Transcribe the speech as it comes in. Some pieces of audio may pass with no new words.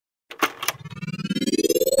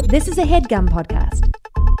This is a HeadGum podcast.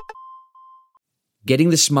 Getting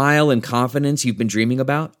the smile and confidence you've been dreaming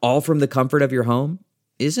about, all from the comfort of your home,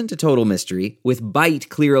 isn't a total mystery with Bite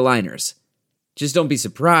clear aligners. Just don't be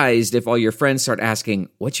surprised if all your friends start asking,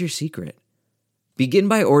 "What's your secret?" Begin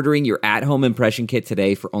by ordering your at-home impression kit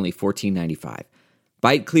today for only $14.95.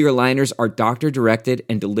 Bite clear aligners are doctor-directed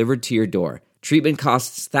and delivered to your door. Treatment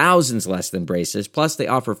costs thousands less than braces, plus they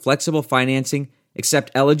offer flexible financing,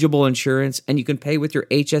 accept eligible insurance, and you can pay with your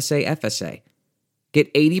HSA FSA.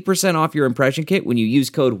 Get 80% off your impression kit when you use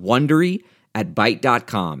code WONDERY at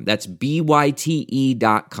Byte.com. That's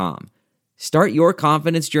BYTE.com. Start your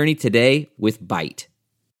confidence journey today with Byte.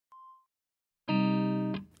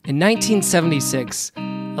 In 1976,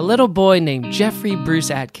 a little boy named Jeffrey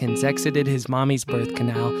Bruce Atkins exited his mommy's birth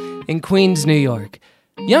canal in Queens, New York.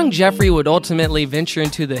 Young Jeffrey would ultimately venture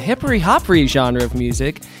into the hippery-hoppery genre of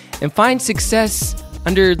music and find success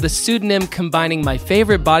under the pseudonym combining my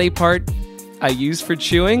favorite body part I use for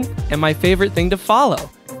chewing and my favorite thing to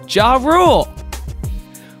follow, Ja Rule.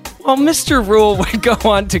 Well, Mr. Rule would go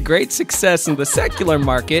on to great success in the secular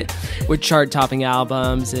market with chart-topping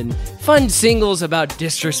albums and fun singles about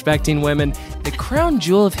disrespecting women. The crown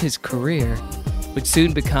jewel of his career would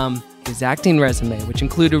soon become his acting resume, which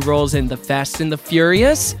included roles in The Fast and the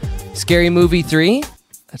Furious, Scary Movie 3,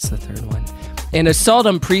 that's the third one, and Assault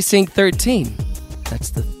on Precinct 13, that's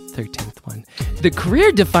the 13th one. The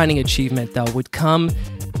career-defining achievement, though, would come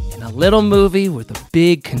in a little movie with a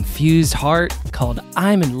big, confused heart called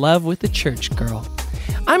I'm in Love with the Church Girl.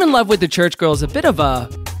 I'm in Love with the Church Girl is a bit of a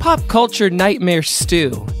pop culture nightmare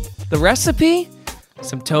stew. The recipe?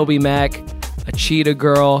 Some Toby Mac, a cheetah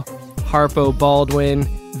girl, Harpo Baldwin,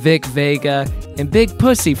 Vic Vega, and Big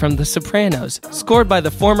Pussy from The Sopranos, scored by the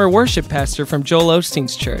former worship pastor from Joel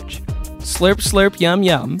Osteen's church. Slurp, slurp, yum,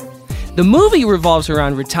 yum. The movie revolves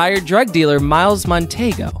around retired drug dealer Miles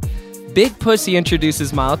Montego. Big Pussy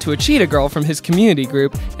introduces Miles to a cheetah girl from his community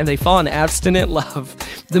group, and they fall in abstinent love.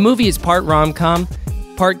 The movie is part rom-com,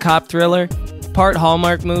 part cop thriller, part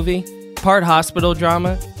Hallmark movie, part hospital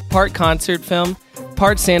drama, part concert film,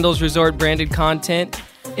 part Sandals Resort branded content,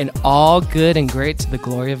 and all good and great to the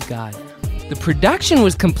glory of God. The production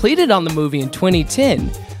was completed on the movie in 2010,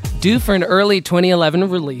 due for an early 2011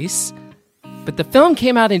 release, but the film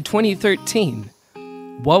came out in 2013.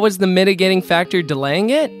 What was the mitigating factor delaying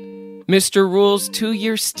it? Mr. Rule's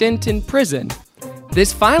 2-year stint in prison.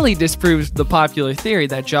 This finally disproves the popular theory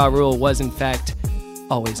that Ja Rule was, in fact,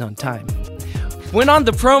 always on time. When on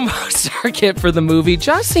the promo circuit for the movie,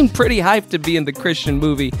 Ja seemed pretty hyped to be in the Christian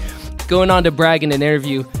movie, going on to brag in an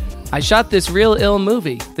interview, "I shot this real ill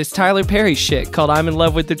movie, this Tyler Perry shit called I'm in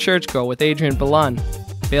Love with the Church Girl with Adrian Ballon.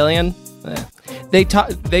 Billion? They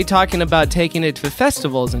talking about taking it to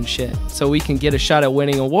festivals and shit, so we can get a shot at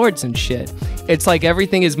winning awards and shit. It's like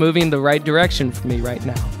everything is moving the right direction for me right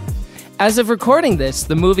now." As of recording this,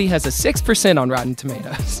 the movie has a 6% on Rotten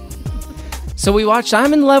Tomatoes. So we watched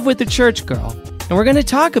I'm in Love with the Church Girl, and we're going to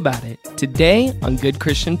talk about it today on Good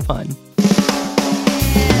Christian Fun.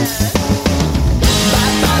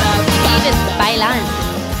 Bailan.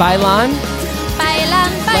 Bailan?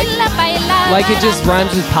 Bailan, baila, baila. Like it just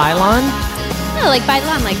rhymes with pylon? No, like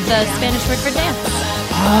bailan, like the Spanish word for dance.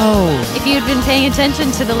 Oh. If you had been paying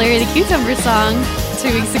attention to the Larry the Cucumber song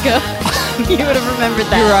 2 weeks ago, you would have remembered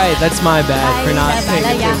that. You're right. That's my bad for not paying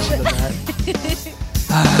Baila, attention to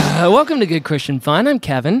that. Welcome to Good Christian Fun. I'm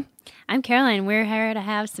Kevin. I'm Caroline. We're here to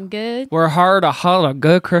have some good... We're hard to holler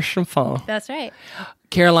Good Christian Fun. That's right.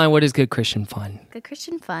 Caroline, what is Good Christian Fun? Good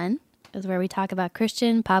Christian Fun is where we talk about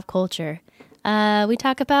Christian pop culture. We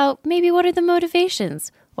talk about maybe what are the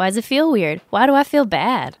motivations? Why does it feel weird? Why do I feel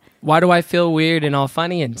bad? Why do I feel weird and all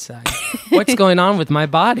funny inside? What's going on with my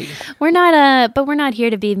body? We're not here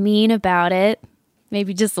to be mean about it.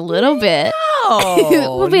 Maybe just a little bit.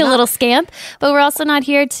 No, we'll be a little scamp, but we're also not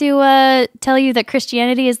here to tell you that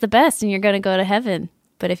Christianity is the best and you're going to go to heaven.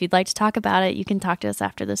 But if you'd like to talk about it, you can talk to us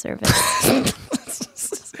after the service.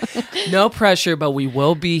 No pressure, but we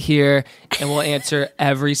will be here and we'll answer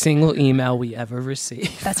every single email we ever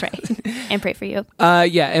receive. That's right. And pray for you.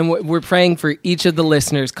 Yeah, and we're praying for each of the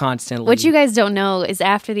listeners constantly. What you guys don't know is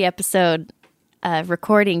after the episode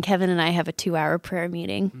recording, Kevin and I have a 2-hour prayer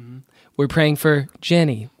meeting. Mm-hmm. We're praying for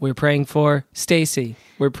Jenny. We're praying for Stacy.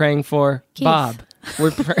 We're praying for Keith. Bob.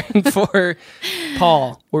 We're praying for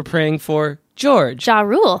Paul. We're praying for George. Ja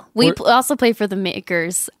Rule. We also pray for the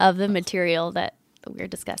makers of the material that we're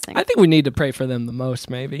discussing. I think we need to pray for them the most,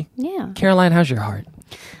 maybe. Yeah. Caroline, how's your heart?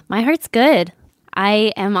 My heart's good.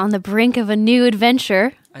 I am on the brink of a new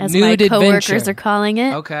adventure. as my nude coworkers adventure. are calling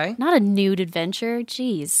it. Okay. Not a nude adventure.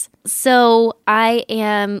 Jeez. So I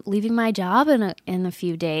am leaving my job in a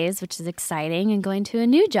few days, which is exciting, and going to a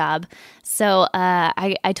new job. So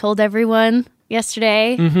I told everyone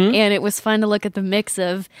yesterday, and it was fun to look at the mix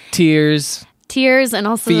of Tears. and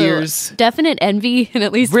also Fears. definite envy in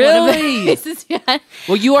at least one of the cases. Yeah.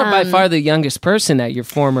 Well, you are by far the youngest person at your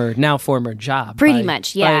former job. Pretty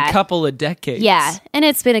much, yeah. By a couple of decades. Yeah, and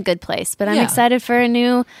it's been a good place, but I'm Yeah. excited for a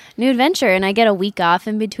new adventure, and I get a week off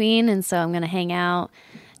in between, and so I'm going to hang out.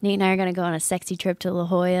 Nate and I are going to go on a sexy trip to La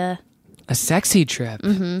Jolla. A sexy trip.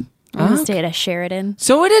 I'm going to stay at a Sheridan.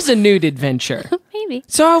 So it is a nude adventure. Maybe.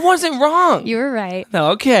 So I wasn't wrong. You were right.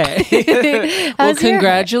 Okay. Well, How's your-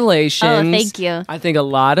 congratulations. Oh, thank you. I think a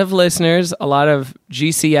lot of listeners, a lot of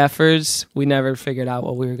GCFers, we never figured out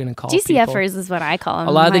what we were going to call people. GCFers is what I call them.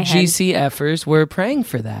 A lot of the in my head. GCFers were praying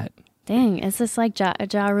for that. Dang, it's just like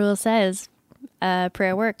Ja Rule says,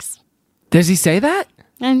 prayer works. Does he say that?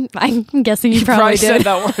 I'm guessing you He probably said did.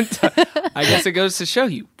 that one time. I guess it goes to show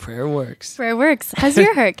you, prayer works. Prayer works. How's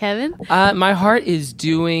your heart, Kevin? My heart is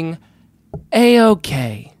doing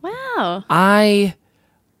A-okay. Wow. I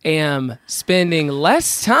am spending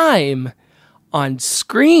less time on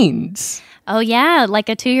screens. Oh, yeah, like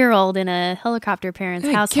a 2-year-old in a helicopter parent's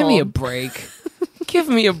Hey, household. give me a break. Give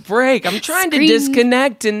me a break. I'm trying to Screen-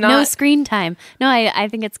 disconnect and No not... screen time. No, I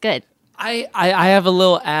think it's good. I have a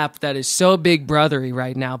little app that is so big brothery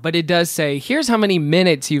right now, but it does say, here's how many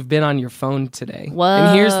minutes you've been on your phone today. Whoa.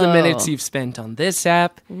 And here's the minutes you've spent on this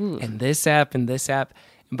app, and this app, and this app.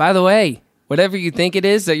 And by the way, whatever you think it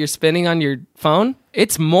is that you're spending on your phone,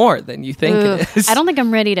 it's more than you think Ooh, it is. I don't think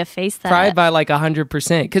I'm ready to face that. Probably by like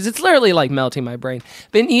 100%, because it's literally like melting my brain.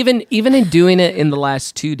 But even in doing it in the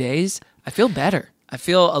last 2 days, I feel better. I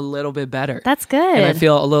feel a little bit better. That's good. And I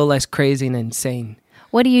feel a little less crazy and insane.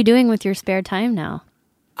 What are you doing with your spare time now?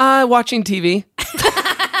 Watching TV.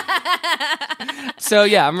 So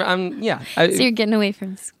yeah, I'm yeah. So you're getting away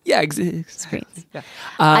from Yeah, screens. Yeah.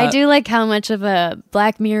 I do like how much of a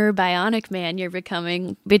Black Mirror bionic man you're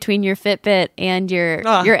becoming between your Fitbit and your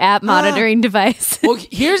app monitoring device. Well,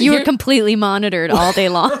 you were completely monitored all day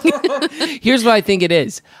long. Here's what I think it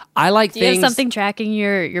is. I like Do you things. have something tracking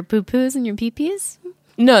your poo-poos and your pee-pees?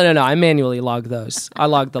 No. I manually log those. I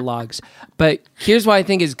log the logs. But here's what I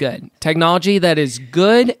think is good. Technology that is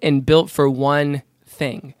good and built for one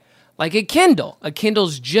thing. Like a Kindle. A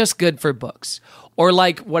Kindle's just good for books. Or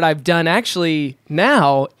like what I've done actually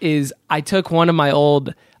now is I took one of my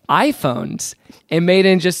old iPhones and made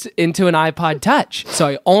it just into an iPod Touch. So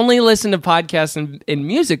I only listen to podcasts and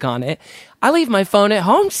music on it. I leave my phone at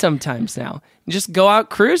home sometimes now and just go out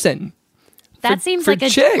cruising. That seems for like a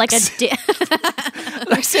chicks.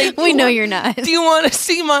 I say, We know you're not. Do you want to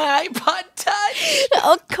see my iPod Touch?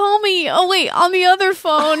 Oh, call me. Oh, wait, on the other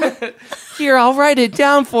phone. Here, I'll write it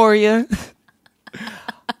down for you.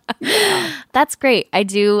 That's great. I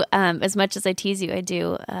do, as much as I tease you, I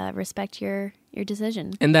do respect your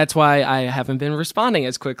decision. And that's why I haven't been responding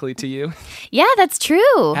as quickly to you. Yeah, that's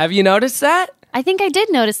true. Have you noticed that? I think I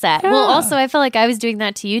did notice that. Yeah. Well, also, I felt like I was doing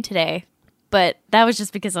that to you today, but that was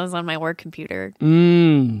just because I was on my work computer.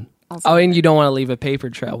 Oh, and you don't want to leave a paper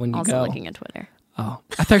trail when you Also go. looking at Twitter. Oh,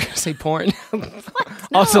 I thought you were going to say porn.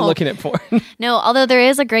 Also No. looking at porn. No, although there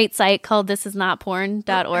is a great site called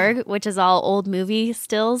thisisnotporn.org, which is all old movie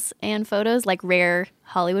stills and photos, like rare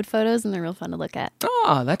Hollywood photos, and they're real fun to look at.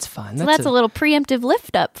 Oh, that's fun. So that's a little preemptive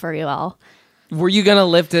lift up for you all. Were you going to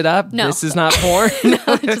lift it up? No. This is not porn?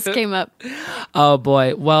 It just came up. Oh,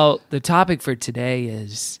 boy. Well, the topic for today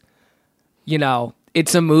is,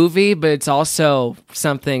 it's a movie, but it's also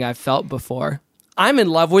something I've felt before. I'm in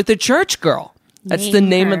love with a church girl. That's the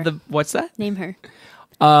name her. of the... What's that? Name her.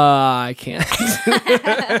 I can't.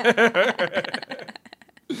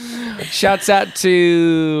 Shouts out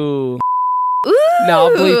to... Ooh. No,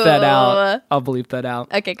 I'll bleep that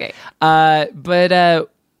out. Okay, great. But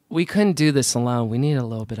we couldn't do this alone. We need a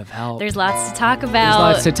little bit of help. There's lots to talk about.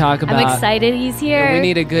 lots to talk about. I'm excited he's here. We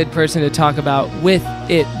need a good person to talk about with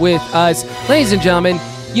us. Ladies and gentlemen,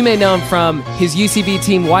 you may know him from his UCB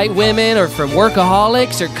team White Women or from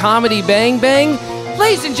Workaholics or Comedy Bang Bang.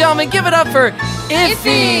 Ladies and gentlemen, give it up for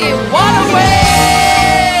Iffy Nwadiwe!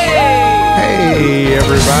 Hey,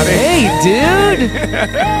 everybody. Hey, dude!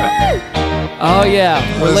 Oh,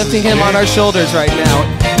 yeah. We're lifting him on our shoulders right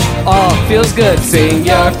now. Oh, feels good. Sing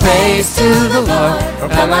your praise to the Lord.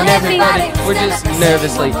 Come on, everybody. We're just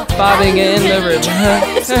nervously bobbing in the river.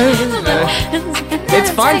 It's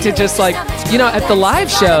fun to just at the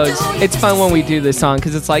live shows, it's fun when we do this song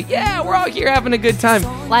because it's like, yeah, we're all here having a good time.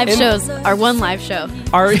 Live shows are one live show.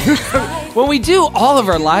 When we do all of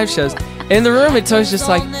our live shows, In the room, it's always just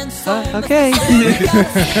like, okay.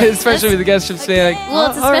 Especially with the guests just being like, Well,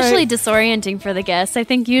 it's especially disorienting for the guests, I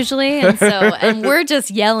think, usually. And we're just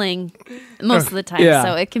yelling most of the time. Yeah.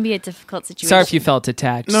 So it can be a difficult situation. Sorry if you felt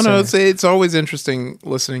attacked. No, it's always interesting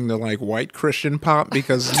listening to like white Christian pop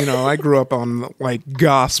because, you know, I grew up on like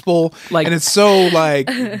gospel and it's so like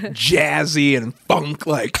jazzy and funk,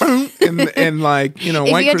 like, and like, you know,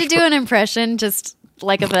 if white you had to do an impression, just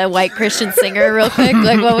like of a white Christian singer real quick,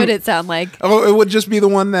 like what would it sound like? Oh, it would just be the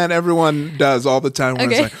one that everyone does all the time where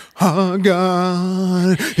it's like, our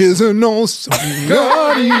God is an awesome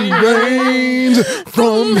God, he reigns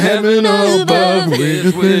from heaven above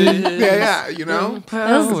with yeah, you know?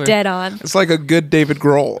 That was dead on. It's like a good David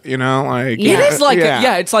Grohl, you know? Like It is like,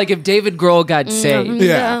 it's like if David Grohl got saved.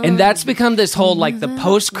 Yeah. And that's become this whole, like, the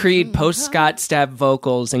post-Creed, post-Scott Stapp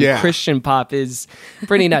vocals and Christian pop is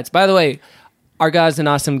pretty nuts. By the way, Our God's an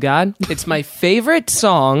Awesome God. It's my favorite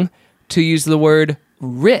song to use the word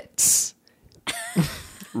Ritz.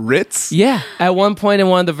 Ritz? Yeah. At one point in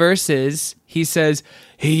one of the verses, he says,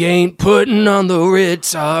 he ain't putting on the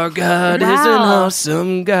Ritz. Our God is an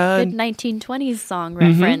awesome God. Good 1920s song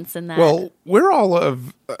reference in that. Well, we're all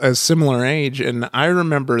of a similar age, and I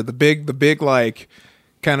remember the big like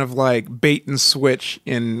kind of like bait and switch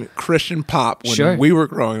in Christian pop when we were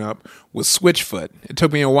growing up was Switchfoot. It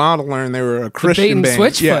took me a while to learn they were a Christian band.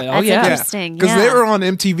 Switchfoot. That's interesting. Because they were on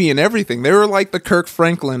MTV and everything. They were like the Kirk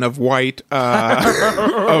Franklin of white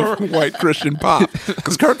of white Christian pop.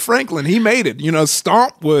 Because Kirk Franklin, he made it. You know,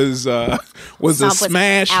 Stomp was a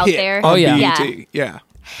smash out hit there. on BET. Yeah.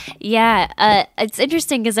 Yeah, it's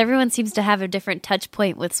interesting because everyone seems to have a different touch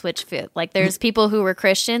point with Switchfoot. Like, there's people who were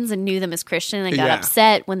Christians and knew them as Christian and got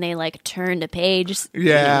upset when they like turned a page,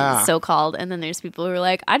 so called. And then there's people who were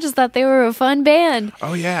like, I just thought they were a fun band.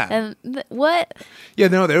 Oh yeah, and what? Yeah,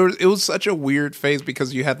 no, it was such a weird phase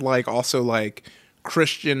because you had like also like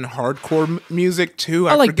Christian hardcore music too.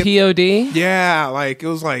 I like POD. Yeah, like it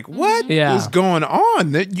was like, what is going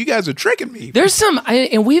on? You guys are tricking me. There's some,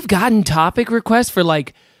 and we've gotten topic requests for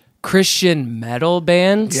like Christian metal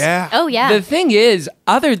bands. Yeah. Oh yeah. The thing is,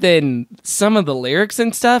 other than some of the lyrics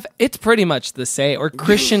and stuff, it's pretty much the same. Or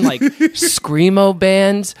Christian like screamo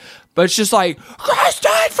bands, but it's just like Christ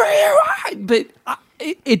died for you. But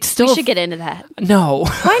it's still. We should get into that. No.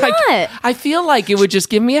 Why not? I feel like it would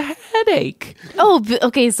just give me a headache. Oh,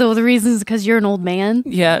 okay. So the reason is because you're an old man.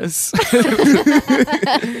 Yes.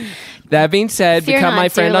 That being said, Fear become not, my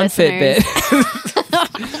friend dear on listeners.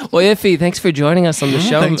 Fitbit. Well, Iffy, thanks for joining us on the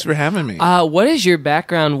show. Thanks for having me. What is your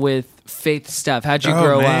background with faith stuff? How'd you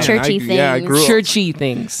grow up? Churchy things. Yeah, I grew up. Churchy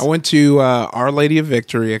things. I went to Our Lady of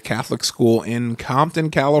Victory, a Catholic school in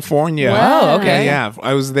Compton, California. Wow, okay. Yeah,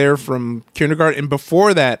 I was there from kindergarten, and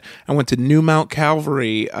before that, I went to New Mount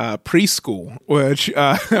Calvary preschool, which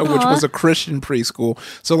was a Christian preschool.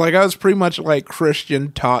 So, like, I was pretty much like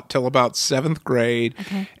Christian taught till about 7th grade,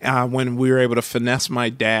 when we were able to finesse my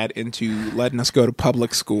dad into letting us go to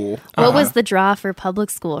public school. What was the draw for public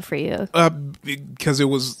school for you? Because it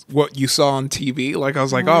was what you saw on TV. Like, I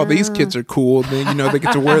was like, oh, these kids are cool. And then, you know, they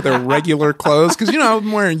get to wear their regular clothes. Because, you know,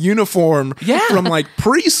 I'm wearing uniform from like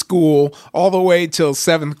preschool all the way till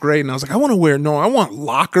 7th grade. And I was like, I want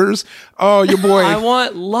lockers. Oh, your boy. I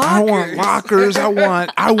want lockers. I want lockers.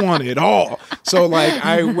 I want it all. So, like,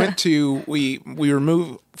 I went to, we were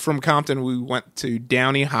moved from Compton. We went to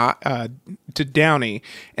Downey and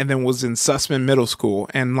then was in Sussman Middle School.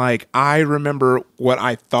 And like, I remember what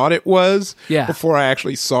I thought it was before I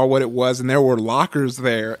actually saw what it was. And there were lockers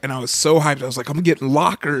there. And I was so hyped. I was like, I'm getting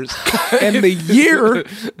lockers. And the year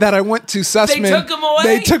that I went to Sussman,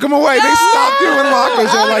 they took them away. They stopped doing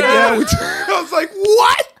lockers. They're like, I was like,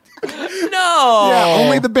 what? No. Yeah,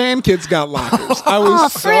 only the band kids got lockers. I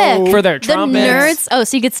was frick. For their The trumpets. nerds. Oh,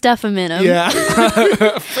 so you could stuff them in them.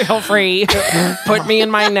 Yeah. Feel free. Put me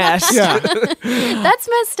in my nest. Yeah. That's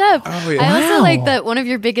messed up. Oh, yeah. I also like that one of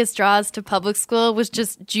your biggest draws to public school was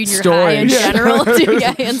just junior high in Storage.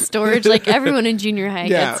 general. And storage. Like, everyone in junior high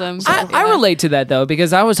gets them. I relate to that, though,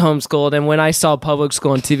 because I was homeschooled, and when I saw public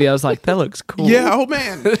school on TV, I was like, that looks cool. Yeah, oh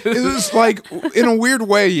man. It was like, in a weird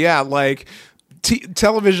way, like,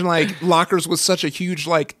 television, like, lockers was such a huge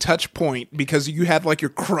like touch point because you had like your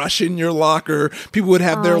crush in your locker. People would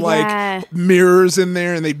have their like mirrors in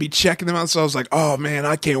there and they'd be checking them out. So I was like, oh man,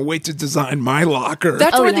 I can't wait to design my locker.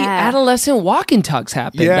 That's where the adolescent walk and talks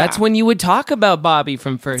happen. Yeah. That's when you would talk about Bobby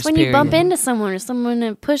from first when period. you bump into someone or someone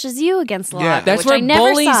that pushes you against the wall. That's which where I never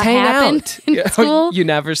bullies saw hang happen out. in school. You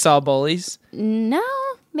never saw bullies? No.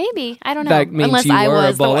 Maybe. I don't know. That means Unless you I were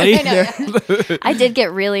was a bully. the one. I did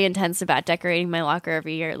get really intense about decorating my locker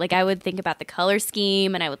every year. Like, I would think about the color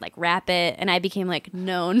scheme and I would like wrap it, and I became like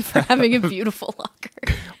known for having a beautiful locker.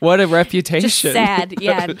 What a reputation. Just sad.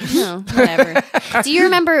 Yeah. No, whatever. Do you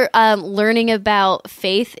remember learning about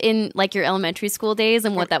faith in like your elementary school days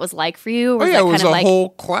and what that was like for you? Or it was kind of a whole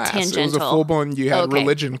class. Tangential? It was a full-blown, you had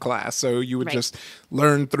religion class. So you would just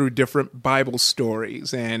learn through different Bible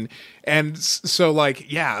stories. And so like,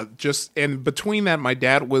 and between that, my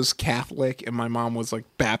dad was Catholic and my mom was like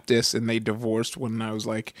Baptist, and they divorced when I was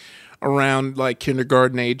like around like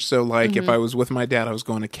kindergarten age. So like if I was with my dad, I was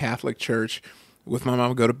going to Catholic church. With my mom, I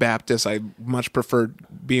would go to Baptist. I much preferred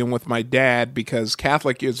being with my dad because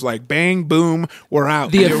Catholic is like bang, boom, we're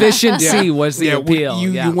out. The efficiency was the appeal.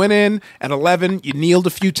 You went in at 11, you kneeled a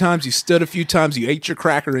few times, you stood a few times, you ate your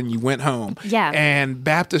cracker, and you went home. Yeah. And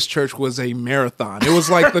Baptist church was a marathon. It was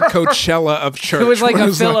like the Coachella of church. It was like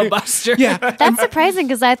a filibuster. That's surprising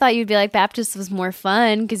because I thought you'd be like Baptist was more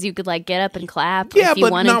fun because you could like get up and clap if you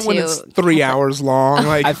but wanted not to. when it's 3 hours long.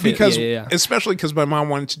 Like especially because my mom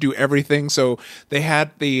wanted to do everything. So they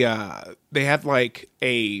had like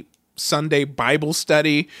a Sunday Bible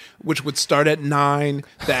study, which would start at 9.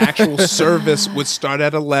 The actual service would start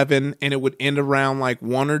at 11, and it would end around like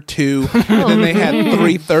 1 or 2. And then they had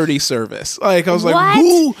 3:30 service. Like I was like,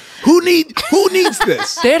 who needs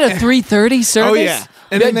this? They had a 3:30 service. Oh yeah.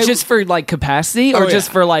 And then just for like capacity, or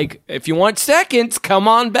just for like if you want seconds, come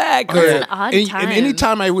on back. Oh, it's an odd time. And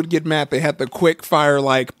anytime I would get mad, they had the quick fire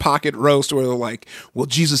like pocket roast where they're like, "Well,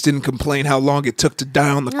 Jesus didn't complain how long it took to die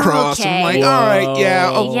on the cross." Okay. I'm like, "All right,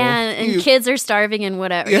 yeah, and kids are starving and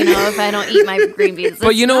whatever. You know, if I don't eat my green beans,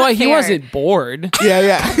 but you know what? Fair. He wasn't bored.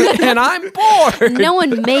 Yeah, and I'm bored. No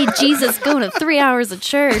one made Jesus go to 3 hours of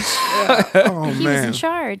church. Oh He was in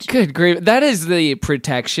charge. Good grief. That is the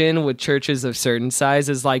protection with churches of certain size,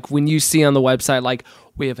 is like when you see on the website, like,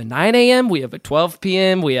 we have a 9 a.m., we have a 12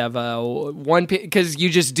 p.m., we have a 1 p.m., because you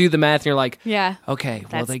just do the math and you're like, okay,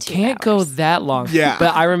 well, they can't go that long. Yeah.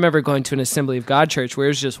 But I remember going to an Assembly of God church where it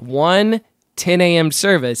was just one 10 a.m.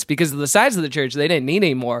 service because of the size of the church, they didn't need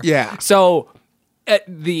any more. Yeah. So at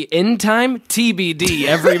the end time, TBD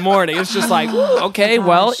every morning. It's just like, okay,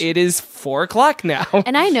 well, it is 4 o'clock now.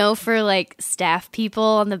 And I know for like staff people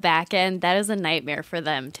on the back end, that is a nightmare for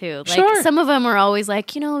them too. Like some of them are always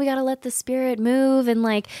like, we got to let the spirit move, and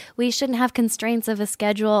like we shouldn't have constraints of a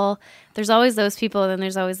schedule. There's always those people, and then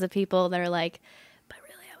there's always the people that are like,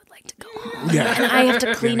 to go home. Yeah. And I have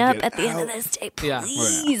to clean up at the end of this day,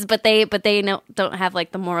 please. But they don't have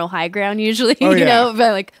like the moral high ground usually, you know,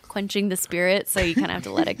 by like quenching the spirit. So you kind of have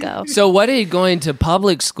to let it go. So what did going to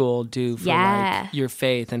public school do for like your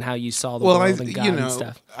faith and how you saw the world and God and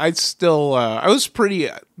stuff? I still,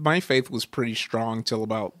 my faith was pretty strong till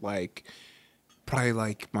about probably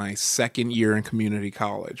like my second year in community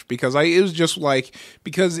college because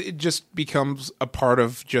it just becomes a part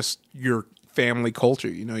of just your family culture.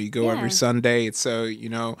 You go every Sunday. It's so,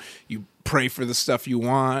 you pray for the stuff you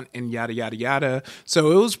want and yada, yada, yada.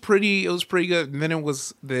 So it was pretty good. And then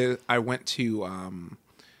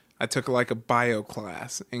I took like a bio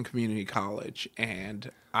class in community college,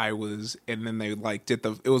 and then they like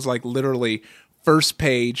it was like literally first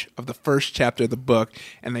page of the first chapter of the book,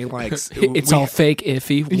 and they like it's all fake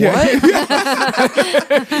iffy. What?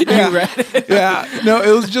 You read it? Yeah. No,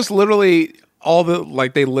 it was just literally all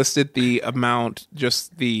the they listed the amount,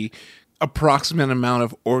 just the approximate amount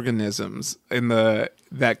of organisms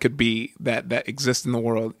that could be that exist in the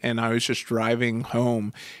world. And I was just driving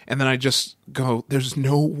home, and then I just go, "There's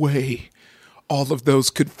no way all of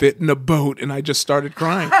those could fit in a boat," and I just started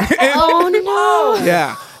crying. Oh no!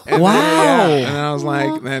 Yeah. And wow. Then, and I was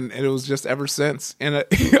like, and it was just ever since. And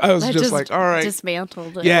I was just like, all right.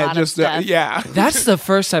 Dismantled a lot of stuff. That's the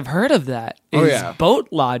first I've heard of that. Boat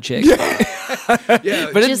logic. But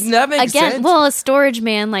just, that makes sense. Again, well, a storage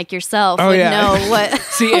man like yourself would know what.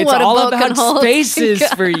 See, it's what all a boat about spaces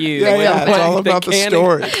for you. It's all about the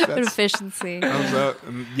storage. Efficiency.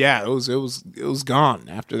 It was gone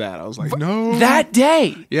after that. I was like, no. That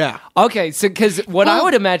day. Yeah. Okay, so because what I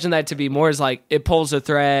would imagine that to be more is like it pulls a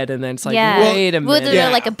thread and then it's like, wait a minute. Was there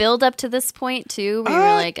like a build up to this point too where you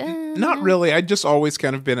were like, not really. I just always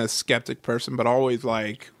kind of been a skeptic person, but always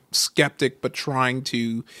like skeptic, but trying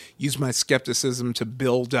to use my skepticism to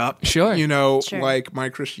build up, like my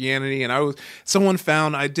Christianity. And I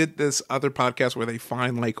did this other podcast where they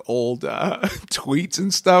find like old tweets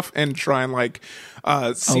and stuff and try and like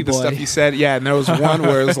see the stuff you said. Yeah. And there was one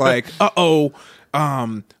where it was like,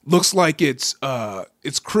 looks like it's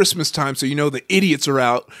Christmas time, so the idiots are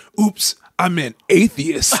out. Oops, I meant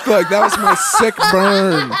atheists. Like that was my sick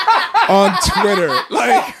burn on Twitter.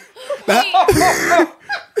 Like that.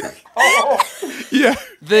 Yeah.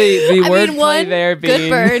 The wordplay there being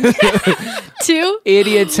good burn. 2,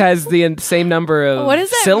 idiots has the same number of what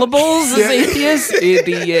is that? syllables as atheist.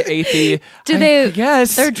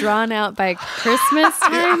 Yes, they're drawn out by Christmas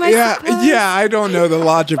time. I suppose? I don't know the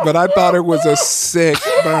logic, but I thought it was a sick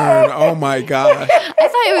burn. Oh my god! I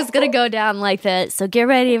thought it was gonna go down like that. So get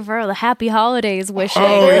ready for the happy holidays wishing.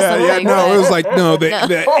 Oh or yeah. something. No, it was like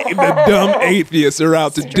the dumb atheists are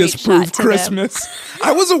out to disprove Christmas.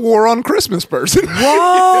 I was a war on Christmas person.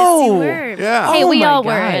 Whoa. Yeah. Hey, Oh we my all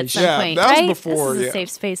were at gosh. some Yeah, point, that was right? before, This is yeah. a safe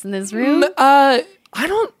space in this room. I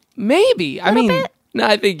don't. Maybe. I mean, bit? no,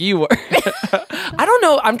 I think you were. I don't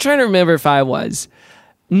know. I'm trying to remember if I was.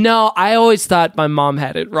 No, I always thought my mom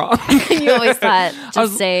had it wrong. You always thought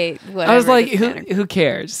just say whatever. I was like, doesn't matter. who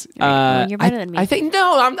cares? Well, you're better than me. I think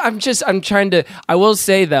no. I'm trying to. I will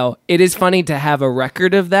say though, it is funny to have a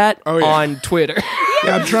record of that on Twitter.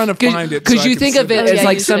 Yeah, I'm trying to find it Because so you I can think sit of it there. as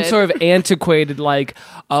like you some should. sort of antiquated, like,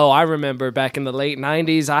 oh, I remember back in the late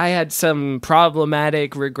 90s, I had some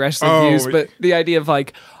problematic regressive views. But the idea of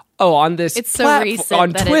like, oh, on this It's so recent on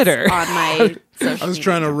that Twitter. it's on my social I was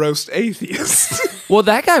trying to roast atheists. Well,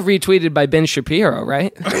 that got retweeted by Ben Shapiro,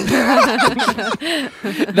 right?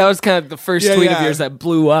 That was kind of the first tweet of yours that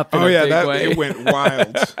blew up in a big way. It went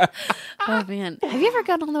wild. Oh man, have you ever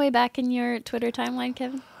gone all the way back in your Twitter timeline,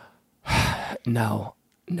 Kevin? No,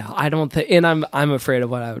 I don't think, and I'm afraid of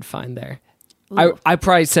what I would find there. I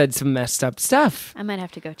probably said some messed up stuff. I might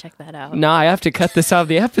have to go check that out. No, I have to cut this out of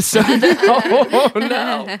the episode. Oh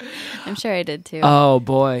no! I'm sure I did too. Oh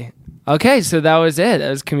boy. Okay, so that was it. That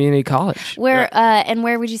was community college. Where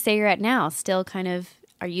would you say you're at now? Still kind of.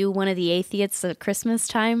 Are you one of the atheists at Christmas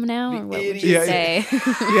time now, or what would you say?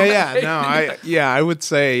 I would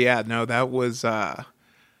say that was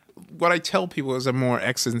what I tell people is I'm more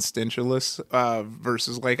existentialist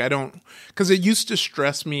versus like I don't, because it used to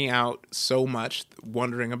stress me out so much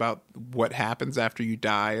wondering about what happens after you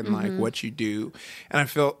die and like what you do, and I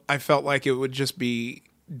felt like it would just be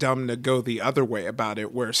dumb to go the other way about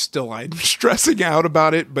it, where still I'm stressing out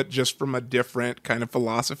about it, but just from a different kind of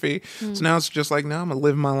philosophy. So now it's just like, no, I'm gonna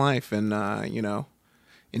live my life and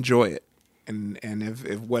enjoy it. And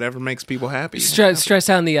if whatever makes people happy. Stress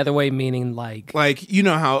out in the other way, meaning like you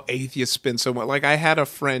know how atheists spend so much. Like I had a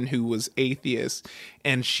friend who was atheist,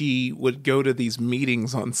 and she would go to these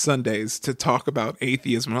meetings on Sundays to talk about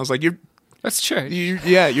atheism. And I was like, that's church. you're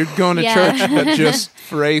going to church, but just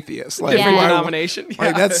for atheists. Like Different Yeah. denomination.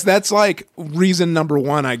 Like that's like reason number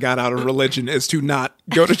one I got out of religion is to not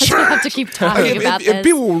go to church. I have to keep talking about If this.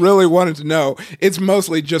 people really wanted to know, it's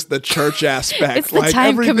mostly just the church aspect. It's the like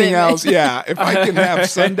time everything commitment. else, if I can have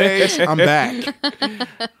Sundays, I'm back.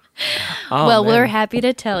 Oh, well, man. we're happy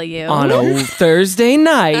to tell you. On a Thursday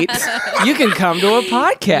night, you can come to a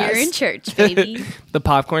podcast. You're in church, baby. The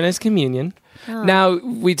Popcorn is Communion. Now,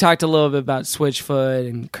 we talked a little bit about Switchfoot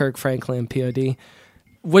and Kirk Franklin, POD.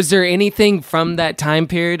 Was there anything from that time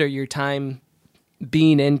period or your time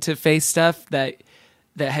being into faith stuff that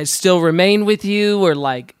has still remained with you, or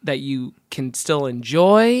like that you can still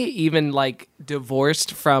enjoy, even like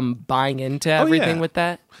divorced from buying into everything with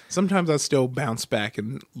that? Sometimes I still bounce back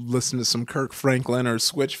and listen to some Kirk Franklin or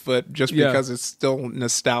Switchfoot just because it's still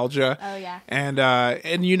nostalgia. Oh, yeah. And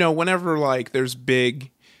whenever like there's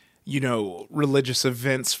big, religious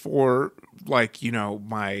events for like,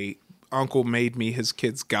 my uncle made me his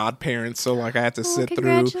kid's godparents, so like I had to sit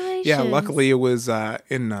through. Yeah, luckily it was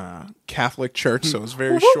in Catholic church, so it was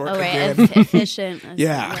very short. Oh, right, again. efficient.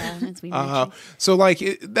 Yeah. As we mentioned. So like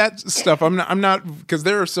that stuff, I'm not because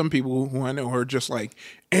there are some people who I know who are just like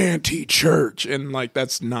anti-church, and like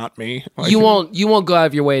that's not me. Like, You won't go out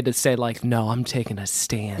of your way to say like, no, I'm taking a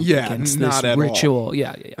stand against not this at ritual. all.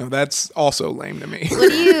 Yeah. No, that's also lame to me. What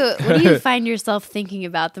do you find yourself thinking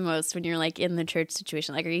about the most when you're like in the church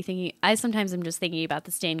situation? Like, are you thinking? I sometimes am just thinking about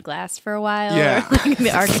the stained glass for a while. Yeah. Or like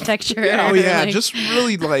the architecture. Oh or, yeah, like, just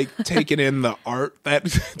really like taking in the art that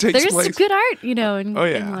takes there's place. good art, in Oh,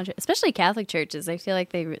 yeah. in a lot of- especially Catholic churches. I feel like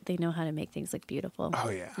they know how to make things look beautiful. Oh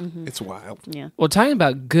yeah, it's wild. Yeah. Well, talking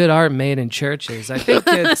about good art made in churches, I think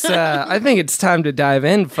it's time to dive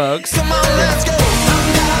in, folks.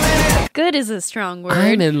 Good is a strong word.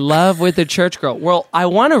 I'm in love with a church girl. Well, I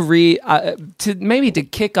want to read to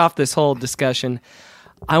kick off this whole discussion.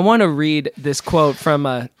 I want to read this quote from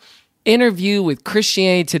a interview with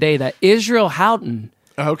Christianity Today that Israel Houghton,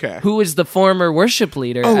 Okay. who is the former worship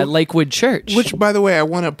leader at Lakewood Church. Which, by the way, I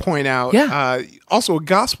want to point out, Yeah. also a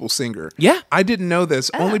gospel singer. Yeah. I didn't know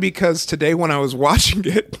this only because today when I was watching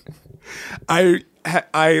it, I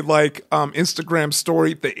Instagram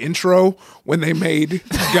storied the intro when they made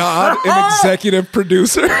God an executive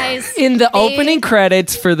producer. Nice. In the opening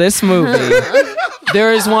credits for this movie,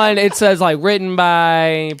 there is one, it says like written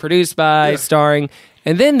by, produced by, starring,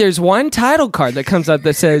 and then there's one title card that comes up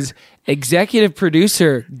that says executive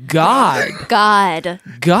producer God.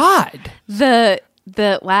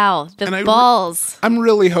 The balls. I'm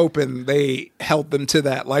really hoping they held them to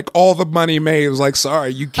that. Like all the money made was like,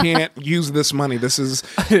 sorry, you can't use this money. This is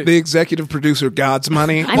the executive producer God's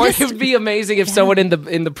money. It would be amazing if someone in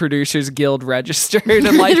the Producers Guild registered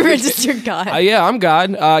and like registered God. Yeah, I'm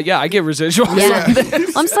God. I get residuals. Yeah.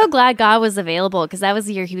 I'm so glad God was available because that was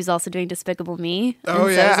the year he was also doing Despicable Me. Oh,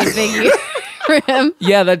 and yeah. So it was a big year for him.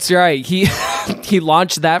 Yeah, that's right. He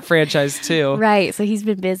launched that franchise too. Right, so he's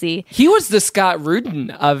been busy. He was the Scott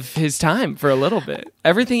Rudin of his time for a little bit.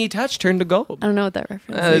 Everything he touched turned to gold. I don't know what that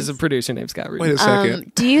reference is. There's a producer named Scott Rudin. Wait a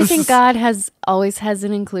second. Do you think God always has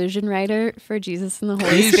an inclusion writer for Jesus and the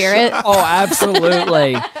Holy Spirit? Oh,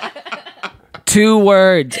 absolutely. 2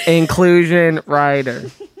 words, inclusion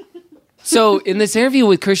writer. So in this interview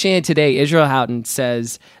with Christianity Today, Israel Houghton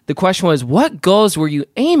says, the question was, what goals were you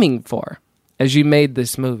aiming for as you made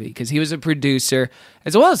this movie? Because he was a producer,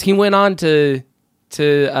 as well as he went on to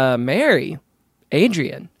marry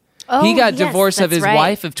Adrian. Oh, he got yes, divorced of his right.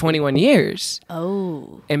 wife of 21 years.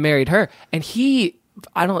 Oh. And married her. And he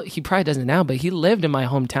probably doesn't now, but he lived in my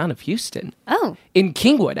hometown of Houston. Oh. In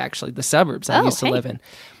Kingwood, actually, the suburbs I used to live in.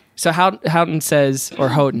 So Houghton says, or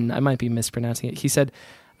Houghton, I might be mispronouncing it. He said,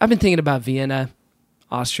 I've been thinking about Vienna,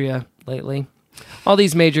 Austria lately. All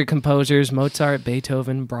these major composers, Mozart,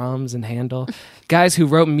 Beethoven, Brahms, and Handel, guys who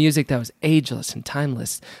wrote music that was ageless and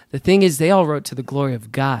timeless. The thing is, they all wrote to the glory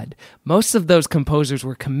of God. Most of those composers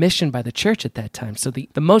were commissioned by the church at that time, so the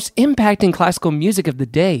most impacting classical music of the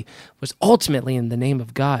day was ultimately in the name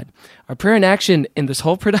of God. Our prayer and action in this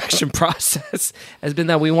whole production process has been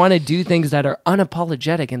that we want to do things that are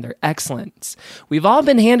unapologetic in their excellence. We've all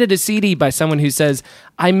been handed a CD by someone who says,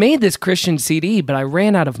 I made this Christian CD, but I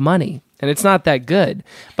ran out of money. And it's not that good.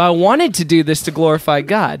 But I wanted to do this to glorify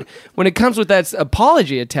God. When it comes with that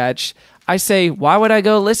apology attached, I say, why would I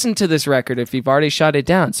go listen to this record if you've already shot it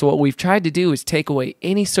down? So what we've tried to do is take away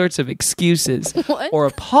any sorts of excuses or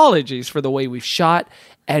apologies for the way we've shot,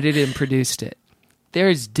 edited, and produced it. There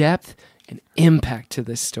is depth and impact to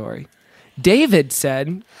this story. David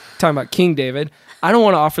said, talking about King David, I don't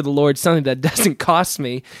want to offer the Lord something that doesn't cost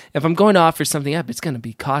me. If I'm going to offer something up, it's going to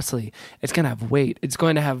be costly. It's going to have weight. It's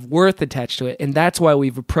going to have worth attached to it. And that's why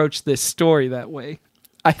we've approached this story that way.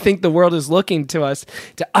 I think the world is looking to us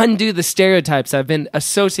to undo the stereotypes that have been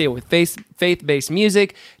associated with faith-based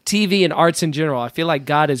music, TV, and arts in general. I feel like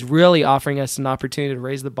God is really offering us an opportunity to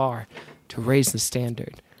raise the bar, to raise the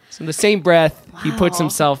standard. So in the same breath, he puts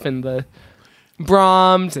himself in the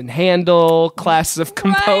Brahms and Handel classes of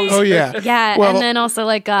composers. Oh, yeah. Yeah, Well, and then also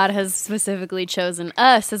like God has specifically chosen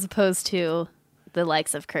us as opposed to the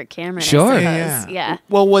likes of Kirk Cameron. I Sure. suppose. Yeah.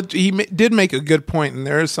 Well, what he did make a good point, and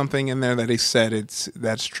there is something in there that he said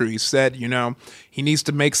that's true. He said, he needs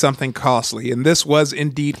to make something costly, and this was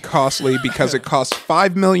indeed costly because it cost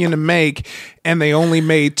 $5 million to make, and they only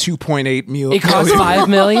made $2.8 million. It cost $5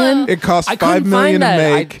 million? It cost I $5 couldn't million find to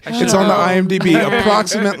that. make. I It's on the IMDb.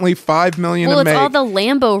 Approximately $5 million Well, to it's make. all the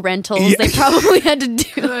Lambo rentals they probably had to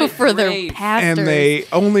do for their pastors. And they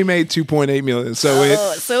only made $2.8 million. So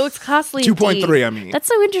it's costly. 2.3. I mean, That's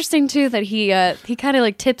so interesting too that he kind of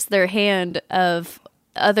like tips their hand of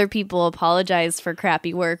other people apologize for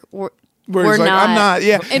crappy work. where We're he's like, not. I'm not.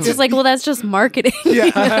 Yeah, It's just like, well, that's just marketing. Yeah.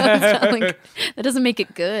 It's not like, that doesn't make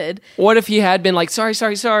it good. What if he had been like, sorry,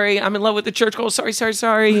 I'm in love with the church goal, sorry. And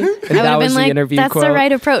I would that have was been the like, interview that's quote. the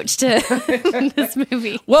right approach to this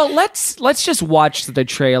movie. Well, let's just watch the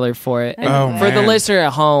trailer for it. And for the listener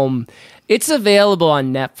at home, it's available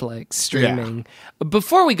on Netflix streaming. Yeah.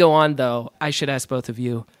 Before we go on, though, I should ask both of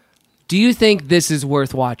you, do you think this is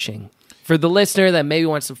worth watching? For the listener that maybe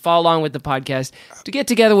wants to follow along with the podcast, to get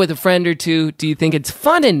together with a friend or two, do you think it's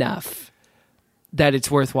fun enough that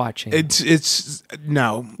it's worth watching? It's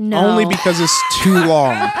no. Only because it's too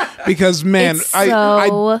long. Because man, It's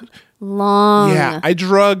so long. Yeah, I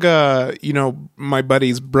drug my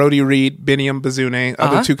buddies Brody Reed, Biniam Bazune,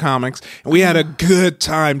 other two comics, and we had a good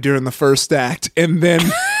time during the first act, and then.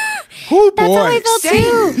 Oh boy! That's how I felt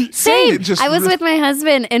too. Same. Just I was with my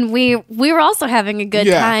husband, and we were also having a good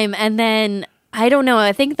time, and then I don't know.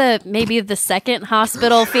 I think maybe the second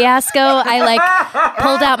hospital fiasco, I like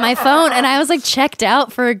pulled out my phone and I was like checked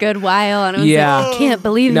out for a good while. And I was like, I can't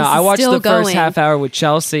believe this is still going. I watched the first half hour with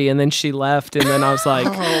Chelsea and then she left. And then I was like,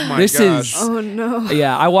 oh no.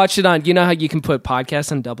 Yeah, I watched it on, you know how you can put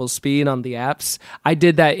podcasts on double speed on the apps? I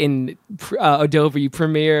did that in Adobe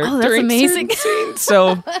Premiere. Oh, that's amazing.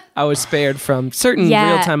 So I was spared from certain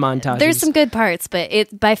real-time montages. There's some good parts, but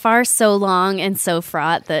it's by far so long and so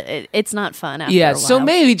fraught that it's not fun after a while. So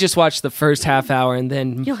maybe just watch the first half hour and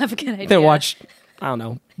then you'll have a good idea. Then watch, I don't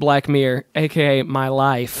know, Black Mirror, aka My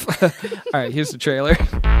Life. All right, here's the trailer.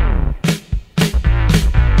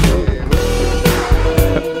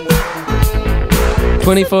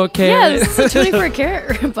 $24 Karat. Yeah, this is a 24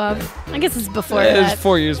 Karat, Bob. I guess it's before that. It was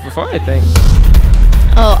 4 years before, I think.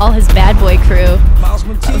 Oh, all his bad boy crew.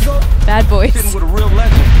 Bad boys. With a real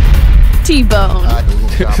legend. T-Bone.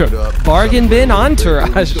 Bargain bin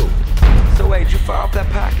entourage. So wait, you file up that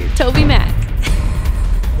package? Toby Mac.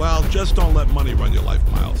 Well, just don't let money run your life,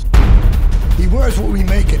 Miles. He wears what we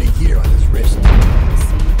make in a year on his wrist.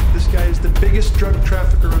 This guy is the biggest drug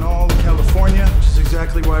trafficker in all of California, which is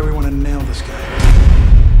exactly why we want to nail this guy.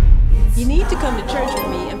 You need to come to church with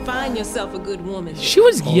me and find yourself a good woman. She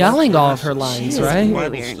was yelling all of her lines, right?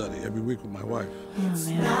 Bible study every week with my wife.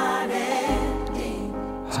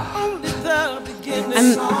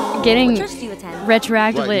 I'm getting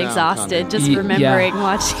retroactively exhausted just remembering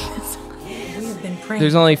watching this.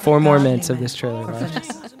 There's only 4 more minutes of this trailer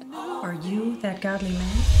left. Are you that godly man?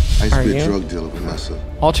 I used to be a drug dealer, Vanessa.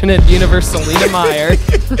 Alternate universe Selena Meyer.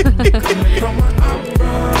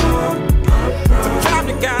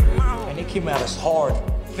 And they came at us hard.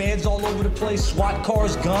 Fans all over the place, SWAT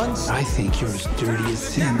cars, guns. I think you're as dirty as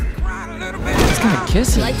sin. He's gonna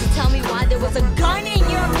kiss her. Like to tell me why there was a gun in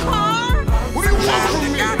your car? What do you want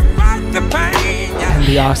from me? And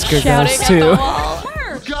the Oscar goes to...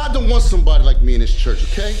 God don't want somebody like me in his church,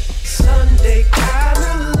 okay?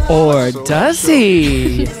 Or does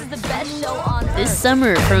he? This is the best show on this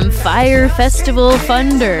summer from Fire Festival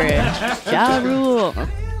Funder. Ja Rule. No,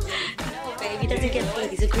 baby, doesn't get paid.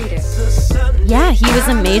 He's a greeter. Yeah, he was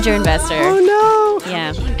a major investor. Oh no!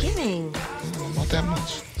 Yeah. You're kidding. Not that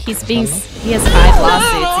much. He has 5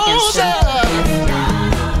 lawsuits against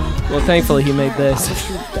him. Well, thankfully he made this.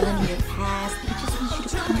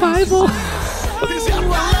 The Bible.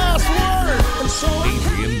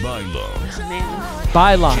 Adrian Bailo.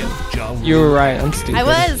 Byline. You were right. I'm stupid. I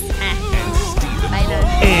was.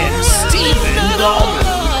 And Steven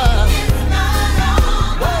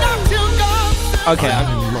Okay. I'm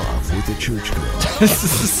in love with a church girl.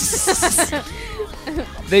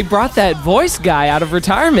 They brought that voice guy out of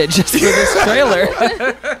retirement just for this trailer.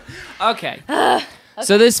 Okay.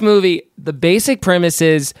 So this movie, the basic premise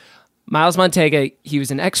is Miles Montega, he was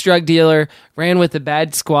an ex-drug dealer, ran with the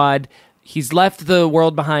bad squad. He's left the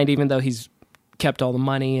world behind even though he's kept all the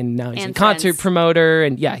money and now he's a concert promoter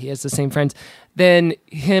and yeah, he has the same friends. Then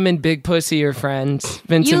him and Big Pussy are friends.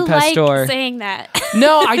 Vincent Pastor. Like saying that.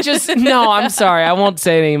 No, I'm sorry. I won't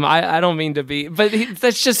say any name. I don't mean to be, but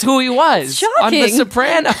that's just who he was. Shocking. On The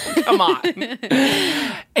Sopranos. Come on.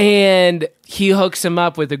 And he hooks him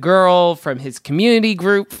up with a girl from his community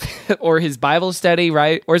group or his Bible study,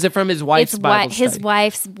 right? Or is it from his wife's Bible study? His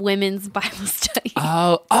wife's women's Bible study.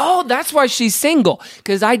 Oh, that's why she's single.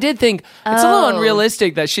 Because I did think it's a little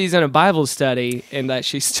unrealistic that she's in a Bible study and that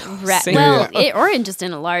she's still single. Well, or just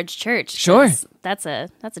in a large church. Sure. That's a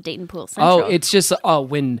Dayton Pool Central. Oh, it's just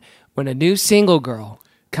when a new single girl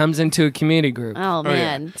comes into a community group. Oh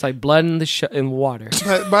man, it's like blood in the water.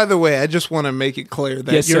 By the way, I just want to make it clear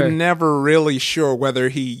that you're never really sure whether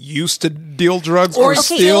he used to deal drugs or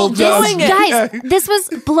still does. Guys, this was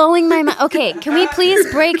blowing my mind. Okay, can we please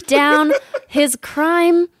break down his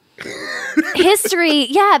crime history?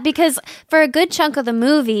 Yeah, because for a good chunk of the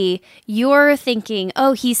movie, you're thinking,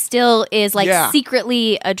 oh, he still is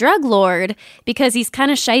secretly a drug lord because he's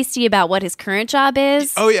kind of shisty about what his current job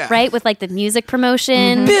is. Oh yeah, right, with like the music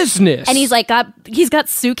promotion business, and he's got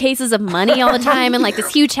suitcases of money all the time and like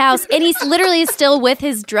this huge house, and he's literally still with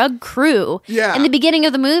his drug crew. Yeah, and the beginning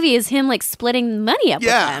of the movie is him like splitting money up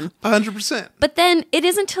with them. 100%. But then it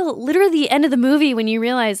isn't until literally the end of the movie when you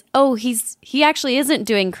realize, oh, he actually isn't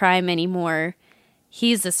doing crime anymore.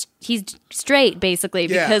 He's straight basically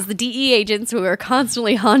because the DE agents who are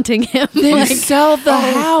constantly haunting him they sell the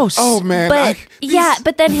house. Oh man! But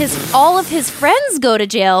but then all of his friends go to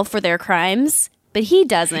jail for their crimes, but he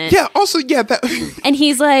doesn't. Yeah, also, that... And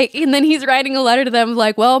he's like, and then he's writing a letter to them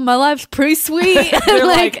like, well, my life's pretty sweet. They're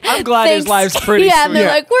like, I'm glad his life's pretty sweet. Yeah, and they're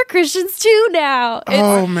like, we're Christians too now.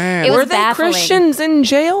 Man. It was Were they baffling. Christians in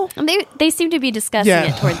jail? And they seem to be discussing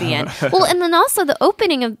it toward the end. Well, and then also the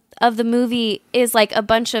opening of the movie is like a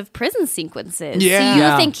bunch of prison sequences. Yeah.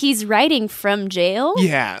 So you think he's writing from jail?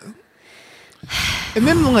 Yeah. And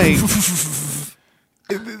then, like...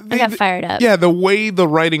 I got fired up. Yeah, the way the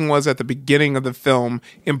writing was at the beginning of the film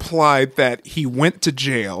implied that he went to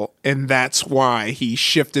jail, and that's why he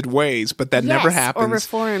shifted ways, but that never happens. Or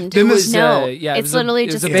reformed. Then it's literally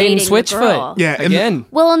just a bait and dating switch the girl. foot. Yeah, again.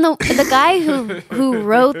 Well, and the guy who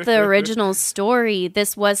wrote the original story,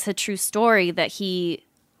 this was a true story that he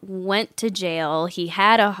went to jail. He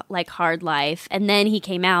had a hard life, and then he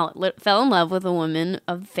came out, fell in love with a woman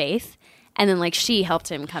of faith. And then, she helped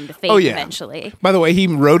him come to faith eventually. By the way, he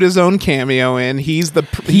wrote his own cameo in. He's the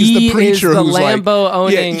preacher is the who's Lambo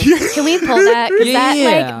owning. Can we pull that? Because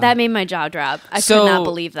Yeah. that made my jaw drop. I could not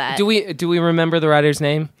believe that. Do we remember the writer's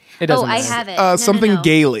name? It doesn't I matter. have it. Something No.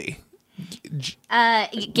 Gailey.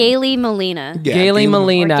 Gailey Molina. Yeah, Gailey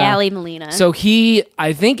Molina. Or Gally Molina. So he,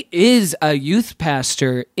 I think, is a youth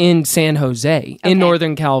pastor in San Jose, in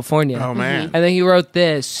Northern California. Oh, man. And then he wrote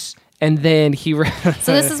this. And then he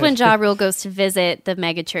So this is when Ja Rule goes to visit the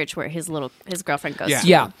mega church where his girlfriend goes to.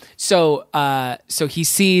 Yeah. So he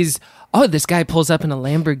sees, this guy pulls up in a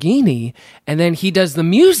Lamborghini, and then he does the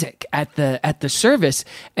music at the service,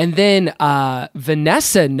 and then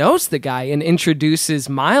Vanessa knows the guy and introduces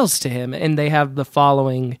Miles to him, and they have the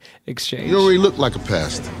following exchange. You don't really look like a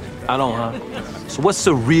pastor. I don't, huh? So what's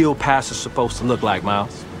a real pastor supposed to look like,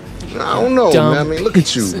 Miles? I don't know, Dumb. man. I mean, look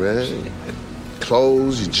at you, man.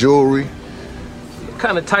 Clothes, your jewelry. You're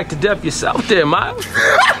kind of tight to death yourself there, Miles.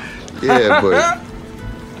 Yeah, but I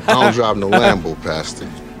don't drive no Lambo, Pastor.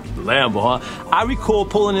 Lambo, huh? I recall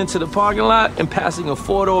pulling into the parking lot and passing a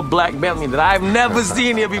four-door black Bentley that I've never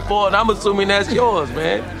seen here before, and I'm assuming that's yours,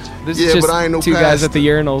 man. This Yeah, is just but I ain't no two guys pastor. at the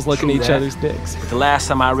urinals looking True at each that. other's dicks. The last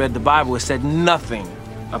time I read the Bible, it said nothing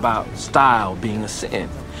about style being a sin.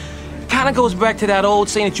 It kind of goes back to that old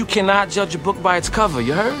saying that you cannot judge a book by its cover,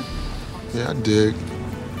 you heard? Yeah, I dig.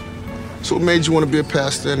 So what made you want to be a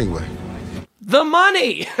pastor anyway? The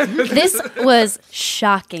money! This was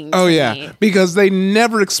shocking to me. Because they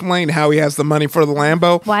never explained how he has the money for the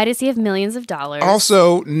Lambo. Why does he have millions of dollars?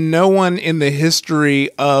 Also, no one in the history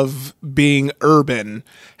of being urban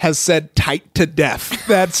has said tight to death.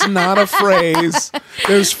 That's not a phrase.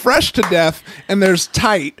 There's fresh to death and there's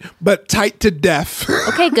tight, but tight to death.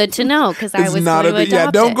 Okay, good to know, because I It's was not going to a- yeah,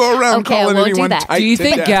 adopt don't it. go around Okay, I calling won't do anyone that. tight. Do you to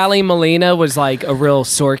think death. Gally Molina was like a real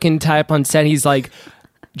Sorkin type on set? He's like,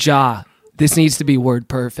 Ja, this needs to be word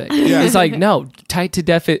perfect. Yeah. It's like, no, tight to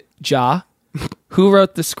death it, Ja. Who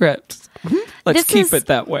wrote the script? Let's This keep is- it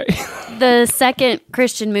that way. The second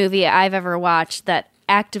Christian movie I've ever watched that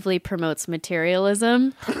actively promotes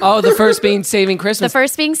materialism. Oh, the first being Saving The Christmas.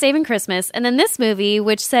 first being Saving Christmas, and then this movie,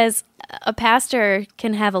 which says a pastor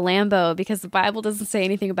can have a Lambo because the Bible doesn't say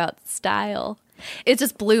anything about style. It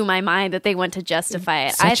just blew my mind that they went to justify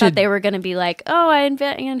it. I Such thought a- they were going to be like, "Oh, I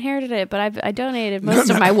inherited it, but I donated most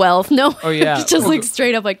of my wealth." No, Oh, yeah. it's just like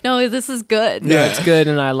straight up like, "No, this is good." Yeah, it's good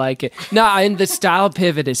and I like it. No, and the style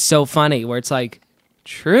pivot is so funny where it's like,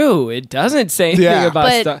 true, it doesn't say anything Yeah. about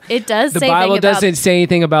But stuff. it does The say Bible thing about doesn't say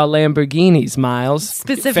anything about Lamborghinis, Miles.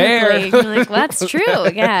 specifically. Fair. You're like, well, that's true,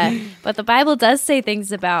 yeah. But the Bible does say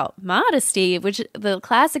things about modesty, which the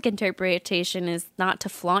classic interpretation is not to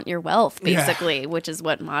flaunt your wealth, basically, which is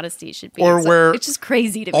what modesty should be. Or So wear it's just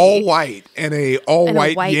crazy to all me. white and a all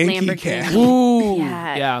white Yankee Lamborghini. cap. Ooh,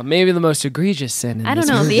 Yeah. yeah, maybe the most egregious sin in I don't this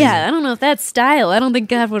know. movie. Yeah, I don't know if that's style. I don't think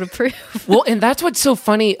God would approve. Well, and that's what's so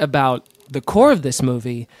funny about the core of this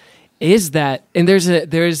movie is that, and there's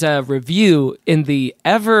a review in the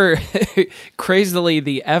ever crazily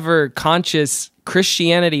the ever conscious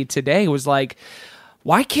Christianity Today was like,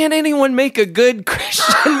 why can't anyone make a good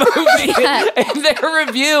Christian movie? In their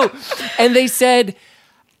review, and they said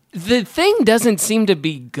the thing doesn't seem to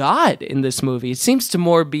be God in this movie. It seems to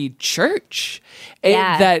more be church.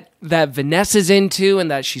 Yeah. That Vanessa's into and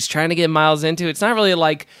that she's trying to get Miles into. It's not really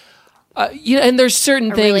like. And there's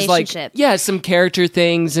certain A things like, relationship. yeah, some character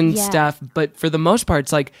things and Yeah. stuff, but for the most part,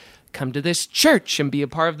 it's like, come to this church and be a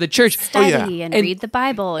part of the church. Study and And- read the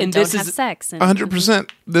Bible and, and don't this have is sex. And, 100%.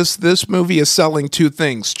 This movie is selling two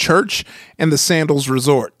things: church and the Sandals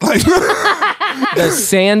Resort. Like, The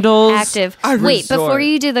sandals. active. I Wait, resort. before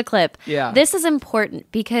you do the clip, Yeah. this is important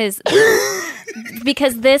because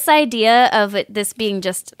this idea of this being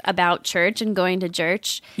just about church and going to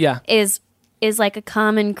church, Yeah. is like a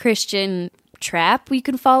common Christian trap we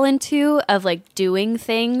can fall into of like doing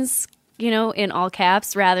things, in all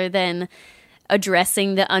caps rather than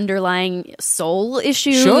addressing the underlying soul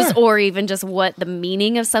issues or even just what the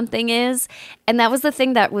meaning of something is. And that was the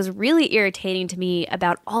thing that was really irritating to me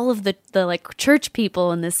about all of the like church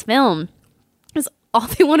people in this film, is all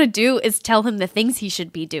they want to do is tell him the things he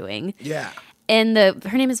should be doing. Yeah. And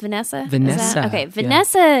her name is Vanessa? Vanessa. Okay.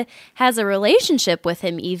 Vanessa has a relationship with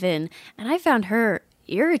him even, and I found her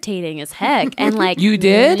irritating as heck and like you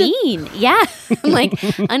did mean. Yeah. Like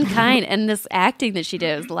unkind. And this acting that she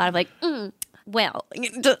did was a lot of like, well,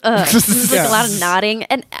 just like a lot of nodding.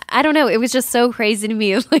 And I don't know, it was just so crazy to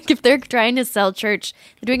me. Like, if they're trying to sell church,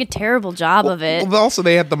 they're doing a terrible job of it. Well, also,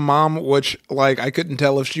 they had the mom, which, like, I couldn't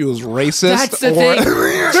tell if she was racist. That's the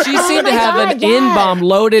thing. She seemed to have an N-bomb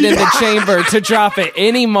loaded in the chamber to drop at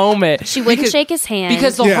any moment. She wouldn't shake his hand.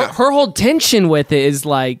 Because her whole tension with it is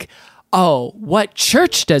like, oh, what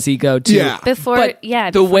church does he go to?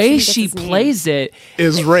 Yeah. The way she plays it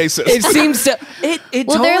is racist. It seems to. It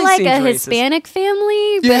well, totally they're like seems a racist. Hispanic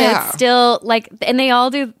family, but it's still like, and they all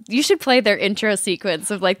do. You should play their intro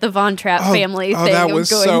sequence of like the Von Trapp family thing that of was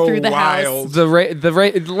going so through the wild.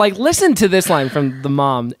 house. Like, listen to this line from the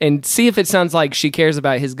mom and see if it sounds like she cares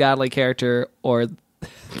about his godly character or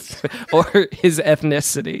his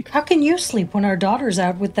ethnicity. How can you sleep when our daughter's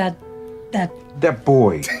out with that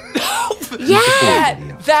boy? Yeah,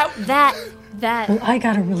 that. Well, I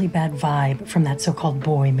got a really bad vibe from that so-called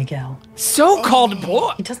boy, Miguel. So-called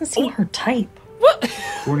boy? He doesn't seem her type. What?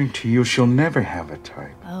 According to you, she'll never have a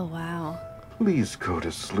type. Oh, wow. Please go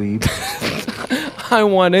to sleep. I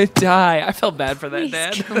want to die. I felt bad for that,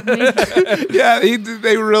 Dad. Yeah,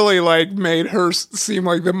 they really like made her seem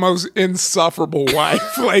like the most insufferable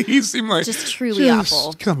wife. Like he seemed like just truly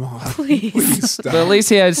awful. Come on, please stop. But at least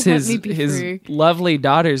he has Let his me be free. lovely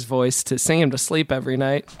daughter's voice to sing him to sleep every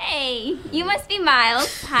night. Hey, you must be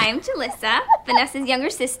Miles. Hi, I'm Jalissa, Vanessa's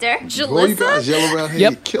younger sister. Boy, you guys yell around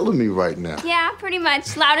here. You're killing me right now. Yeah, pretty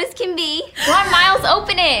much. Loud as can be. Go on, Miles,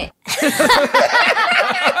 open it.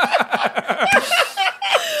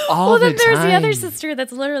 All well, then the there's time. the other sister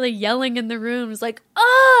that's literally yelling in the room. It's like,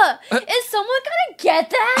 is someone gonna get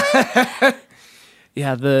that?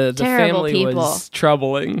 Yeah, the Terrible family people. was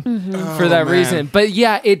troubling Mhm. for that reason. But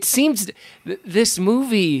yeah, it seems this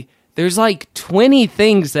movie, there's like 20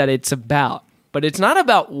 things that it's about, but it's not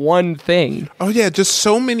about one thing. Oh yeah, just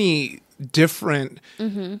so many different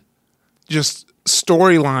just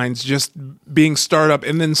storylines just being started up,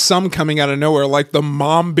 and then some coming out of nowhere, like the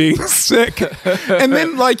mom being sick. And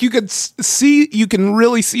then like you can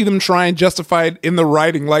really see them try and justify it in the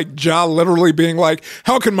writing, like Ja literally being like,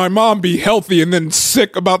 how can my mom be healthy and then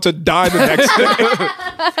sick about to die the next day?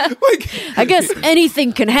 Like, I guess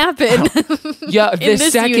anything can happen. Yeah, in the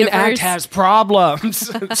second universe. act has problems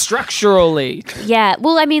structurally. Yeah,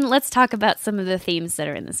 well, I mean, let's talk about some of the themes that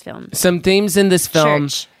are in this film. Some themes in this film.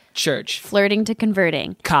 Church. Flirting to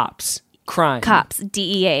converting. Cops. Crime. Cops.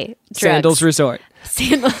 DEA. Drugs. Sandals Resort.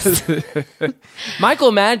 Sandals.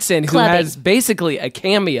 Michael Madsen, who Clubbing. has basically a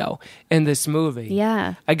cameo in this movie.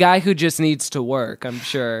 Yeah. A guy who just needs to work, I'm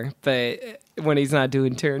sure, but when he's not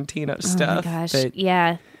doing Tarantino stuff. Oh my gosh. But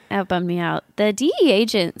Yeah, that bummed me out. The DEA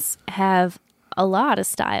agents have a lot of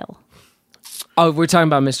style. oh, we're talking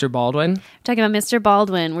about Mr. Baldwin? We're talking about Mr.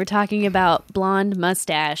 Baldwin. We're talking about blonde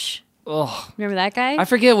mustache. Oh, Remember that guy? I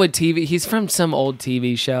forget what TV. He's from some old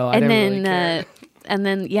TV show. I and didn't then,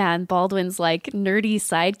 really care. and Baldwin's like nerdy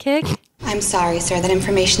sidekick. I'm sorry, sir. That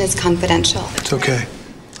information is confidential. It's okay.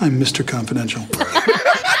 I'm Mr. Confidential.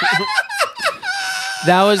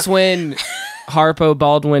 That was when Harpo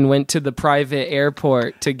Baldwin went to the private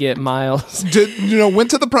airport to get Miles. Went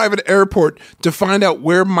to the private airport to find out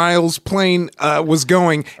where Miles' plane was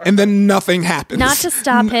going, and then nothing happened. Not to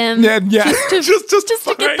stop him. Yeah. Just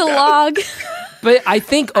to get the log. But I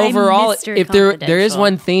think I'm overall, Mr. if there is Confidential.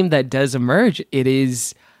 one theme that does emerge, it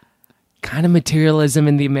is kind of materialism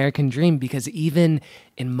in the American dream, because even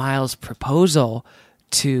in Miles' proposal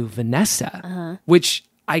to Vanessa, which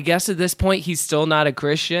I guess at this point he's still not a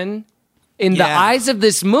Christian. In the eyes of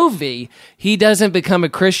this movie, he doesn't become a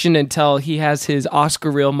Christian until he has his Oscar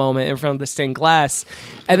reel moment in front of the stained glass,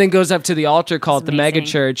 and then goes up to the altar call at the mega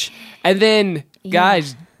church. And then,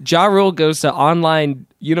 guys, Ja Rule goes to online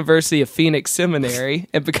University of Phoenix Seminary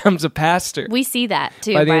and becomes a pastor. We see that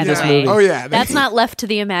too, By the by end the of this way. movie. Oh, yeah. That's not left to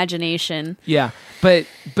the imagination. Yeah, but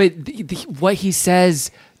what he says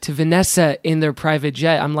to Vanessa in their private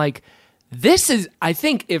jet, I'm like, this is, I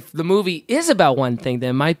think if the movie is about one thing,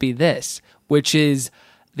 then it might be this, which is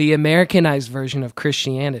the Americanized version of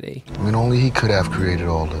Christianity. I mean, only he could have created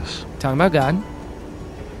all this. Talking about God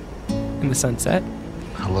in the sunset.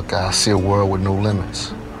 I see a world with no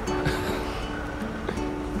limits.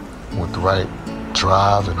 With the right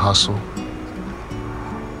drive and hustle,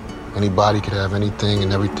 anybody could have anything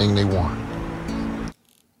and everything they want.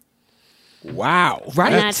 Wow.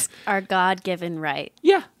 Right. And that's our God-given right.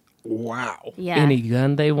 Yeah. Wow. Yeah. Any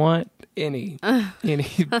gun they want, any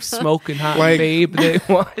smoking hot babe they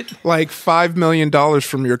want. Like $5 million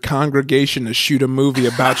from your congregation to shoot a movie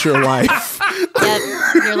about your life.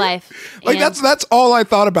 Your life. Like And that's all I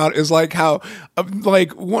thought about is like how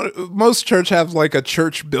most church have like a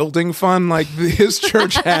church building fund. Like his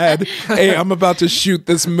church had, hey, I'm about to shoot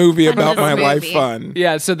this movie about my life fund.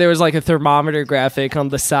 Yeah, so there was like a thermometer graphic on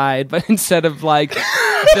the side, but instead of like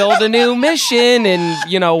build a new mission in,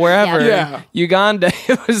 wherever, Uganda,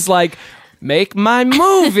 it was like make my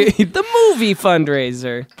movie, the movie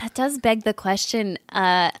fundraiser. that does beg the question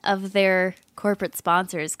of their corporate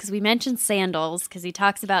sponsors, because we mentioned Sandals, because he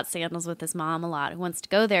talks about Sandals with his mom a lot, who wants to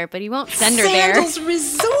go there, but he won't send her there. Sandals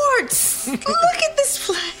Resorts. Look at this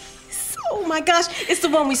place. Oh my gosh, it's the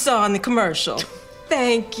one we saw in the commercial.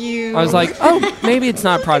 Thank you. I was like, oh, maybe it's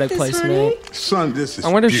not product placement. Son, this is I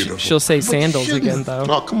wonder beautiful. if she'll say Sandals again, though.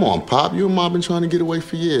 Oh, come on, Pop. You and Mom been trying to get away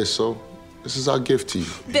for years, so this is our gift to you.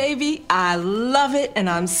 Baby, I love it, and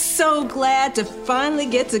I'm so glad to finally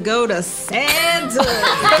get to go to Sandals.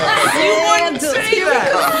 Sandals.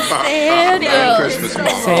 Merry Christmas,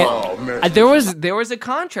 Mom. There was a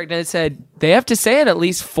contract, and it said they have to say it at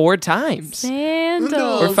least 4 times.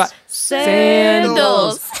 Sandals. Or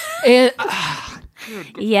Sandals. And,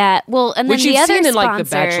 Yeah, well, and then which the you've other seen in sponsor, like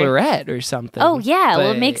The Bachelorette or something. Oh yeah,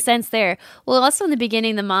 well, it but- makes sense there. Well, also in the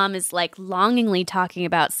beginning, the mom is like longingly talking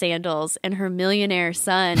about Sandals, and her millionaire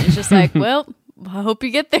son is just like, well, I hope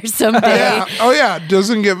you get there someday. Yeah. Oh yeah,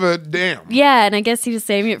 doesn't give a damn. Yeah, and I guess he was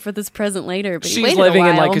saving it for this present later. But he She's waited living a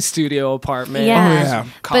in while. like a studio apartment. Yeah. Oh, yeah.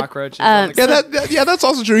 Cockroaches. But, That's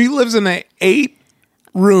also true. He lives in an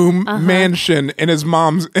 8-room mansion, and his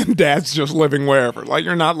mom's and dad's just living wherever. Like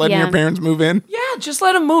you're not letting Yeah. your parents move in. yeah, just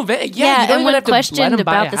let him move in. Yeah, Yeah, you don't and even when have to let questioned him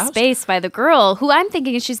buy about a the house. space by the girl, who I'm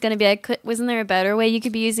thinking she's going to be like, wasn't there a better way you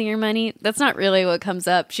could be using your money? That's not really what comes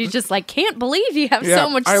up. She's just like, can't believe you have so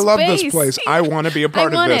much I space. love this place. I want to be a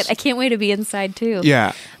part I want of this. it. I can't wait to be inside too.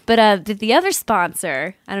 Yeah. But the other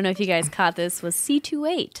sponsor, I don't know if you guys caught this, was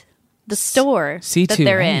C28, the store that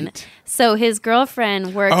they're in. C28. So his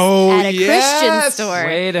girlfriend works Oh, at a yes. Christian store.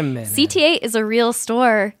 Wait a minute. C28 is a real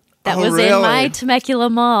store that Oh, was really? in my Temecula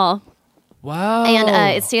Mall. Wow.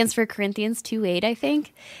 And it stands for Corinthians 2:8, I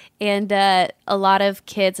think. And a lot of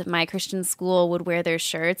kids at my Christian school would wear their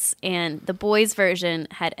shirts, and the boys' version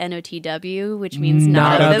had NOTW, which means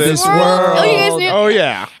not of this world. Oh, you guys knew? Oh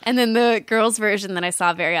yeah. And then the girls' version that I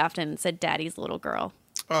saw very often said "Daddy's little girl."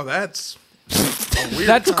 Oh, that's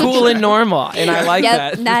That's cool and normal, and I like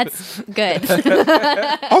Yep, that. that's good.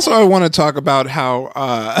 Also, I want to talk about how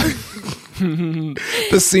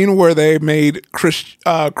the scene where they made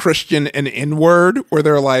Christian an N-word, where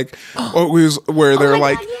they're like, where they're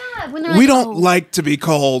like, When they're we like, don't like to be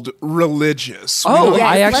called religious. We Oh, don't-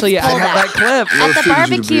 I Yes, actually let's I pull have that that. clip. At the What figures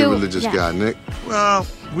you to be a barbecue, religious yeah. guy, Nick? Well,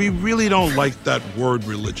 we really don't like that word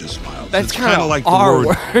religious, Miles. That's it's kinda kind of like the our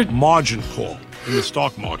word margin call in the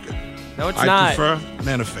stock market. No, it's I not. prefer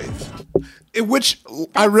man of faith. Which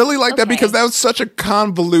I really like that because that was such a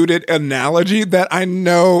convoluted analogy that I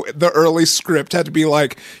know the early script had to be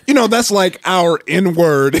like, that's like our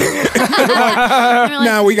N-word.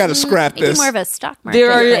 Now we got to scrap Make it this. more of a stock market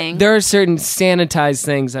thing. There are certain sanitized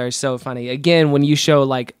things that are so funny. Again, when you show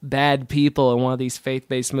like bad people in one of these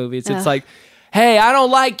faith-based movies, it's like, hey, I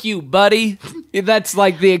don't like you, buddy. That's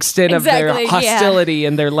like the extent Exactly, of their hostility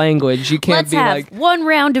and their language. You can't Let's be have like, one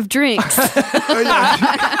round of drinks.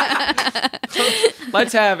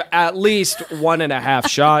 let's have at least 1.5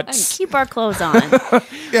 shots. Keep our clothes on.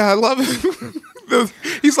 Yeah, I love it.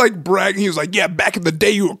 He's like bragging. He was like, yeah, back in the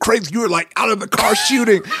day you were crazy. You were like out of the car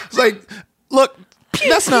shooting. It's like, look,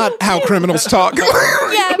 that's not how criminals talk. Yeah,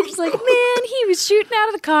 I'm just like, man, he was shooting out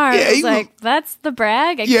of the car. Yeah, I was he- like, that's the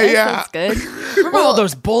brag. I Yeah, guess yeah. that's good. Remember all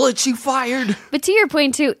those bullets you fired? But to your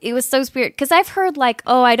point too, it was so weird because I've heard like,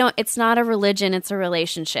 it's not a religion, it's a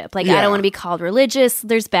relationship. Like, I Yeah. don't want to be called religious.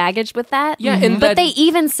 There's baggage with that. Yeah, and but that- they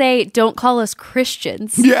even say, don't call us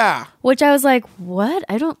Christians. Yeah. Which I was like, what?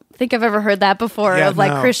 I don't think I've ever heard that before Yeah, of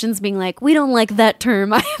like no. Christians being like, we don't like that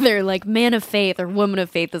term either. Like man of faith or woman of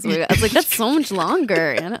faith is what I was like, that's so much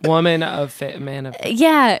longer. And Woman of faith, man of faith.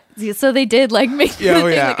 yeah. So they did like make Yeah, the oh,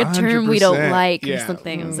 thing yeah, like a term we don't 100%. like or Yeah.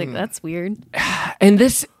 something. I was like, that's weird. And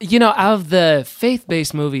this, out of the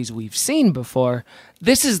faith-based movies we've seen before,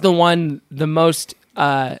 this is the one the most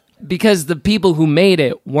because the people who made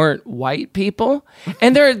it weren't white people.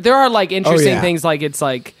 And there are like interesting things, like it's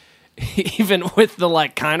like even with the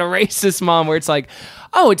like kind of racist mom where it's like,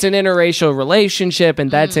 oh, it's an interracial relationship and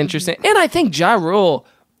that's interesting. And I think Ja Rule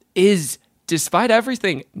is, despite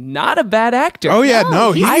everything, not a bad actor. Oh yeah,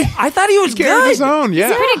 no, I thought he was good. His own, yeah.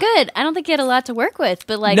 He's pretty good. I don't think he had a lot to work with,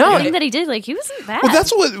 but like the thing that he did, like he wasn't bad. Well,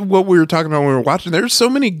 that's what we were talking about when we were watching. There's so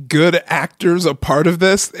many good actors a part of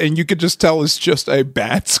this, and you could just tell it's just a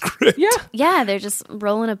bad script. Yeah, they're just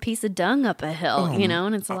rolling a piece of dung up a hill,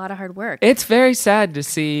 and it's a lot of hard work. It's very sad to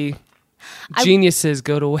see geniuses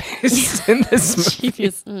go to waste in this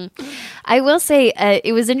movie. I will say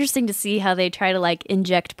it was interesting to see how they try to like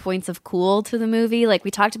inject points of cool to the movie. Like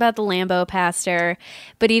we talked about the Lambo pastor,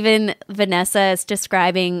 but even Vanessa is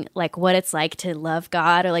describing like what it's like to love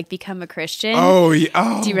God or like become a Christian. Oh, yeah.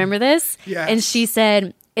 Oh. Do you remember this? Yes. And she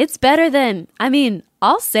said, "It's better than,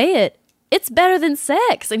 I'll say it. It's better than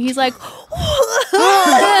sex." And he's like,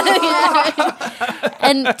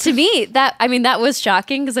 and to me, that was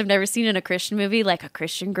shocking because I've never seen in a Christian movie like a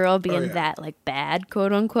Christian girl being that like bad,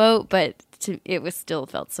 quote unquote, but it was still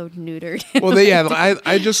felt so neutered. Well,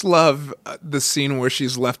 I just love the scene where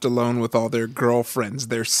she's left alone with all their girlfriends,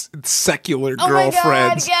 their secular girlfriends. Oh my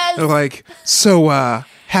God, yes. They're like, so,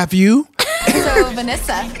 have you? So,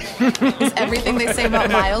 Vanessa, is everything they say about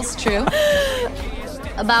Miles true?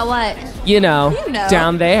 About what? You know,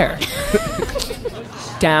 down there.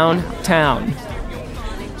 Downtown.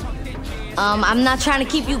 I'm not trying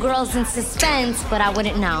to keep you girls in suspense, but I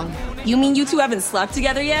wouldn't know. You mean you two haven't slept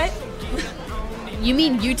together yet? You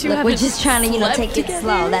mean you two Look, haven't we're just trying to, take together? it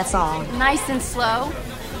slow, that's all. Nice and slow.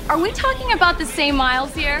 Are we talking about the same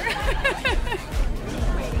Miles here?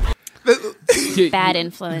 Bad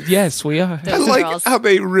influence. Yes, we are. I like how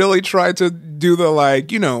they really try to do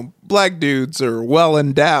the black dudes are well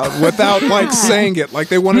endowed without like saying it. Like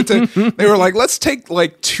they wanted to, they were like, let's take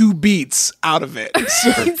like 2 beats out of it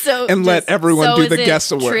and let everyone do the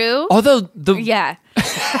guesswork. True? Although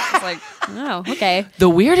it's like, oh, okay. The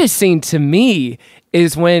weirdest scene to me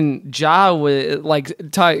is when Ja was like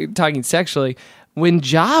talking sexually, when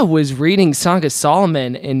Ja was reading Song of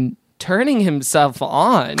Solomon and turning himself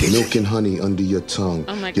on. Milk and honey under your tongue.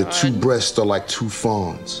 Oh my your God. 2 breasts are like 2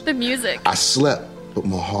 fawns. The music. I slept, but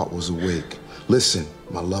my heart was awake. Listen,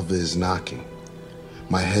 my lover is knocking.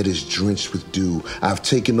 My head is drenched with dew. I've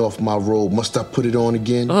taken off my robe. Must I put it on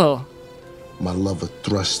again? Oh. My lover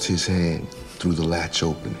thrust his hand through the latch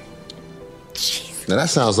opening. Jeez. Now that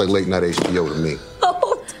sounds like late night HBO to me.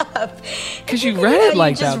 Hold up. Because you read it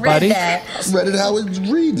like that, buddy. I read it how it's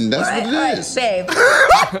reading. That's what it is. Babe.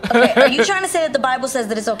 Okay, are you trying to say that the Bible says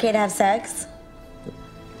that it's okay to have sex?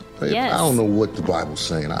 Babe, Yes. I don't know what the Bible's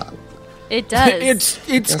saying. It does.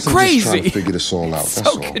 It's I'm crazy. just trying to figure this all out. So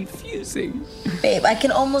That's all. confusing. Babe, I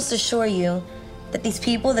can almost assure you that these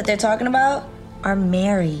people that they're talking about are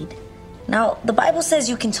married. Now, the Bible says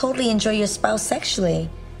you can totally enjoy your spouse sexually.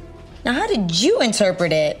 Now, how did you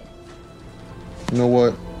interpret it? You know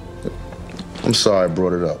what? I'm sorry I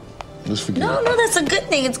brought it up. Let's forget it. No, that's a good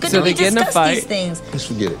thing. It's good So that we they get in a discuss fight. these things. Let's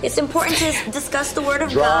forget it. It's important to discuss the Word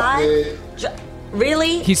of Drop God. it.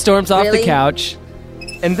 Really? He storms off the Really? couch,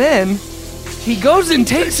 and then he goes and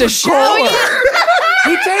takes a shower.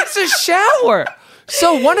 He takes a shower.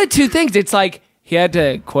 So one of 2 things. It's like he had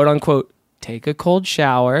to, quote unquote, take a cold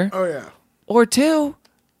shower. Oh yeah. Or 2,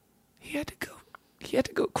 he had to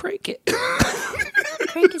go crank it.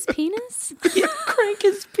 Crank his penis? Yeah, crank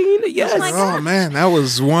his penis. Yes. Oh man, that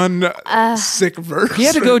was one sick verse. He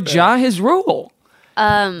had to go right there. jaw his rule.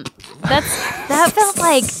 That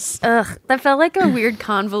felt like a weird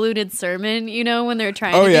convoluted sermon, when they're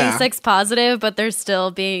trying to be sex positive, but they're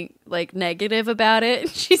still being like negative about it.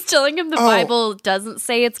 She's telling him the Bible doesn't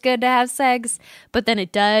say it's good to have sex, but then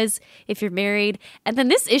it does if you're married. And then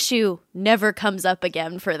this issue never comes up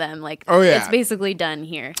again for them. Like, it's basically done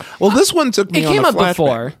here. Well, this one took me It on came a up flashback.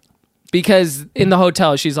 before. Because in the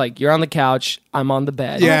hotel, she's like, "You're on the couch, I'm on the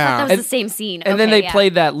bed." Oh, I thought that was the same scene. And then they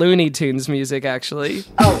played that Looney Tunes music, actually.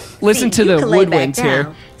 Oh, Listen to you the can lay back woodwinds here.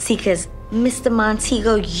 down. See, because Mr.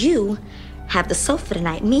 Montego, you have the sofa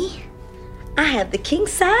tonight. Me, I have the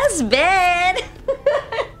king-size bed.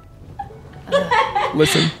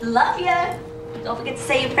 Listen. Love ya. Don't forget to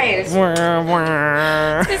say your prayers.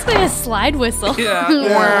 It's basically a slide whistle. What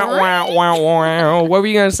were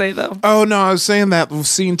you going to say, though? Oh no, I was saying that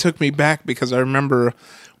scene took me back because I remember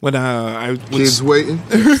when I was Kids waiting.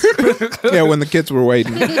 Yeah, when the kids were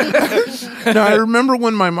waiting. No, I remember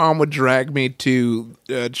when my mom would drag me to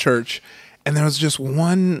church, and there was just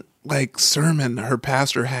one like sermon her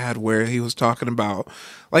pastor had where he was talking about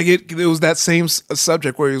like it was that same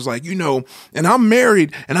subject where he was like, and I'm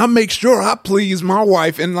married and I make sure I please my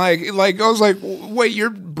wife, and like I was like, wait,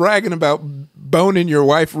 you're bragging about boning your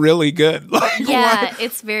wife really good? Like, yeah,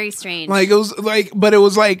 it's very strange. Like it was like, but it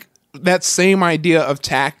was like that same idea of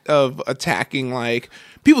attacking like.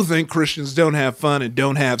 People think Christians don't have fun and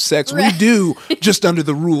don't have sex. Right. We do, just under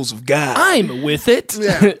the rules of God. I'm with it.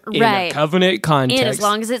 Yeah. In a covenant context. And as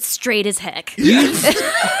long as it's straight as heck. Yes.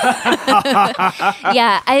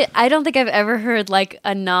 Yeah, I don't think I've ever heard like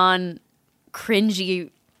a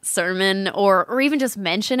non-cringy sermon or even just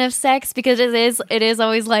mention of sex, because it is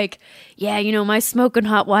always like, yeah, my smoking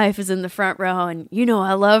hot wife is in the front row and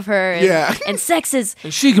I love her, and, and sex is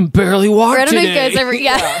and she can barely walk I don't know if today. you guys ever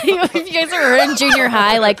if you guys ever heard in junior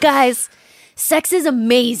high, like, guys, sex is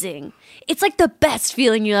amazing, it's like the best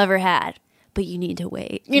feeling you ever had, but you need to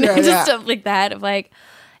wait, just stuff like that of like,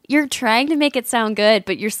 you're trying to make it sound good,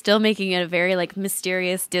 but you're still making it a very like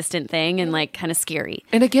mysterious, distant thing and like kind of scary.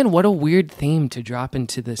 And again, what a weird theme to drop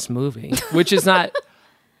into this movie, which is not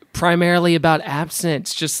primarily about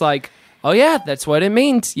abstinence. Just like, oh yeah, that's what it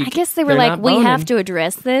means. I guess they were like, we have to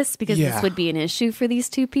address this because this would be an issue for these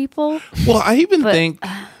two people. Well, I even think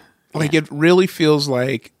like it really feels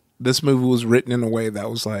like this movie was written in a way that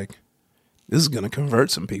was like, this is going to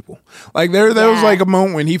convert some people. Like there was like a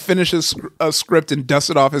moment when he finishes a script and dusts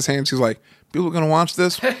it off his hands. He's like, people are going to watch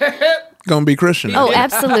this. Going to be Christian. Oh,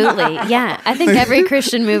 absolutely. Yeah. I think every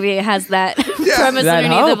Christian movie has that premise that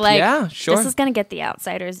underneath hope. Of like, this is going to get the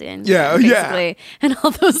outsiders in. Yeah. Basically. And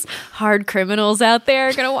all those hard criminals out there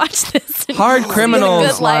are going to watch this. Hard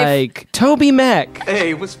criminals like Toby Mac.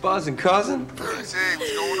 Hey, what's buzzing, cousin? Hey, what's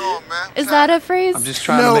going on, man? Is that a phrase? I'm just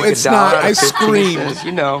trying to make it's a dollar not. out I of 15 screamed.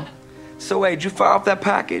 cents, So, hey, did you file off that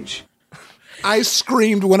package? I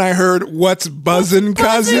screamed when I heard "What's buzzin',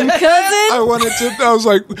 cousin?" I was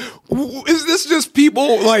like, "Is this just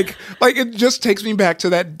people like?" It just takes me back to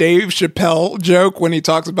that Dave Chappelle joke when he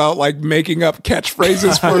talks about like making up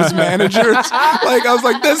catchphrases for his managers. Like I was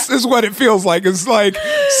like, "This is what it feels like." It's like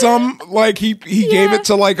he gave it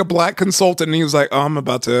to like a black consultant, and he was like, "Oh, I'm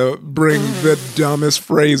about to bring the dumbest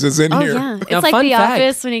phrases in here." Yeah. It's like The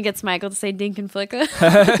Office when he gets Michael to say "Dink and Flicka."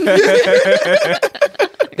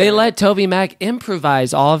 They let Toby Mac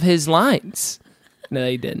improvise all of his lines. No,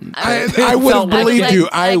 they didn't. I would have believed you.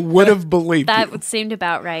 I would have believed you. That seemed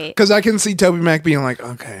about right. Because I can see Toby Mac being like,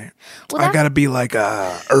 okay, I got to be like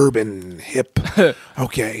urban, hip.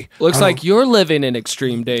 Okay. Looks like you're living in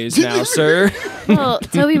extreme days now, sir. Well,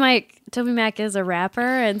 Toby Mac is a rapper,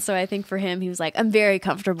 and so I think for him, he was like, I'm very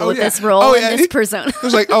comfortable with this role and this persona. He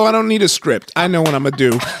was like, I don't need a script. I know what I'm going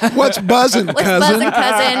to do. What's buzzing, cousin? What's buzzing,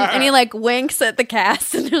 cousin? And he like winks at the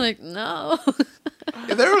cast, and they're like, no.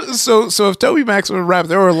 So if Toby Mac was a rapper,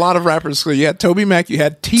 there were a lot of rappers. So you had Toby Mac, you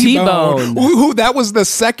had T-Bone. Who that was the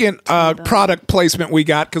second product placement we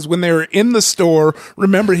got, because when they were in the store,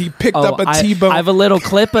 remember he picked up a T-Bone. I have a little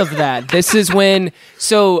clip of that. This is when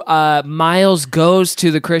Miles goes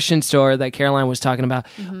to the Christian store that Caroline was talking about,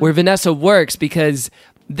 where Vanessa works, because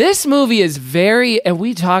this movie is very, and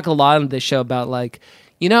we talk a lot on this show about like,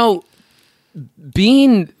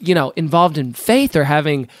 being, involved in faith or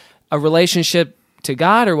having a relationship to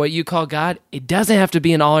God or what you call God, it doesn't have to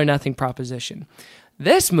be an all or nothing proposition.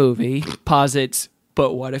 This movie posits,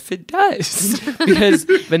 but what if it does? Because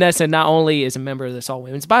Vanessa not only is a member of this all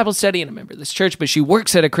women's Bible study and a member of this church, but she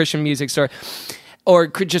works at a Christian music store or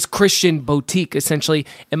just Christian boutique, essentially.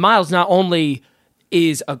 And Miles not only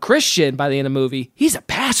is a Christian by the end of the movie, he's a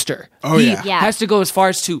pastor. He has to go as far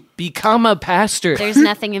as to become a pastor. There's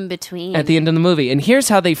nothing in between. At the end of the movie. And here's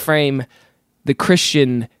how they frame the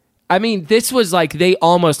Christian. I mean, this was like they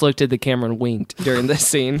almost looked at the camera and winked during this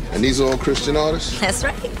scene. And these are all Christian artists? That's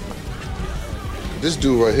right. This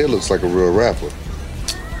dude right here looks like a real rapper.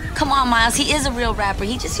 Come on, Miles. He is a real rapper.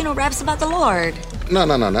 He just, raps about the Lord. No.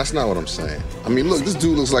 That's not what I'm saying. I mean, look, this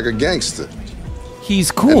dude looks like a gangster. He's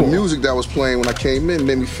cool. And the music that was playing when I came in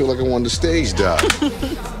made me feel like I wanted to stage dive.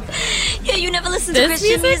 Yeah, you never listened to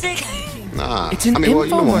Christian music? Nah. It's an my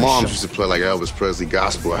mom used to play like Elvis Presley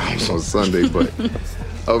gospel albums on Sunday, but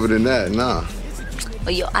other than that, nah.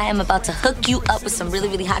 Well, I am about to hook you up with some really,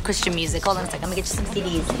 really hot Christian music. Hold on a second. I'm gonna get you some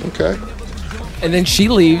CDs. Okay. And then she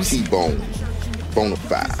leaves. T-Bone.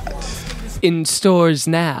 Bonafide. In stores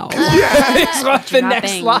now. It's what the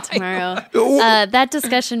next line. Tomorrow. That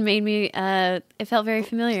discussion made me, it felt very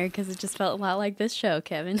familiar because it just felt a lot like this show,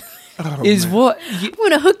 Kevin. I'm going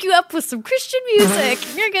to hook you up with some Christian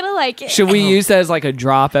music. You're going to like it. Should we use that as like a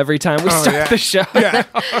drop every time we start the show? Yeah.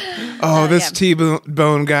 This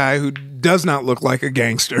T-Bone guy who does not look like a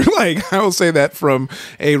gangster. Like, I will say that from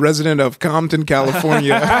a resident of Compton,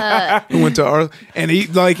 California, who went to and he,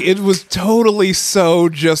 like, it was totally so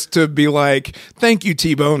just to be like, thank you,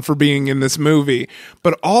 T-Bone, for being in this movie.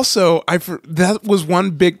 But also, that was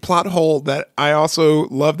one big plot hole that I also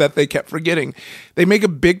love that they kept forgetting. They make a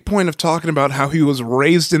big point of talking about how he was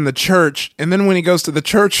raised in the church, and then when he goes to the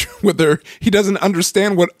church with her, he doesn't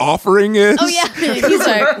understand what offering is. Oh yeah, he's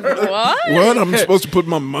like, what? What? I'm supposed to put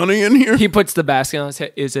my money in here? He puts the basket on his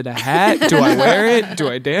head. Is it a hat? Do I wear it? Do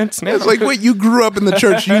I dance now? It's like, wait, you grew up in the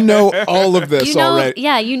church. You know all of this already.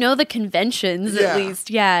 Yeah, you know the conventions at least.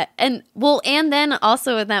 Yeah. And then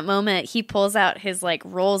also in that moment, he pulls out his like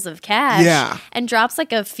rolls of cash and drops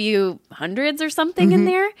like a few hundreds or something in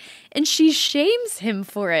there. And she shames him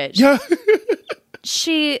for it. Yeah.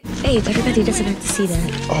 Babe, everybody doesn't have to see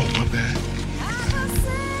that. Oh, my bad.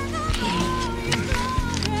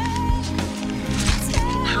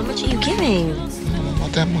 How much are you giving?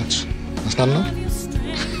 Not that much. That's not enough.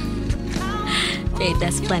 Babe,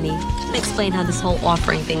 that's plenty. I'll explain how this whole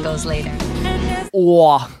offering thing goes later.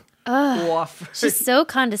 Oh. She's so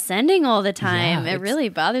condescending all the time. It really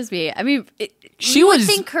bothers me. I mean, she was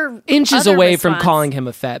inches away from calling him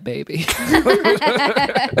a fat baby,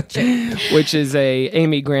 which is a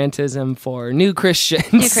Amy Grantism for New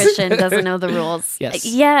Christians. New Christian doesn't know the rules. Yes.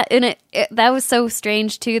 Yeah, and that was so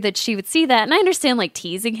strange too that she would see that, and I understand like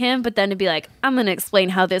teasing him, but then to be like, I'm going to explain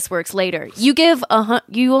how this works later. You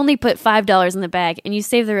you only put $5 in the bag, and you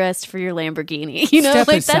save the rest for your Lamborghini. You know, Step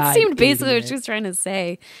like aside, that seemed basically idiot. what she was trying to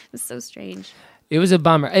say. It was so strange. It was a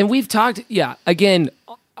bummer. And we've talked,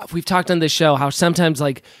 we've talked on this show how sometimes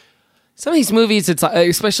like some of these movies, it's like,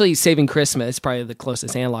 especially Saving Christmas, probably the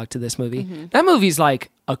closest analog to this movie. Mm-hmm. That movie's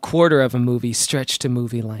like a quarter of a movie stretched to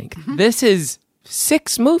movie length. Mm-hmm. This is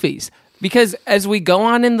 6 movies because as we go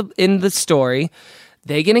on in the story,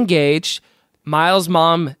 they get engaged. Miles'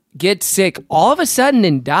 mom gets sick all of a sudden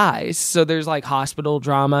and dies. So there's like hospital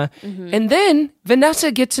drama. Mm-hmm. And then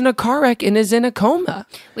Vanessa gets in a car wreck and is in a coma.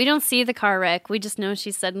 We don't see the car wreck. We just know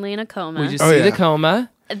she's suddenly in a coma. We just see the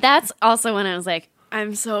coma. That's also when I was like,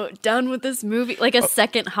 I'm so done with this movie. Like a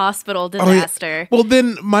second hospital disaster. Well,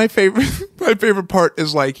 then my favorite part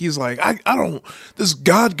is like, he's like, I don't, this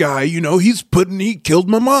God guy, you know, he killed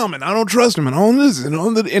my mom and I don't trust him and all this and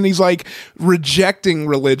all that. And he's like rejecting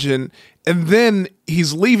religion. And then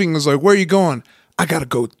he's leaving. He's like, where are you going? I got to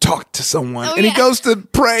go talk to someone. He goes to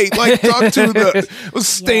pray, like talk to the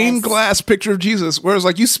stained glass picture of Jesus. Whereas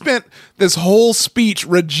like you spent this whole speech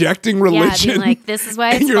rejecting religion. Yeah, being like, this is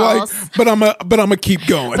why it's you're false. Like, but I'm gonna keep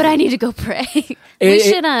going. But I need to go pray. We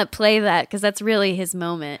should play that because that's really his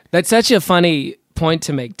moment. That's such a funny point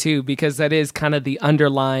to make too, because that is kind of the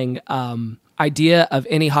underlying idea of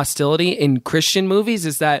any hostility in Christian movies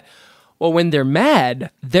is that, well, when they're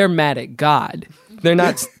mad at God. They're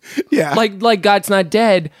not like God's not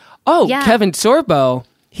dead. Oh, yeah. Kevin Sorbo,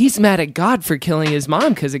 he's mad at God for killing his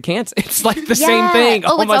mom because of cancer. It's like the same thing.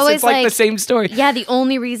 Oh, It's like the same story. Yeah, the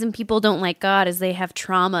only reason people don't like God is they have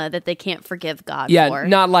trauma that they can't forgive God for.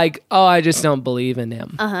 Not like, oh, I just don't believe in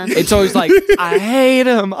him. It's always like, I hate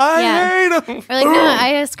him. I hate him. Or like, no, I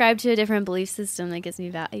ascribe to a different belief system that gives me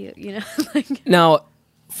value, you know? Now,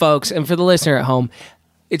 folks, and for the listener at home,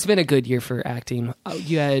 it's been a good year for acting.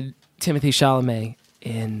 You had Timothy Chalamet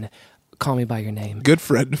in Call Me By Your Name. Good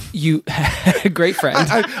friend. You great friend.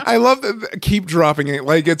 I love that. Keep dropping it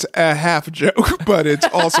like it's a half joke, but it's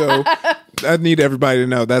also. I need everybody to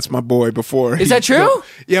know that's my boy. Before is that true?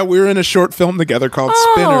 Yeah, we were in a short film together called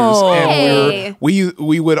Spinners, and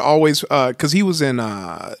we would always because he was in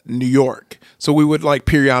New York, so we would like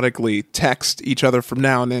periodically text each other from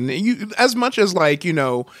now and then. As much as like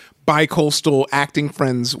bi-coastal acting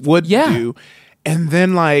friends would do. And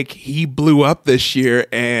then, like, he blew up this year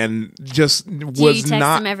and just was not. Do you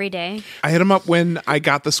text him every day? I hit him up when I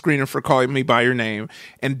got the screener for Calling Me By Your Name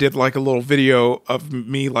and did, like, a little video of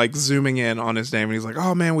me, like, zooming in on his name. And he's like,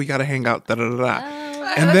 oh, man, we got to hang out, da-da-da-da.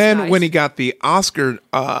 And then when he got the Oscar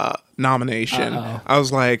nomination, I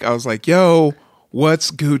was like, yo, what's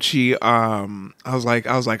Gucci? I was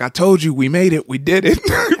like, I told you we made it. We did it.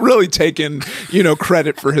 Really taking,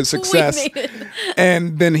 credit for his success.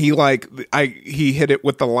 And then he hit it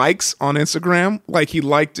with the likes on Instagram. Like he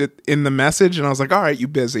liked it in the message. And I was like, all right, you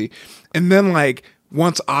busy. And then like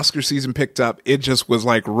once Oscar season picked up, it just was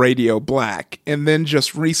like radio black. And then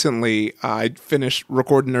just recently I finished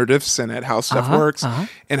recording Nerdifson at How Stuff Works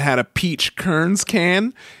and had a peach Kern's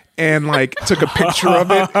can. and like took a picture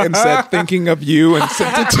of it and said thinking of you and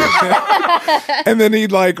sent it to him. And then he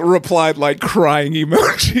like replied like crying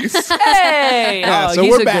emojis. Hey, so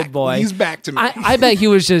he's we're a back. good boy. He's back to me. I bet he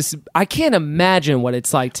was just, I can't imagine what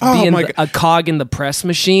it's like to be a cog in the press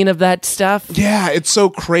machine of that stuff. Yeah, it's so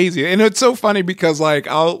crazy. And it's so funny because like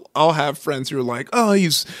I'll have friends who are like, oh,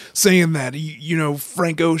 he's saying that, you know,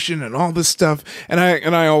 Frank Ocean and all this stuff. And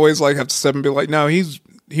I always like have to step and be like, no, he's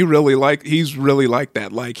really like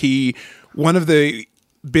that. Like one of the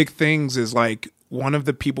big things is like one of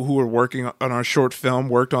the people who were working on our short film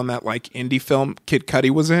worked on that like indie film Kid Cudi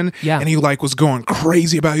was in. Yeah. And he like was going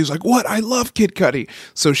crazy about it. He was like, what? I love Kid Cudi.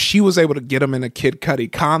 So she was able to get him in a Kid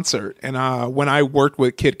Cudi concert. And when I worked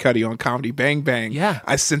with Kid Cudi on Comedy Bang Bang,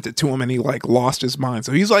 I sent it to him and he like lost his mind.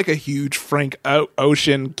 So he's like a huge Frank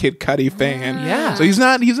Ocean Kid Cudi fan. Yeah. So he's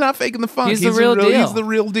not faking the funk. He's the real deal. He's the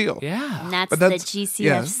real deal. Yeah. And that's the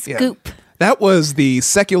GCF scoop. Yeah. That was the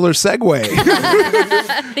secular segue.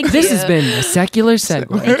 This has been the secular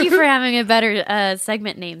segue. Thank you for having a better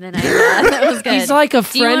segment name than I thought. That was good. He's like a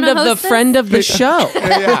friend of the friend of the show.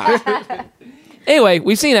 Yeah. Anyway,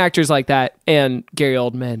 we've seen actors like that and Gary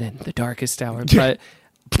Oldman in The Darkest Hour. But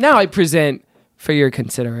now I present for your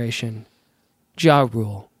consideration Ja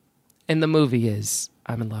Rule. And the movie is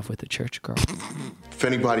I'm in Love with a Church Girl. If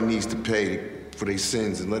anybody needs to pay for their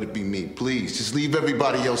sins, and let it be me, please. Just leave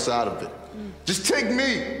everybody else out of it. Just take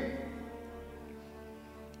me.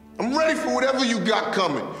 I'm ready for whatever you got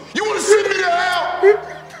coming. You want to send me to hell?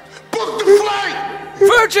 Book the flight.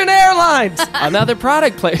 Virgin Airlines. Another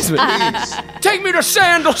product placement. Take me to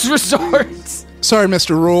Sandals Resorts. Sorry,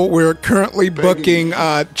 Mr. Rule. We're currently booking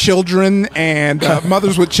children and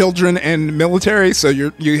mothers with children and military, so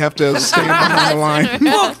you have to stand behind the line.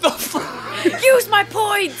 Book the flight. Use my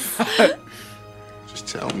points. Just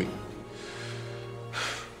tell me.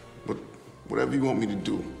 Whatever you want me to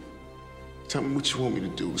do. Tell me what you want me to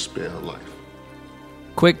do to spare her life.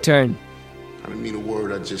 Quick turn. I didn't mean a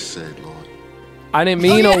word I just said, Lord. I didn't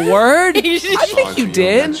mean a word? I think you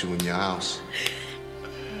did. You in your house.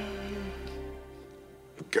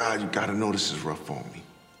 But God, you gotta know this is rough on me.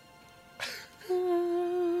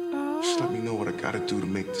 Just let me know what I gotta do to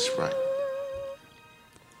make this right.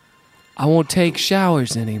 I won't take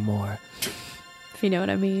showers anymore. If you know what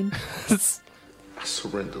I mean. I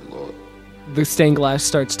surrender, Lord. The stained glass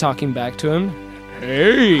starts talking back to him.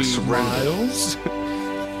 Hey, Miles.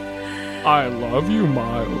 I love you,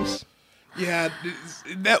 Miles. Yeah,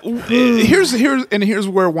 here's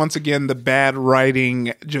where once again the bad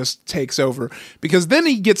writing just takes over, because then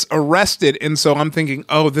he gets arrested, and so I'm thinking,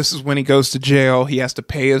 oh, this is when he goes to jail. He has to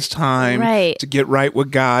pay his time to get right with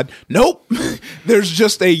God. Nope, there's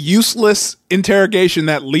just a useless interrogation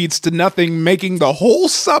that leads to nothing, making the whole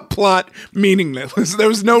subplot meaningless.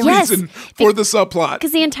 There's no reason for the subplot,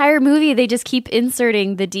 because the entire movie they just keep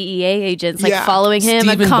inserting the DEA agents like following him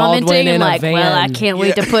Stephen and commenting and like, van. well, I can't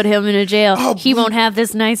wait to put him in a jail. He won't have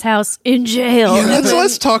this nice house in jail. Yeah,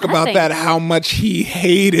 let's talk about that, how much he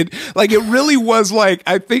hated. Like, it really was like,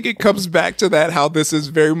 I think it comes back to that, how this is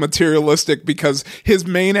very materialistic, because his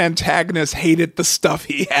main antagonist hated the stuff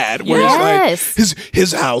he had. Where he's like,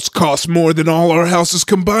 his house costs more than all our houses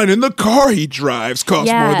combined, and the car he drives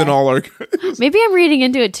costs more than all our... Maybe I'm reading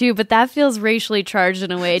into it too, but that feels racially charged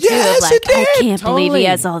in a way too. Yes, of like, I can't Totally. believe he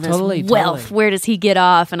has all this wealth. Where does he get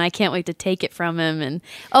off? And I can't wait to take it from him. And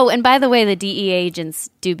and by the way, the DEA agents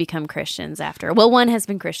do become Christians after. Well, one has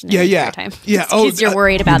been Christian the entire time. Yeah. You're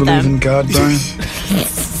worried about You believe them. in God, Brian?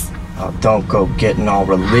 Oh, don't go getting all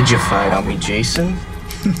religified on me, Jason.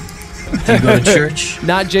 Do you go to church?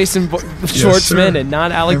 Not Jason Schwartzman and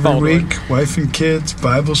not Alec Every Baldwin. week, wife and kids,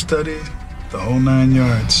 Bible study, the whole 9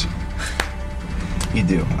 yards. You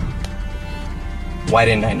do, huh? Why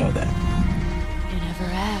didn't I know that? You never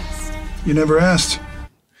asked. You never asked.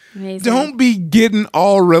 Amazing. Don't be getting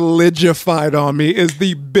all religified on me is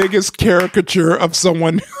the biggest caricature of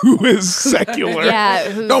someone who is secular.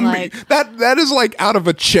 who's Don't like... that is like out of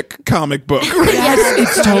a chick comic book. Yes,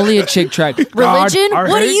 it's totally a chick track. Religion?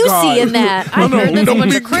 What do you see in that? I heard there's a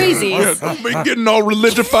bunch of crazies. Don't be getting all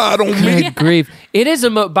religified on me. Good grief. It is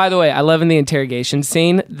by the way, I love in the interrogation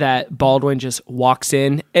scene that Baldwin just walks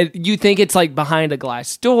in and you think it's like behind a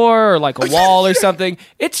glass door or like a wall or something.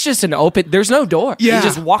 It's just an open, there's no door. Yeah. He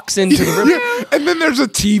just walks into the room. Yeah. And then there's a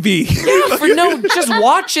TV. Yeah, just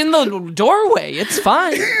watch in the doorway. It's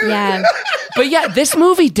fine. Yeah. But yeah, this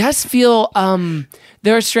movie does feel,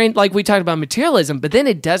 there are strange, like we talked about materialism, but then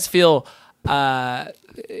it does feel like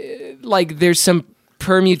there's some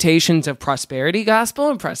permutations of prosperity gospel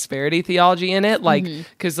and prosperity theology in it, like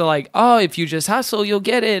because they're like, oh, if you just hustle, you'll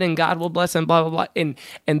get it, and God will bless and blah blah blah,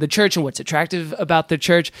 and the church and what's attractive about the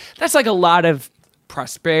church. That's like a lot of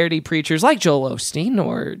prosperity preachers, like Joel Osteen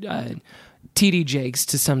or T.D. Jakes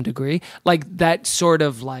to some degree, like that sort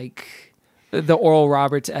of like the Oral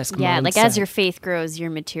Roberts-esque mindset. Like as your faith grows, your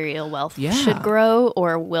material wealth should grow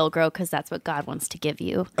or will grow because that's what God wants to give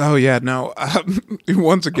you. Oh, yeah. No,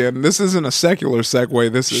 once again, this isn't a secular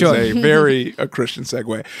segue. This is a Christian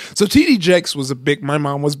segue. So T.D. Jakes was my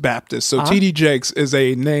mom was Baptist. So T.D. Jakes is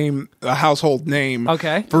a household name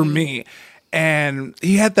for me. And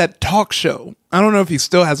he had that talk show. I don't know if he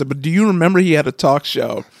still has it, but do you remember he had a talk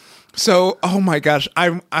show? So, oh my gosh.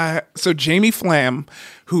 So Jamie Flam,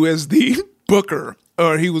 who is the booker,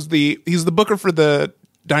 or he's the booker for the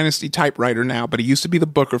Dynasty Typewriter now, but he used to be the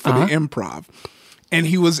booker for the Improv. And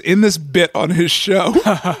he was in this bit on his show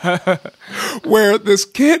where this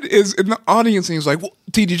kid is in the audience and he's like,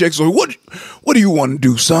 T.D. Jakes is like, what do you want to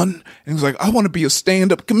do, son? And he's like, I want to be a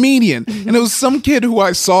stand-up comedian. And it was some kid who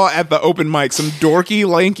I saw at the open mic, some dorky,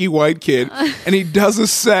 lanky white kid, and he does a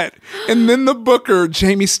set. And then the booker,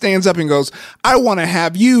 Jamie, stands up and goes, I want to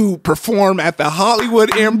have you perform at the Hollywood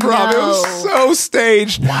Improv. No. It was so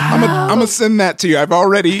staged. Wow. I'm going to send that to you. I've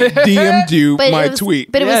already DM'd you my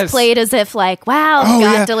tweet. But it was played as if like, wow,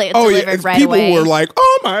 God delivered right away. People were like,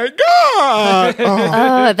 oh my God.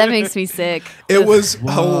 Oh, that makes me sick. It was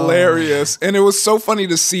hilarious. And it was so funny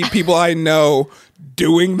to see people I know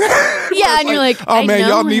doing that. Yeah, and you're like, oh man,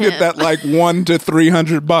 y'all needed that like $100 to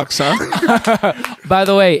 $300, huh? By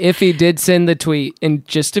the way, if he did send the tweet, and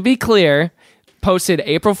just to be clear, posted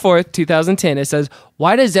April 4th, 2010, it says,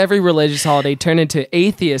 why does every religious holiday turn into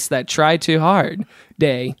atheists that try too hard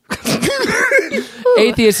day?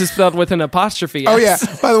 Atheist is spelled with an apostrophe. Oh yeah.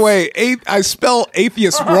 By the way, I spell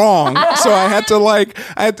atheist wrong, so I had to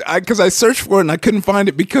because I searched for it and I couldn't find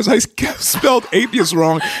it because I spelled atheist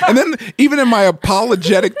wrong. And then even in my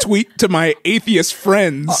apologetic tweet to my atheist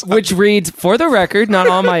friends, which reads, for the record, not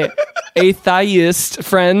all my atheist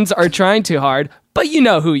friends are trying too hard, but you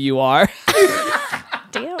know who you are.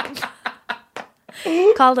 Damn.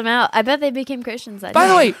 Called them out. I bet they became Christians. By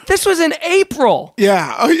the way, this was in April.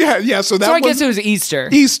 Yeah. Oh, yeah. So I guess it was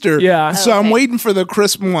Easter. Yeah. So I'm waiting for the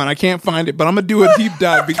Christmas one. I can't find it, but I'm going to do a deep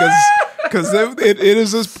dive because it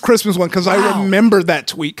is this Christmas one because I remember that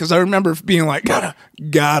tweet because I remember being like, got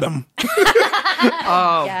him.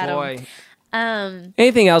 Oh, boy.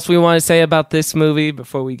 Anything else we want to say about this movie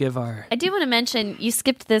before we give our... I do want to mention, you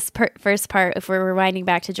skipped this first part if we're rewinding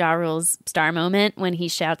back to Ja Rule's star moment when he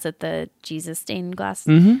shouts at the Jesus stained glass.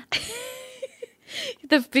 Mm-hmm.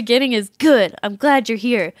 The beginning is, good, I'm glad you're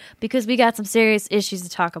here because we got some serious issues to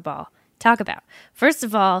talk about. First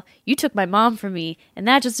of all, you took my mom from me and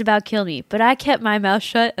that just about killed me, but I kept my mouth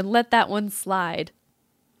shut and let that one slide.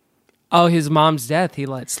 Oh, his mom's death he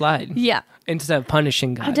let slide. Yeah. Instead of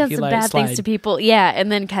punishing God, I've done some bad things to people. Yeah,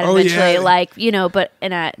 and then kind of eventually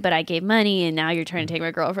but I gave money and now you're trying to take my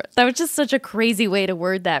girlfriend. That was just such a crazy way to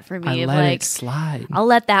word that for me. I let it slide. I'll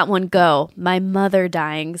let that one go. My mother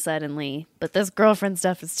dying suddenly, but this girlfriend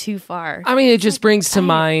stuff is too far. I mean, it just brings to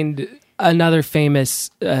mind another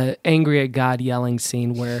famous angry at God yelling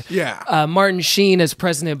scene where Martin Sheen as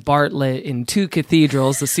President Bartlett in Two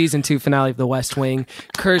Cathedrals, the season 2 finale of The West Wing,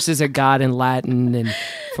 curses at God in Latin and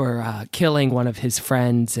for killing one of his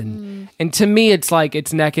friends. And to me, it's like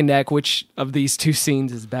it's neck and neck. Which of these two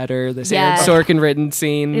scenes is better? This Aaron Sorkin written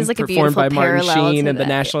scene performed by Martin Sheen in the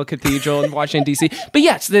National Cathedral in Washington, D.C. But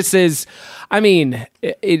yes, this is, I mean,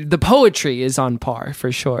 the poetry is on par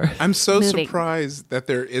for sure. I'm so surprised that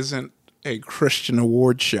there isn't a Christian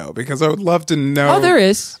award show because I would love to know. Oh, there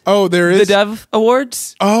is. Oh, there is. The Dove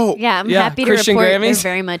Awards. Oh, yeah. I'm happy to Christian report Grammys.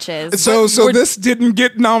 there very much is. So this didn't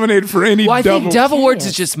get nominated for any. Well, I think Dove Awards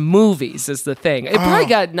is just movies. Is the thing. It probably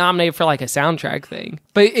got nominated for like a soundtrack thing,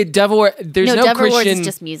 but Dove Awards. There's no Dove Christian. Awards is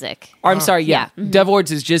just music. Or, I'm sorry. Yeah, Dove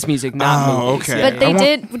Awards is just music, not movies. Okay. But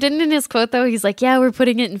they didn't in his quote though. He's like, yeah, we're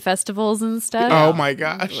putting it in festivals and stuff. Oh my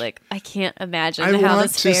gosh! Like I can't imagine how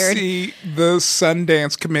this fared. I want to see the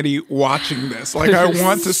Sundance Committee watching this. Like I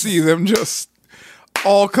want to see them just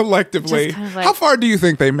all collectively. Just kind of like, how far do you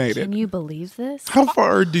think they made it? Can you believe this? How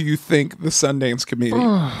far do you think the Sundance Committee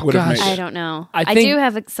would have made it? I don't know. I do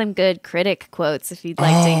have some good critic quotes if you'd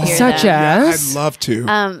like to hear such them. as? I'd love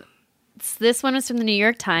to. This one was from the New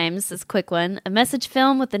York Times. This quick one. A message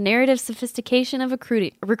film with the narrative sophistication of a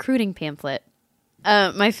recruiting pamphlet.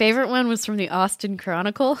 My favorite one was from the Austin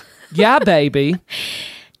Chronicle. Yeah, baby.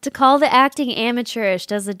 To call the acting amateurish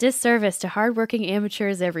does a disservice to hardworking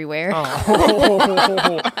amateurs everywhere. I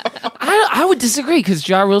would disagree because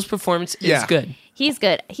Ja Rule's performance is good. He's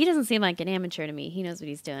good. He doesn't seem like an amateur to me. He knows what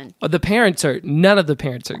he's doing. None of the parents are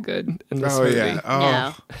good in this movie.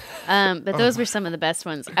 Yeah. No. But those were some of the best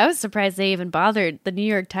ones. I was surprised they even bothered the New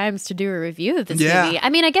York Times to do a review of this movie. I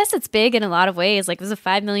mean, I guess it's big in a lot of ways. Like, it was a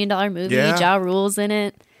 $5 million movie. Yeah. Ja Rule's in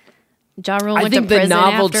it. Ja Rule I went think to prison the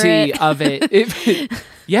novelty after it. of it.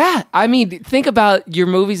 Yeah. I mean, think about your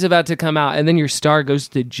movie's about to come out and then your star goes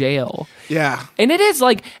to jail. Yeah. And it is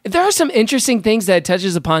like, there are some interesting things that it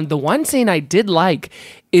touches upon. The one scene I did like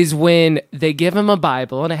is when they give him a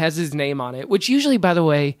Bible and it has his name on it, which usually, by the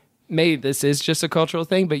way, maybe this is just a cultural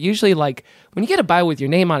thing, but usually, like, when you get a Bible with your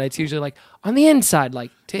name on it, it's usually like on the inside,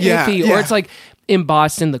 like to hippie, or it's like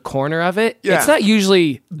embossed in the corner of it. Yeah. It's not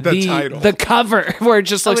usually the title, the cover, where it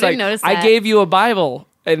just looks like, I gave you a Bible.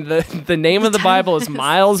 And the name of the Bible is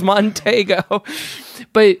Miles Montego.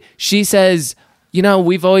 But she says, you know,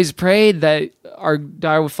 we've always prayed that our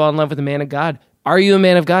daughter would fall in love with a man of God. Are you a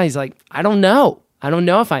man of God? He's like, I don't know. I don't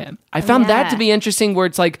know if I am. I found that to be interesting, where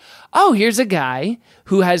it's like, oh, here's a guy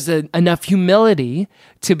who has enough humility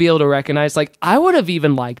to be able to recognize, like, I would have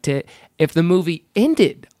even liked it if the movie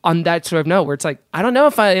ended on that sort of note, where it's like, I don't know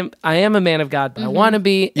if I am a man of God, but I want to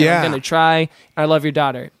be, and I'm going to try. I love your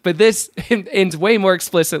daughter. But this ends way more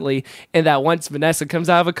explicitly in that once Vanessa comes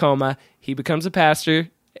out of a coma, he becomes a pastor.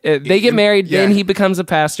 They get married, then he becomes a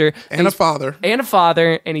pastor. And a father.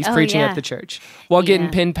 And he's preaching at the church while getting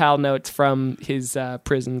pen pal notes from his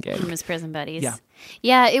prison gang. From his prison buddies.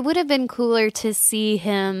 Yeah, it would have been cooler to see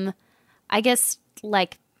him, I guess,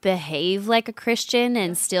 like, behave like a Christian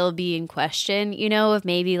and still be in question, you know, of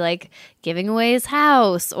maybe like giving away his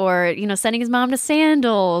house or, you know, sending his mom to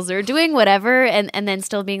Sandals or doing whatever, and then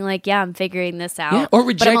still being like, yeah, I'm figuring this out. Yeah, or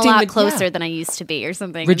rejecting, but I'm a lot closer than I used to be or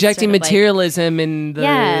something. Rejecting materialism in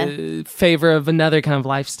the favor of another kind of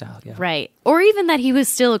lifestyle. Yeah. Right. Or even that he was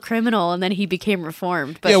still a criminal and then he became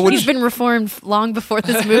reformed. But he's been reformed long before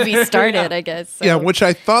this movie started, I guess. So. Yeah, which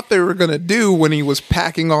I thought they were going to do when he was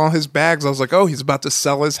packing all his bags. I was like, oh, he's about to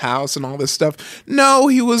sell his house and all this stuff. No,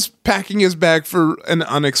 he was packing his bag for an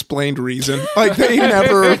unexplained reason. Like, they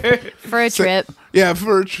never... for a trip. Yeah,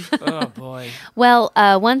 for a trip. Oh, boy. Well,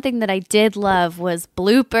 one thing that I did love was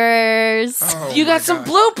bloopers. Oh, you got some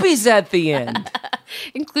bloopies at the end.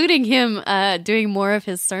 Including him doing more of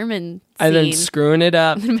his sermon scene. And then screwing it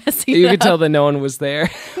up. You could tell that no one was there.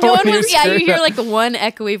 No one was, you hear like the one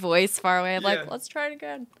echoey voice far away. I'm like, let's try it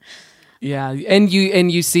again. Yeah, and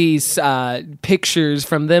you see pictures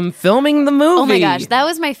from them filming the movie. Oh my gosh, that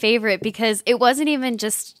was my favorite because it wasn't even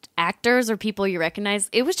just actors or people you recognize.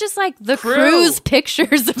 It was just like the crew's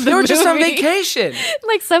pictures of the movie. They were just on vacation.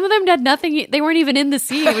 Like some of them had nothing. They weren't even in the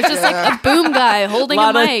scene. It was just like a boom guy holding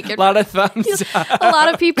a mic. A lot of thumbs up. A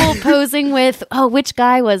lot of people posing with, which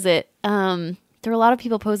guy was it? There were a lot of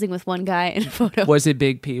people posing with one guy in a photo. Was it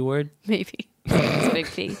Big P Word? Maybe. It's a Big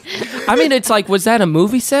P. I mean, it's like, was that a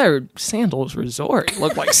movie set or Sandals Resort? It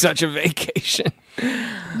looked like such a vacation.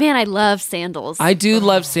 Man, I love Sandals. I do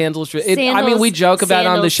love Sandals. I mean, we joke about it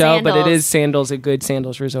on the show, but it is Sandals, a good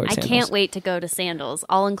Sandals Resort. I can't wait to go to Sandals.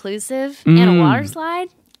 All inclusive and a water slide.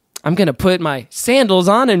 I'm going to put my sandals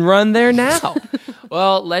on and run there now.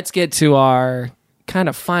 Well, let's get to our kind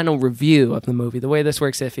of final review of the movie. The way this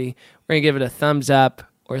works, Iffy, we're going to give it a thumbs up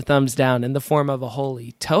or thumbs down in the form of a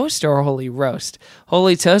holy toast or a holy roast.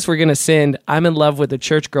 Holy toast, we're going to send I'm in love with a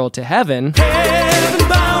church girl to heaven.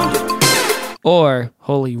 Or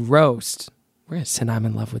holy roast, we're going to send I'm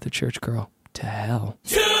in love with a church girl to hell.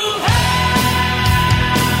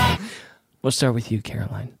 We'll start with you,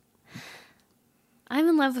 Caroline. I'm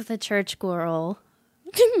in love with a church girl.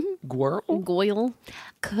 Goyle?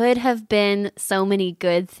 Could have been so many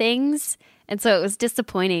good things. And so it was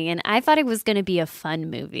disappointing. And I thought it was going to be a fun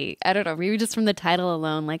movie. I don't know, maybe just from the title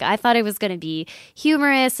alone. Like, I thought it was going to be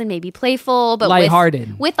humorous and maybe playful, but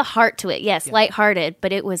lighthearted. With a heart to it. Yes, lighthearted.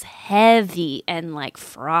 But it was heavy and like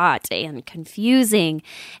fraught and confusing.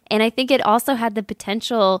 And I think it also had the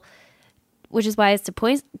potential, which is why it's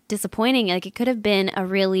disappointing. Like, it could have been a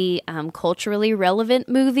really culturally relevant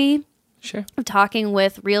movie. Sure. Talking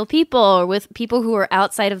with real people or with people who are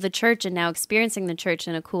outside of the church and now experiencing the church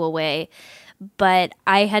in a cool way. But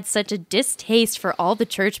I had such a distaste for all the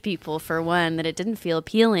church people, for one, that it didn't feel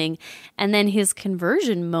appealing. And then his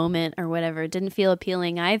conversion moment or whatever didn't feel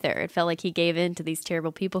appealing either. It felt like he gave in to these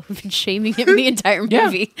terrible people who've been shaming him the entire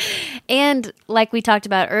movie. Yeah. And like we talked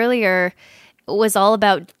about earlier, it was all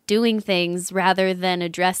about doing things rather than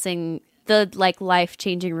addressing the like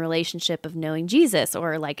life-changing relationship of knowing Jesus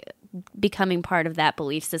or like becoming part of that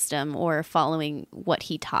belief system or following what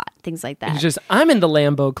he taught, things like that. It's just, I'm in the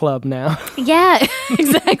Lambo Club now. Yeah,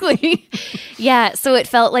 exactly. Yeah, so it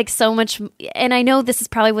felt like so much, and I know this is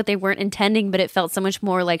probably what they weren't intending, but it felt so much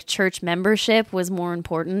more like church membership was more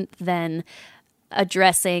important than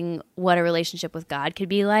addressing what a relationship with God could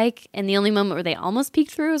be like. And the only moment where they almost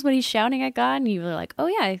peeked through is when he's shouting at God, and you were like, oh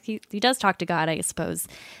yeah, he does talk to God, I suppose.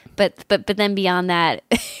 But then beyond that,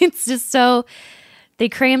 it's just so, they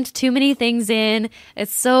crammed too many things in.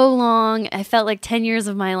 It's so long. I felt like 10 years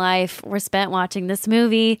of my life were spent watching this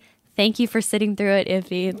movie. Thank you for sitting through it,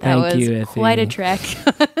 Iffy. That was quite a trek.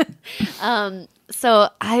 So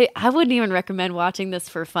I wouldn't even recommend watching this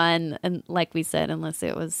for fun, and like we said, unless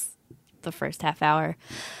it was the first half hour.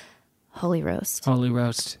 Holy roast. Holy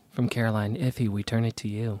roast from Caroline. Iffy, we turn it to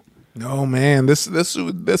you. Oh man, this is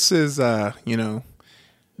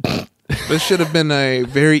this should have been a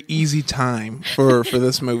very easy time for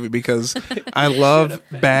this movie, because I love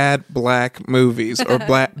bad black movies, or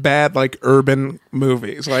bad like urban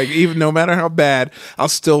movies. Like, even no matter how bad, I'll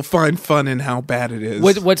still find fun in how bad it is.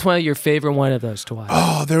 What's one of your favorite one of those to watch?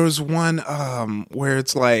 Oh, there was one where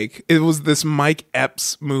it's like, it was this Mike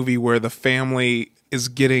Epps movie where the family is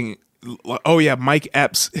getting, oh yeah, Mike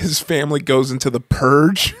Epps, his family goes into the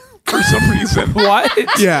purge. For some reason. What?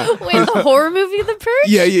 Yeah. Wait, the horror movie The Purge?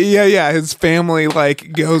 Yeah. His family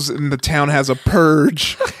like goes, and the town has a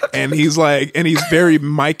purge, and he's very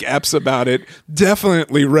Mike Epps about it.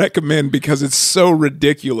 Definitely recommend, because it's so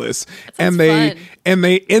ridiculous. And they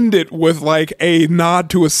end it with like a nod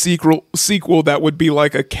to a sequel that would be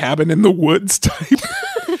like a Cabin in the Woods type.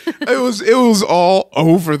 It was all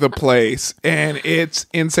over the place, and it's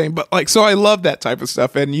insane. But like, so I love that type of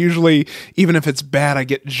stuff, and usually, even if it's bad, I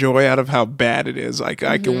get joy out of how bad it is. Like,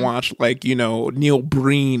 I can watch like, Neil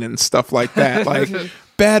Breen and stuff like that, like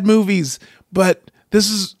bad movies. But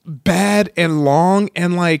this is bad and long,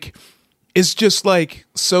 and like, it's just like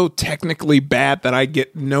so technically bad that I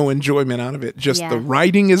get no enjoyment out of it. Just the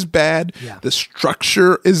writing is bad. Yeah. The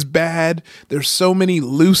structure is bad. There's so many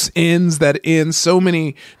loose ends that end, so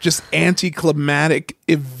many just anticlimactic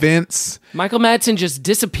events. Michael Madsen just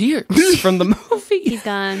disappeared from the movie. He's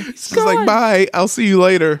gone. He's like, bye, I'll see you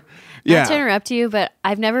later. Not to interrupt you, but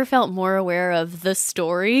I've never felt more aware of the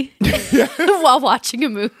story while watching a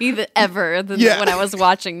movie ever than when I was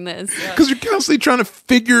watching this. Because you're constantly trying to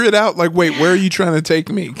figure it out. Like, wait, where are you trying to take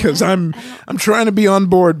me? Because I'm trying to be on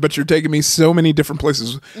board, but you're taking me so many different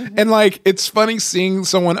places. Mm-hmm. And like, it's funny seeing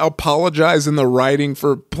someone apologize in the writing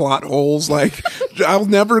for plot holes. Like, I'll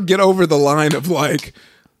never get over the line of like,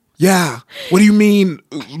 yeah, what do you mean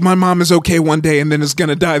my mom is okay one day and then is going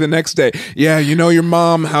to die the next day? Yeah, you know your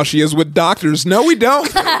mom, how she is with doctors. No, we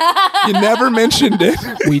don't. You never mentioned it.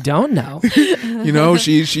 We don't know.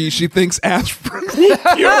 She thinks aspirin.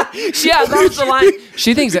 Yeah, that was the line.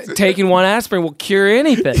 She thinks that taking one aspirin will cure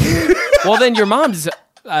anything. Well, then your mom's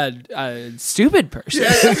a stupid person.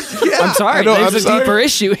 I'm sorry. There's a deeper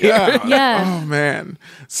issue here. Yeah. Oh man.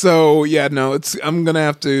 So I'm gonna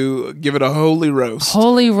have to give it a holy roast.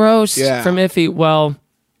 Holy roast from Iffy. Well,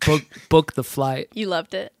 book the flight. You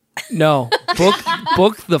loved it. No,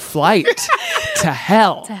 book the flight to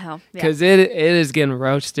hell. To hell, because it is getting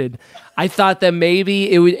roasted. I thought that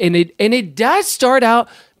maybe it would, and it does start out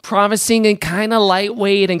promising and kind of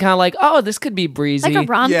lightweight and kind of like, oh, this could be breezy. Like a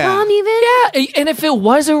rom-com even? Yeah, and if it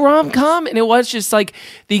was a rom-com and it was just like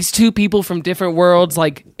these two people from different worlds,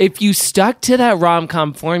 like if you stuck to that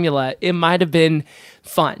rom-com formula, it might have been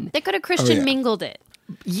fun. They could have Christian mingled it.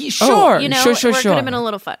 Sure. Where it could have been a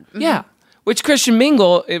little fun. Mm-hmm. Yeah. Which Christian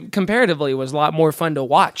Mingle, comparatively, was a lot more fun to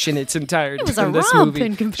watch in its entirety. It was a this romp movie.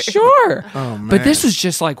 in comparison. Sure. Oh, man. But this was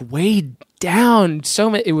just like weighed down.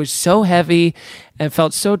 It was so heavy and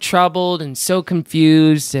felt so troubled and so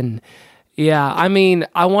confused. And yeah, I mean,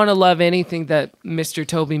 I want to love anything that Mr.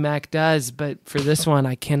 Toby Mac does, but for this one,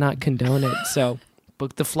 I cannot condone it. So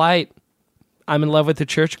book the flight. I'm in love with the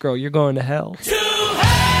church girl. You're going to hell.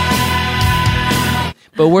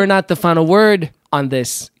 But we're not the final word on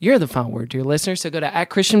this. You're the final word, dear listener. So go to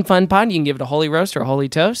 @ChristianFunPod. You can give it a holy roast or a holy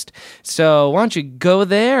toast. So why don't you go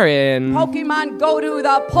there and Pokemon go to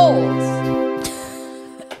the polls.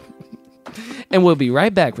 And we'll be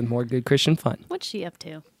right back with more good Christian fun. What's she up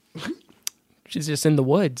to? She's just in the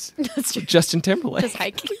woods. That's true. Justin Timberlake. Just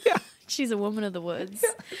hiking. Yeah. She's a woman of the woods.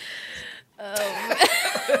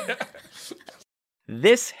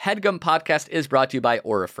 This HeadGum podcast is brought to you by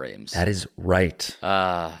Aura Frames. That is right.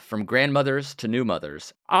 From grandmothers to new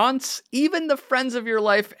mothers, aunts, even the friends of your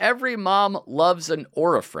life, every mom loves an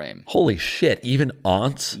Aura frame. Holy shit, even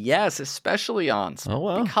aunts? Yes, especially aunts. Oh,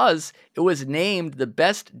 wow. Because it was named the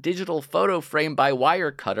best digital photo frame by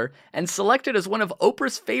Wirecutter and selected as one of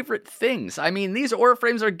Oprah's favorite things. I mean, these Aura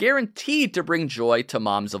frames are guaranteed to bring joy to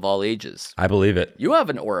moms of all ages. I believe it. You have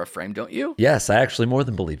an Aura frame, don't you? Yes, I actually more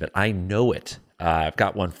than believe it. I know it. I've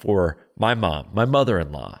got one for my mom, my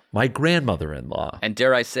mother-in-law, my grandmother-in-law. And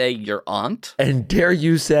dare I say, your aunt? And dare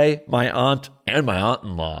you say, my aunt and my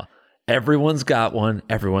aunt-in-law. Everyone's got one.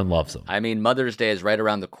 Everyone loves them. I mean, Mother's Day is right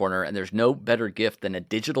around the corner, and there's no better gift than a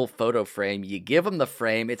digital photo frame. You give them the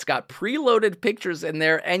frame. It's got preloaded pictures in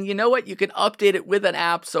there, and you know what? You can update it with an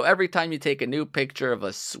app, so every time you take a new picture of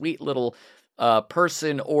a sweet little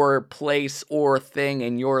person or place or thing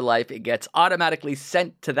in your life, it gets automatically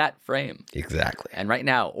sent to that frame. Exactly. And right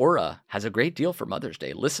now, Aura has a great deal for Mother's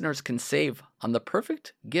Day. Listeners can save on the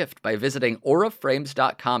perfect gift by visiting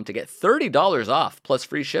auraframes.com to get $30 off plus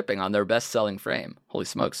free shipping on their best-selling frame. Holy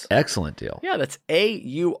smokes. Excellent deal. Yeah, that's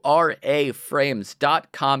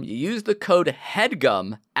auraframes.com. You use the code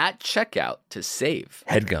HEADGUM at checkout to save.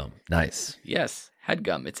 HeadGum. Nice. Yes.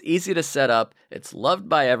 HeadGum. It's easy to set up. It's loved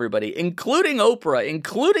by everybody, including Oprah,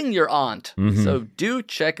 including your aunt. Mm-hmm. So do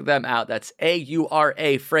check them out. That's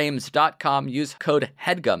auraframes.com. Use code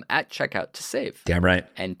HEADGUM at checkout to save. Damn right.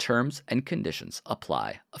 And terms and conditions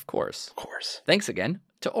apply, of course. Of course. Thanks again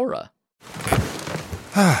to Aura.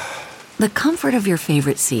 The comfort of your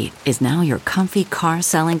favorite seat is now your comfy car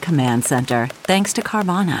selling command center, thanks to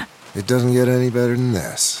Carvana. It doesn't get any better than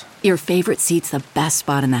this. Your favorite seat's the best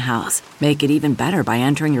spot in the house. Make it even better by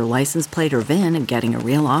entering your license plate or VIN and getting a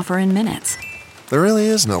real offer in minutes. There really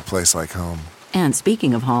is no place like home. And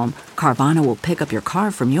speaking of home, Carvana will pick up your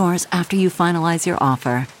car from yours after you finalize your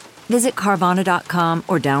offer. Visit Carvana.com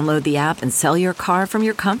or download the app and sell your car from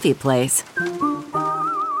your comfy place.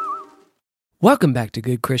 Welcome back to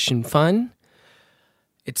Good Christian Fun.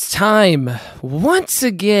 It's time, once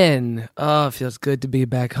again, it feels good to be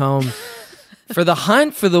back home, for the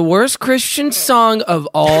hunt for the worst Christian song of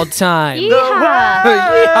all time. Yeehaw!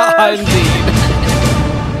 Yeah, indeed.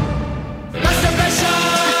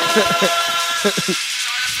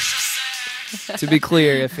 To be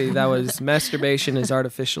clear, Iffy, that was Masturbation is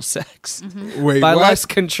Artificial Sex. Mm-hmm. Wait, by what? Less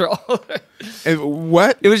Control.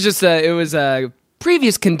 What? It was just a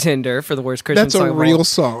previous contender for the worst Christian That's song. a real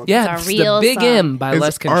song. Yeah, it's it's a real the Big song. M by It's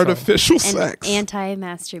Less Control. Artificial An Sex.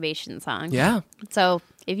 anti-masturbation song. Yeah. So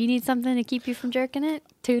if you need something to keep you from jerking it,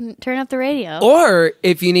 turn up the radio. Or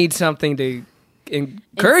if you need something to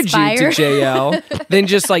encourage you to JL, then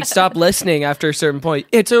just like stop listening after a certain point.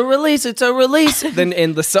 It's a release. Then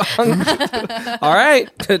end the song. All right,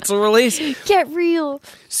 it's a release. Get real.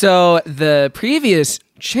 So the previous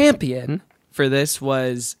champion for this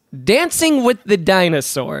was Dancing with the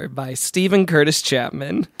Dinosaur by Stephen Curtis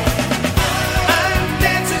Chapman.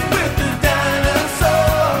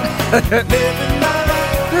 Living my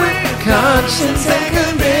life with conscience and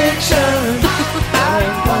conviction. I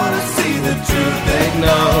wanna see the truth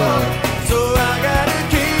ignore. So I gotta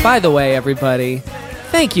keep. By the way, everybody,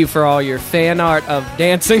 thank you for all your fan art of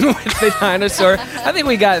Dancing with the Dinosaur. I think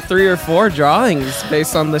we got 3 or 4 drawings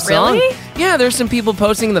based on the song. Really? Yeah, there's some people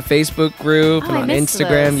posting in the Facebook group and I on missed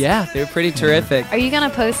Instagram. those. Yeah, they're pretty terrific. Are you gonna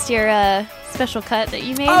post your special cut that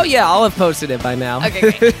you made? Oh yeah, I'll have posted it by now.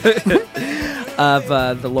 Okay, great.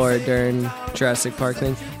 Of the Laura Dern Jurassic Park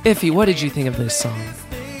thing. Iffy, what did you think of this song?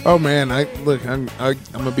 Oh man, I'm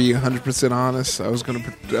gonna be 100% honest. I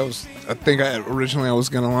think originally I was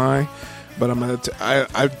gonna lie, but I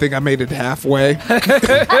think I made it halfway.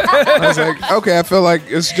 I was like, okay, I feel like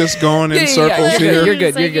it's just going in circles here.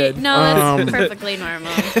 You're good. No, that's perfectly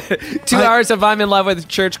normal. 2 hours of I'm in love with a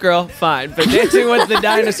church girl, fine. But Dancing with the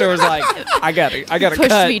Dinosaur was like, I gotta Pushed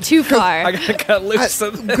cut. me too far. I gotta cut loose.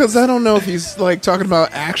 Because I don't know if he's like talking about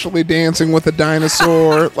actually dancing with a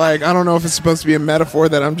dinosaur. Like, I don't know if it's supposed to be a metaphor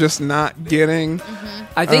that I'm just not getting. Mm-hmm.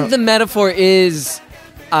 I think the metaphor is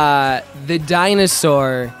the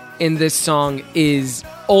dinosaur in this song is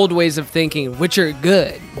old ways of thinking, which are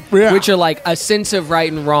good, which are like a sense of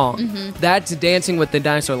right and wrong. Mm-hmm. That's Dancing with the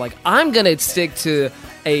Dinosaur. Like, I'm gonna stick to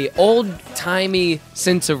a old-timey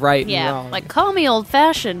sense of right and wrong. Like, call me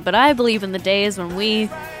old-fashioned, but I believe in the days when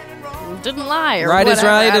we didn't lie or right whatever. is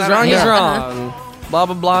right, is wrong is Yeah. wrong. Blah,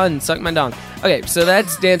 blah, blah, and suck my dong. Okay, so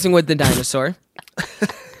that's Dancing with the Dinosaur.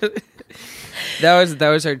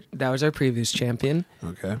 That was our previous champion.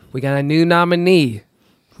 Okay. We got a new nominee.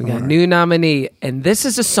 And this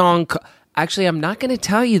is a song. Actually, I'm not going to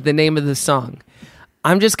tell you the name of the song.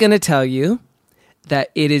 I'm just going to tell you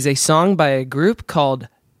that it is a song by a group called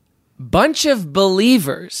Bunch of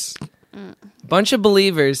Believers. Bunch of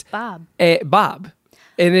Believers. Bob. Bob.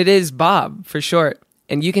 And it is Bob for short.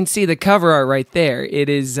 And you can see the cover art right there. It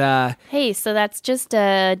is... Hey, so that's just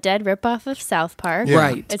a dead ripoff of South Park. Yeah.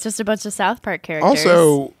 Right. It's just a bunch of South Park characters.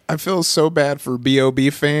 Also, I feel so bad for B.O.B.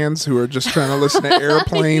 fans who are just trying to listen to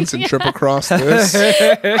Airplanes and trip across this.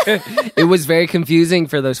 It was very confusing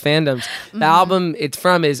for those fandoms. The album it's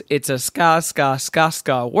from is It's a Ska, Ska, Ska,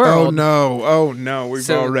 Ska World. Oh no, we've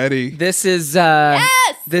already... This is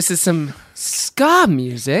this is some ska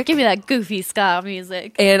music. Give me that goofy ska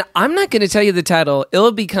music. And I'm not going to tell you the title.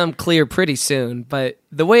 It'll become clear pretty soon, but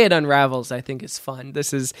the way it unravels, I think, is fun.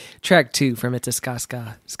 This is track 2 from It's a Ska,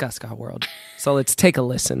 Ska, Ska, Ska World. So let's take a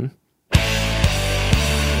listen.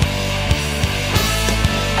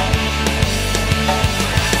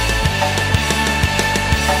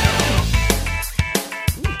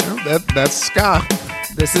 That's ska.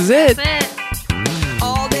 This is it.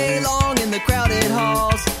 All day long in the crowded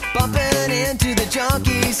halls, bumping into the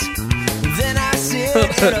junkies. Then I sit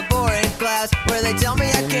in a boring class where they tell me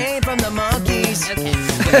I came from the monkeys.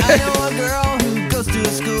 But I know a girl who goes to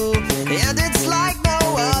school, and it's like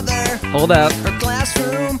no other. Hold up. Her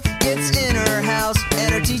classroom, it's in her house,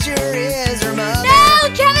 and her teacher is her mother. No,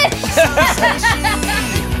 Kevin! It's a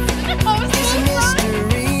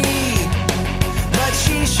mystery, but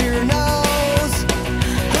she sure knows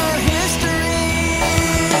her history.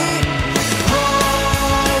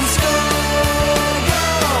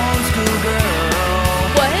 Homeschool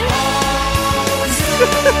girl. What?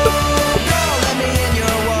 Homeschool girl, let me in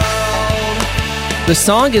your world. The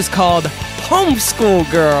song is called Homeschool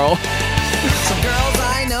Girl. Some girls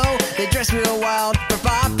I know, they dress real wild for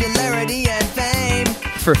popularity and fame.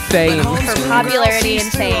 For fame. For popularity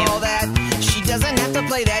and fame. All that. She doesn't have to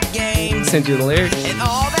play that game. Send you the lyrics. And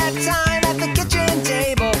all that time at the kitchen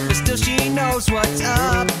table, but still she knows what's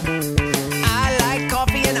up. I like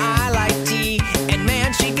coffee and I like tea, and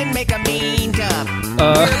man, she can make a mean cup.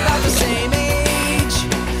 We're about the same age,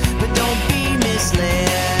 but don't be misled.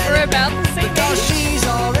 We're about the same because age. she's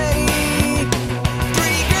already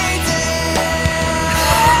 3 grades in.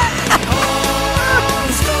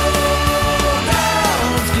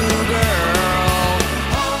 Homeschool girl.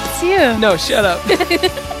 It's you. No, shut up.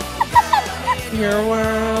 Your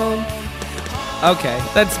world. Okay,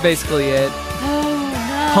 that's basically it. Oh,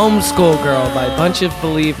 no. Homeschool Girl by Bunch of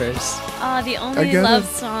Believers. Oh, the only love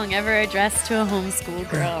song ever addressed to a homeschool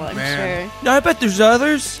girl, I'm sure. I bet there's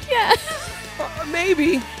others. Yeah.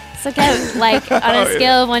 Maybe. So, Kev, like, on a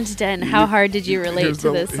scale of 1 to 10, how hard did you relate to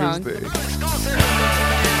this song?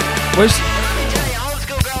 Where's...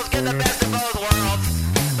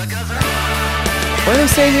 What do they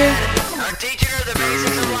say here?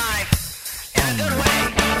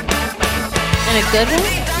 In a good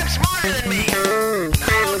way?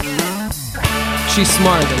 She's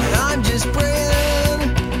smarter than me. I'm just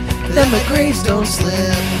praying that my grades don't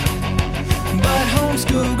slip. But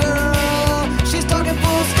homeschool girl, she's talking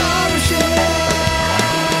full scholarship.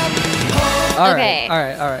 All Okay.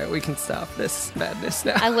 right. We can stop this madness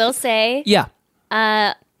now. I will say, Yeah.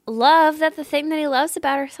 love that the thing that he loves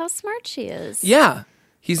about her is how smart she is. Yeah.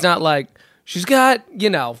 He's not like, she's got,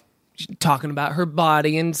 talking about her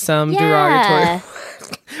body in some derogatory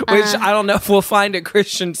which I don't know if we'll find a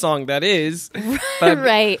Christian song that is. But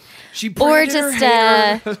right. She or braided her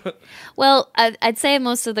hair. just, well, I'd say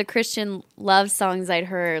most of the Christian love songs I'd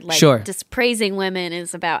heard, like, Sure. just praising women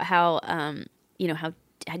is about how, how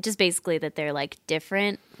just basically that they're, like,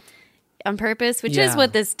 different on purpose, which is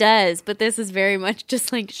what this does. But this is very much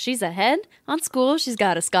just like she's ahead on school. She's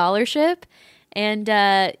got a scholarship. And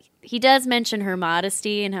he does mention her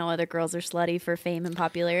modesty and how other girls are slutty for fame and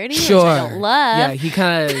popularity, Sure. which I don't love. Yeah, he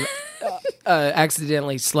kind of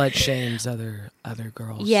accidentally slut shames other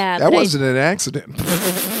girls. Yeah. That wasn't an accident.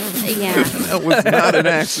 Yeah. That was not an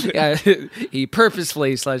accident. Yeah, he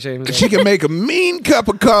purposefully slut shames her. She can make a mean cup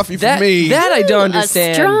of coffee for me. That I don't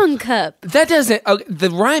understand. A strong cup. That doesn't...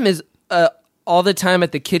 the rhyme is... all the time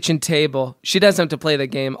at the kitchen table. She doesn't have to play the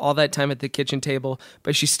game all that time at the kitchen table,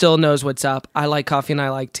 but she still knows what's up. I like coffee and I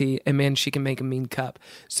like tea, and man, she can make a mean cup.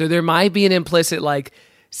 So there might be an implicit like,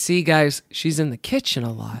 see guys, she's in the kitchen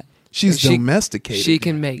a lot. She's domesticated. She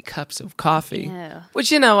can make cups of coffee. Yeah. Which,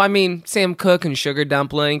 Sam Cooke and Sugar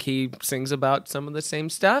Dumpling, he sings about some of the same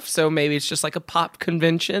stuff, so maybe it's just like a pop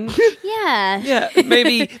convention. Yeah. Yeah,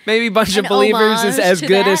 maybe Bunch of Believers is as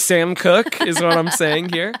good as Sam Cooke, is what I'm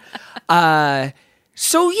saying here.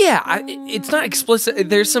 So yeah, it's not explicit.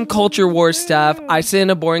 There's some culture war stuff. I sit in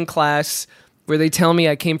a boring class where they tell me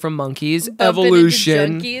I came from monkeys. Bumping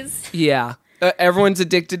Evolution. into junkies. Yeah. everyone's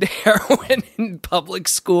addicted to heroin in public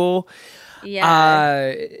school.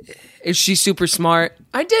 Yeah. Is she super smart?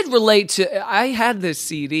 I did relate to. I had this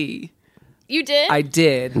CD. You did? I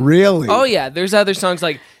did. Really? Oh yeah. There's other songs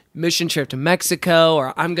like "Mission Trip to Mexico"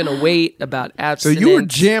 or "I'm Gonna Wait" about So abstinence. you were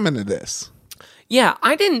jamming to this. Yeah,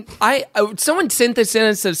 I didn't. Someone sent this in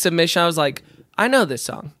as a submission. I was like, I know this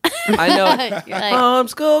song. I know it. You're like,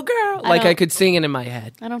 Homeschool girl. Like I don't- could sing it in my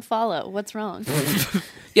head. I don't follow. What's wrong?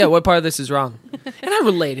 Yeah, what part of this is wrong? And I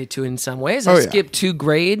related to it in some ways. I skipped 2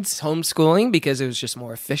 grades homeschooling because it was just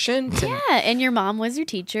more efficient. Yeah, and your mom was your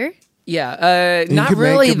teacher. Yeah, You not could make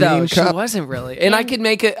really a though. mean She cup. wasn't really, and I could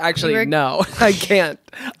make it. Actually, no, I can't.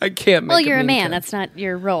 I can't. Make Well, you're a mean man. cup. That's not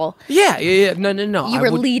your role. Yeah. No. You were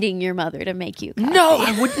leading your mother to make you coffee. No,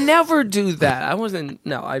 I would never do that. I wasn't.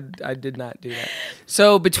 No, I did not do that.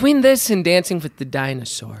 So between this and Dancing with the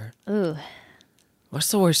Dinosaur, Ooh, what's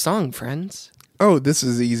the worst song, friends? Oh, this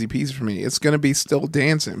is easy peasy for me. It's going to be Still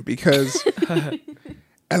Dancing because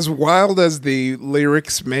as wild as the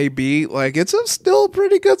lyrics may be, like it's still a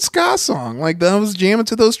pretty good ska song. Like I was jamming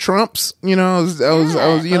to those trumps, I was,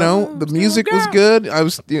 the music was good. I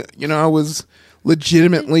was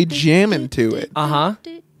legitimately jamming to it.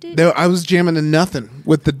 I was jamming to nothing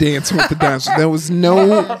with the Dancing with the Dinosaur. There was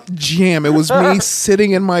no jam. It was me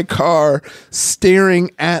sitting in my car staring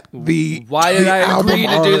at the Why did the I agree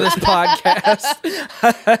album to do art. this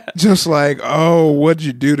podcast? Just like, oh, what'd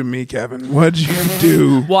you do to me, Kevin? What'd you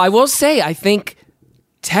do? Well, I will say, I think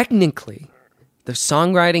technically the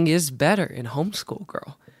songwriting is better in Homeschool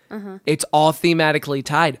Girl. It's all thematically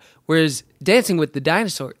tied, whereas Dancing with the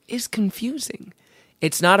Dinosaur is confusing.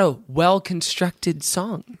 It's not a well-constructed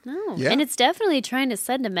song. no. Yeah. And it's definitely trying to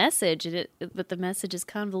send a message, but the message is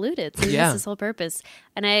convoluted. So Yeah. that's its whole purpose.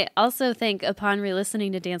 And I also think upon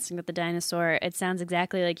re-listening to Dancing with the Dinosaur, it sounds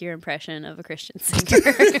exactly like your impression of a Christian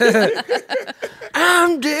singer.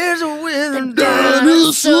 I'm dancing with a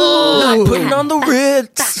dinosaur, like putting on the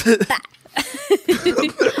Ritz.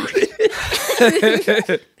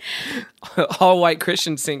 All white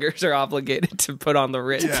Christian singers are obligated to put on the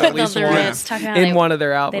Ritz at Putting least on the once Ritz, talking about in they- one of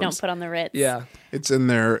their albums. They don't put on the Ritz. Yeah, It's in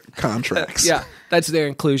their contracts. yeah, that's their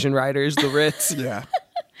inclusion riders, the Ritz. Yeah.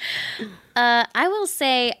 I will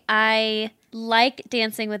say I like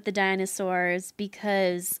Dancing with the Dinosaurs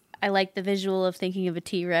because I like the visual of thinking of a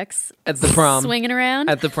T-Rex At the prom, swinging around.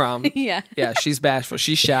 At the prom, Yeah. yeah. She's bashful.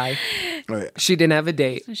 She's shy. Oh, yeah. She didn't have a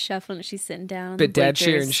date, Shuffling. She's sitting down. On but the Dad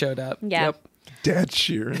bleachers. Sheeran showed up. Yeah. Yep. Dad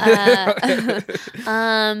Sheeran.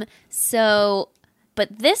 So,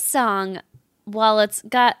 but this song, while it's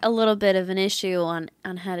got a little bit of an issue on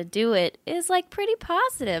how to do it, is like pretty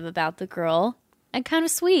positive about the girl and kind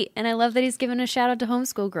of sweet. And I love that he's giving a shout out to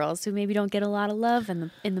homeschool girls who maybe don't get a lot of love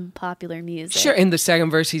in the popular music. Sure. In the second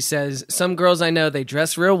verse, he says, "Some girls I know, they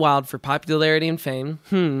dress real wild for popularity and fame.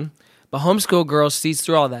 But homeschool girl sees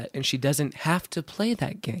through all that, and she doesn't have to play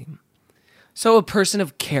that game." So a person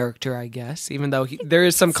of character, I guess, even though there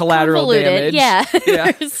is some collateral Convoluted, damage.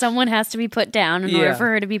 yeah. Someone has to be put down in order for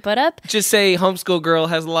her to be put up. Just say homeschool girl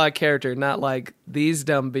has a lot of character, not like these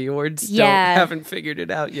dumb B-words Yeah. haven't figured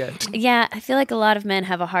it out yet. Yeah, I feel like a lot of men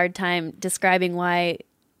have a hard time describing why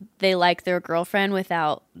they like their girlfriend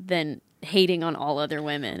without then hating on all other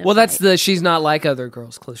women. Well, that's the she's not like other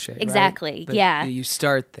girls cliche, right? Exactly, But yeah. You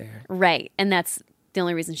start there. Right, and that's the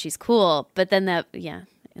only reason she's cool. But then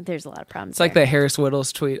there's a lot of problems. It's like that Harris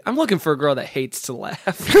Whittles tweet. I'm looking for a girl that hates to laugh.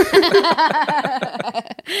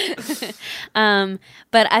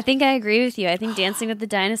 But I think I agree with you. I think Dancing with the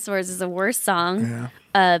Dinosaurs is a worse song,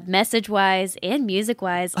 message-wise and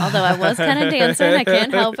music-wise, although I was kind of dancing. I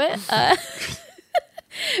can't help it.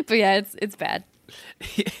 But yeah, it's bad.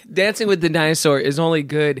 Dancing with the Dinosaur is only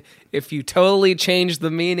good if you totally change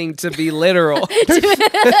the meaning to be literal. To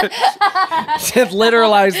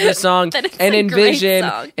literalize the song and envision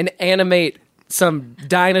and animate some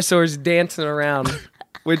dinosaurs dancing around.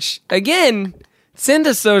 Which, again, send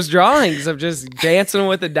us those drawings of just dancing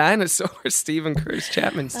with a dinosaur, Stephen Curtis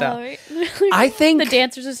Chapman style. I think the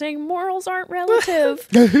dancers are saying morals aren't relative.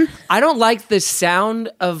 I don't like the sound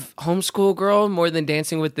of Homeschool Girl more than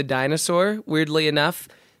Dancing with the Dinosaur, weirdly enough.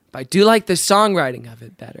 But I do like the songwriting of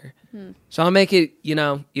it better. So I'll make it,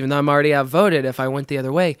 even though I'm already outvoted, if I went the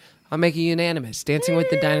other way, I'll make it unanimous. Dancing with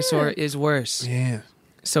the Dinosaur is worse. Yeah.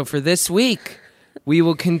 So for this week, we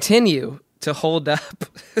will continue to hold up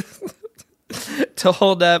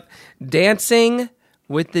Dancing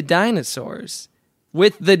with the Dinosaurs,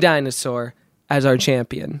 with the dinosaur as our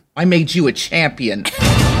champion. I made you a champion.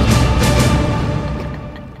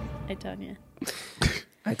 I Tanya.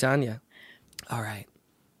 Hi, Tanya. All right.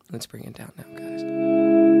 Let's bring it down now, guys.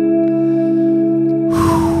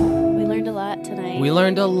 We learned a lot tonight. We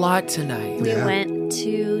learned a lot tonight. We went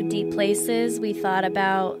to deep places. We thought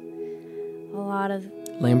about a lot of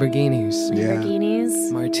Lamborghinis,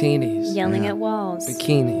 martinis, yelling at walls,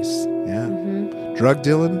 bikinis. Yeah. Drug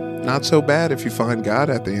dealing, not so bad if you find God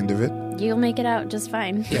at the end of it. You'll make it out just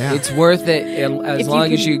fine. Yeah. It's worth it as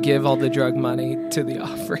long as you give all the drug money to the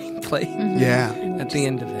offering plate. Yeah. At the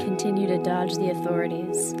end of it. Continue to dodge the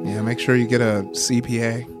authorities. Yeah, make sure you get a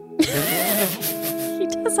CPA. He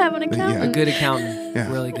does have an accountant. A good accountant.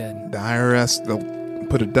 Yeah. Really good. The IRS, they'll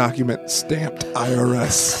put a document stamped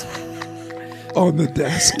IRS on the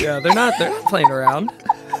desk. Yeah, they're not playing around.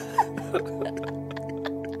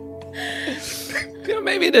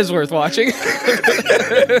 Maybe it is worth watching.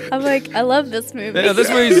 I'm like, I love this movie. Yeah, this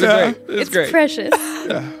movie's great. It's great. precious.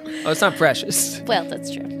 Yeah. Oh, it's not precious. Well,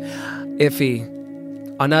 that's true. Iffy.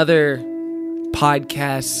 On other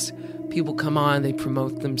podcasts, people come on, they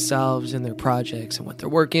promote themselves and their projects and what they're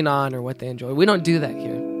working on or what they enjoy. We don't do that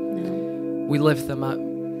here. No. We lift them up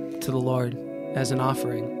to the Lord as an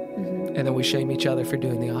offering, and then we shame each other for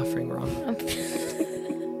doing the offering wrong.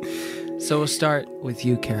 So we'll start with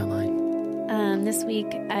you, Caroline. This week,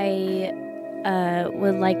 I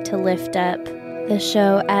would like to lift up the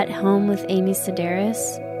show At Home with Amy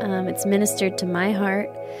Sedaris. It's ministered to my heart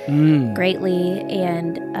greatly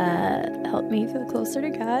and helped me feel closer to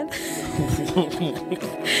God.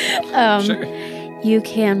 Sure. You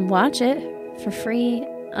can watch it for free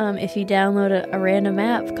if you download a random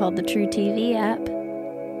app called the True TV app.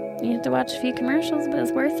 You have to watch a few commercials, but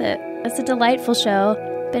it's worth it. It's a delightful show.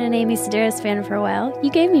 Been an Amy Sedaris fan for a while. You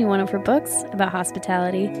gave me one of her books about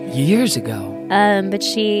hospitality. Years ago. But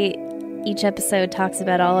each episode talks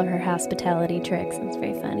about all of her hospitality tricks, and it's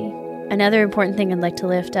very funny. Another important thing I'd like to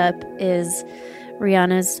lift up is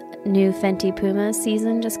Rihanna's new Fenty Puma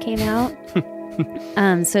season just came out.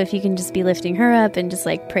 So if you can just be lifting her up and just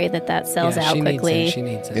like pray that sells out quickly. She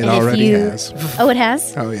needs it. It already has. Oh, it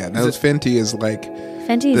has? Oh, yeah. No, Fenty is like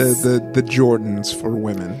Fenty's the Jordans for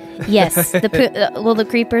women. Yes. The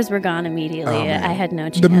creepers were gone immediately. I had no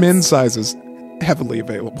chance. The men's size is heavily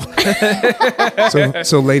available.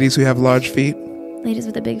 so ladies who have large feet. Ladies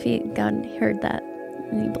with the big feet, God heard that.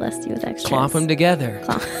 And he blessed you with extras. Clomp them together.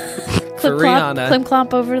 For Rihanna. Climp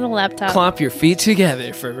clomp over the laptop. Clomp your feet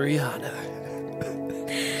together for Rihanna.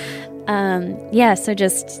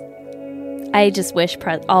 I just wish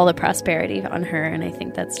all the prosperity on her, and I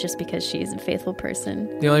think that's just because she's a faithful person.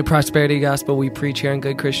 The only prosperity gospel we preach here on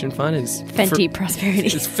Good Christian Fun is Fenty prosperity.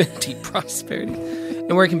 Is Fenty prosperity.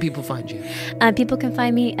 And where can people find you? People can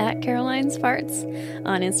find me at Caroline's Farts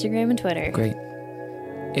on Instagram and Twitter. Great.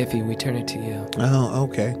 Iffy, we turn it to you. Oh,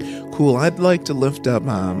 okay. Cool. I'd like to lift up,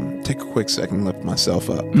 take a quick second, lift myself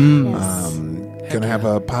up. Yes. Going to have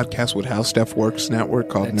a podcast with How Steph Works Network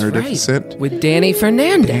called Nerdificent. Right. With Danny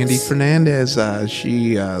Fernandez. Danny Fernandez.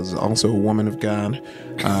 She is also a woman of God.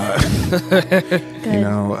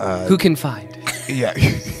 Who can find? Yeah.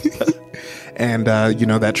 And,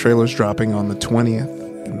 that trailer's dropping on the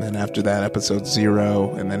 20th. And then after that, episode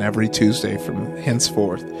 0. And then every Tuesday from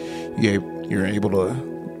henceforth, you're able to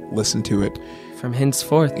listen to it. From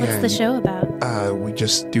henceforth. What's the show about? We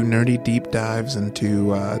just do nerdy deep dives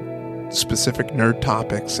into specific nerd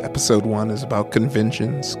topics. Episode 1 is about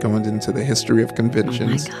conventions, going into the history of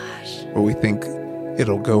conventions. Oh my gosh. Where we think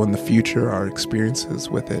it'll go in the future, our experiences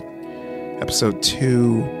with it. Episode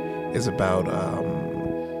 2 is about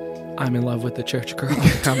I'm in love with the church girl.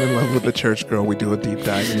 I'm in love with the church girl. We do a deep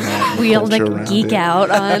dive in that. We all like geek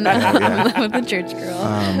out on I'm in love with the church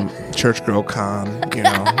girl. Church girl con,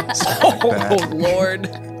 stuff like that. Oh Lord.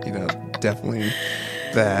 Definitely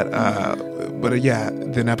that.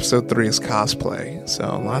 Then episode 3 is cosplay.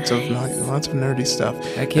 So lots of nerdy stuff.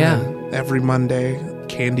 Heck yeah. Every Monday,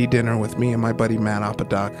 candy dinner with me and my buddy Matt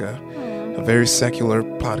Apodaca. A very secular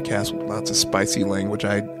podcast with lots of spicy language.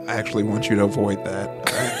 I actually want you to avoid that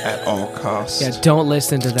at all costs. Yeah, don't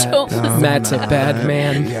listen to that. Matt's a bad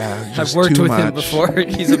man. Yeah, I've worked with him before.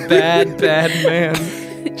 He's a bad, bad man.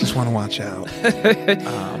 Just want to watch out.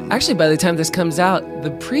 Actually, by the time this comes out,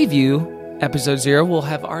 the preview, episode 0, will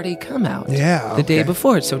have already come out. Yeah. The day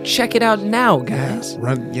before. So check it out now, guys.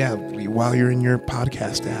 While you're in your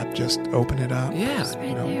podcast app, just open it up. Yeah.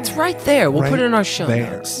 It's right there. We'll put it in our show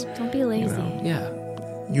there. notes. Don't be lazy. Yeah.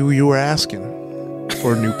 You were asking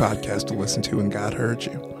for a new podcast to listen to, and God heard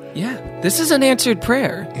you. Yeah. This is an answered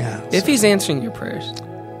prayer. Yeah. If he's answering your prayers.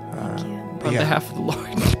 On behalf of the Lord.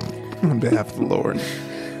 On behalf of the Lord.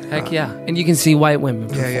 Heck yeah. And you can see white women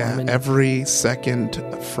perform. Yeah. Every second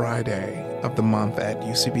Friday of the month at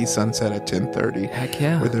UCB Sunset at 10:30. Heck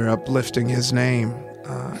yeah. Where they're uplifting his name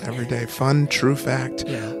every day. Fun, true fact.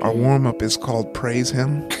 Yeah. Our warm-up is called Praise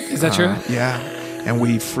Him. Is that true? Yeah. And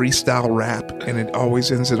we freestyle rap, and it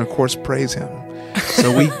always ends in, of course, Praise Him.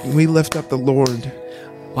 So we lift up the Lord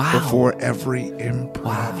before every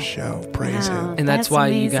improv show. Praise Him. And that's why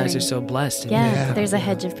you guys are so blessed. Yeah, there's a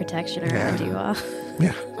hedge of protection around you all.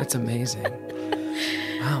 Yeah. That's amazing.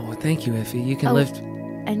 Wow, well, thank you, Iffy. You can lift...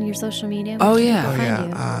 And your social media? Oh, yeah. Oh,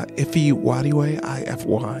 yeah. Iffy Nwadiwe,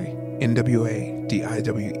 IFY,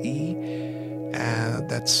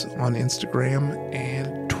 that's on Instagram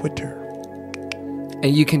and Twitter.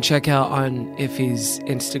 And you can check out on Iffy's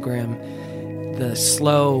Instagram the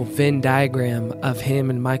slow Venn diagram of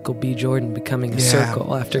him and Michael B. Jordan becoming a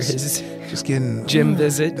circle after his just getting gym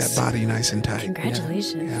visits. That body nice and tight.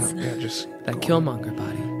 Congratulations. Yeah, just that Killmonger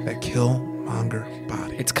body. That Killmonger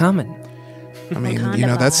body. It's coming. I mean,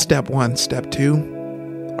 that's step 1. Step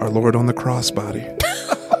 2, our Lord on the cross body.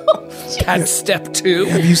 That's step 2.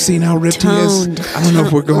 Have you seen how ripped he is? I don't know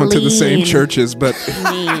if we're going to the same churches, but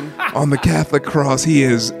on the Catholic cross, he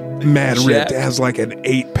is mad ripped. Has like an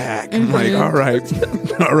 8-pack. I'm like, all right,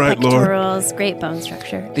 Lord. Pectorals, great bone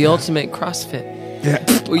structure. The ultimate CrossFit. Yeah.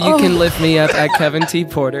 Well, you can lift me up at Kevin T.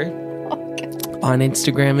 Porter on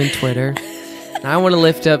Instagram and Twitter. And I want to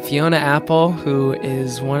lift up Fiona Apple, who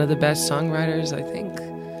is one of the best songwriters, I think,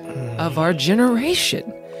 of our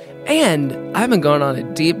generation. And I've been going on a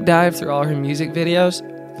deep dive through all her music videos.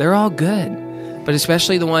 They're all good, but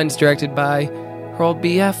especially the ones directed by her old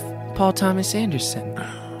BF, Paul Thomas Anderson.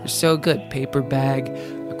 They're so good. Paper Bag,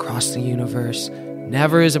 Across the Universe,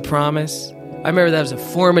 Never Is a Promise. I remember that was a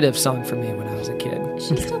formative song for me when I was a kid. Is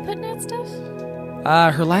she still putting out stuff?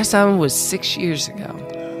 Her last album was 6 years ago.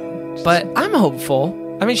 But I'm hopeful.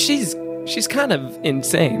 I mean, she's kind of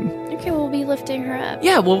insane. Okay, we'll be lifting her up.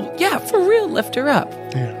 Yeah, for real, lift her up.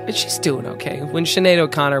 Yeah. And she's doing okay. When Sinead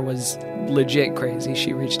O'Connor was legit crazy,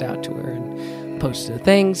 she reached out to her and posted a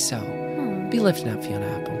thing. So be lifting up Fiona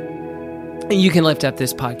Apple. And you can lift up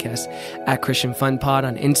this podcast at Christian Fun Pod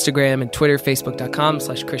on Instagram and Twitter,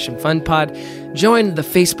 facebook.com/Christian Fun Pod. Join the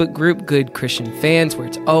Facebook group Good Christian Fans, where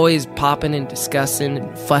it's always popping and discussing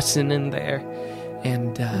and fussing in there.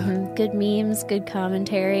 And good memes, good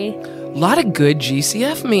commentary. A lot of good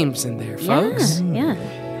GCF memes in there, folks. Yeah.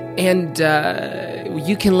 And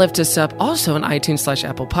you can lift us up also on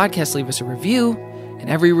iTunes/Apple Podcasts. Leave us a review.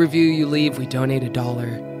 And every review you leave, we donate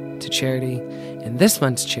 $1 to charity. And this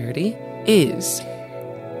month's charity is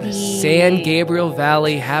the San Gabriel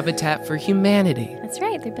Valley Habitat for Humanity. That's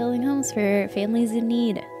right. They're building homes for families in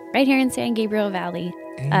need right here in San Gabriel Valley.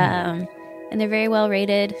 And they're very well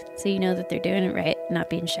rated, so you know that they're doing it right, not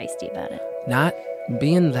being shysty about it. Not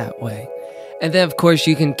being that way. And then, of course,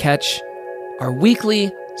 you can catch our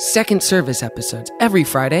weekly second service episodes every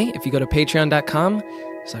Friday if you go to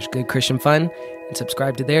patreon.com/goodchristianfun and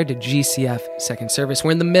subscribe to GCF Second Service.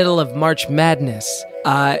 We're in the middle of March Madness.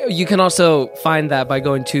 You can also find that by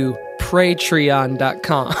going to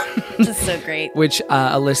Patreon.com. This is so great. Which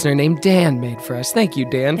a listener named Dan made for us. Thank you,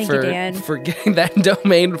 Dan, for getting that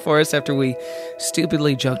domain for us after we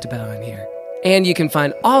stupidly joked about it on here. And you can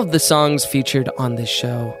find all of the songs featured on this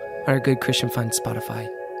show on our Good Christian Fun Spotify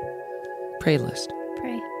pray list.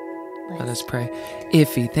 Let us pray.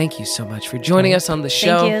 Iffy, thank you so much for joining us on the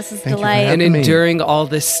show. Thank you. This is delight. And enduring all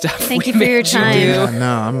this stuff. Thank you for your time. Yeah,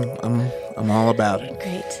 no, I'm all about it.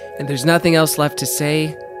 Great. And there's nothing else left to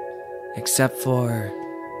say except for,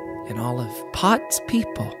 and all of Pot's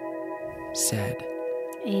people said,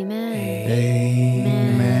 Amen.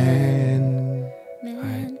 Amen. All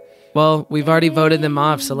right. Well, we've already voted them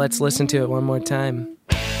off, so let's listen to it one more time.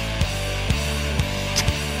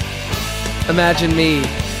 Imagine me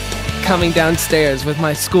coming downstairs with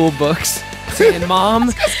my school books saying,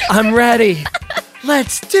 Mom, I'm ready.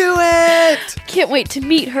 Let's do it. Can't wait to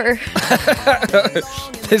meet her.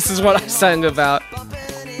 This is what I sang about.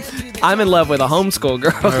 I'm in love with a homeschool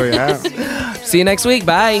girl. Oh, yeah. See you next week.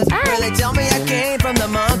 Bye. Well, they tell me I came from the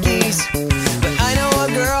monkeys, but I know a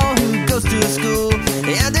girl who goes to a school,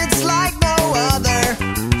 and it's like no other.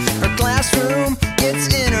 Her classroom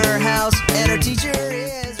gets in her house, and her teacher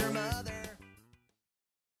is her mother.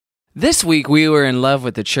 This week, we were in love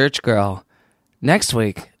with the church girl. Next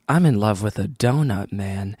week, I'm in love with a donut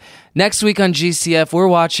man. Next week on GCF, we're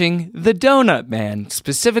watching The Donut Man,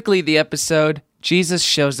 specifically the episode Jesus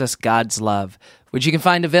Shows Us God's Love, which you can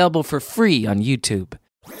find available for free on YouTube.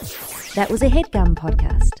 That was a HeadGum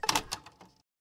podcast.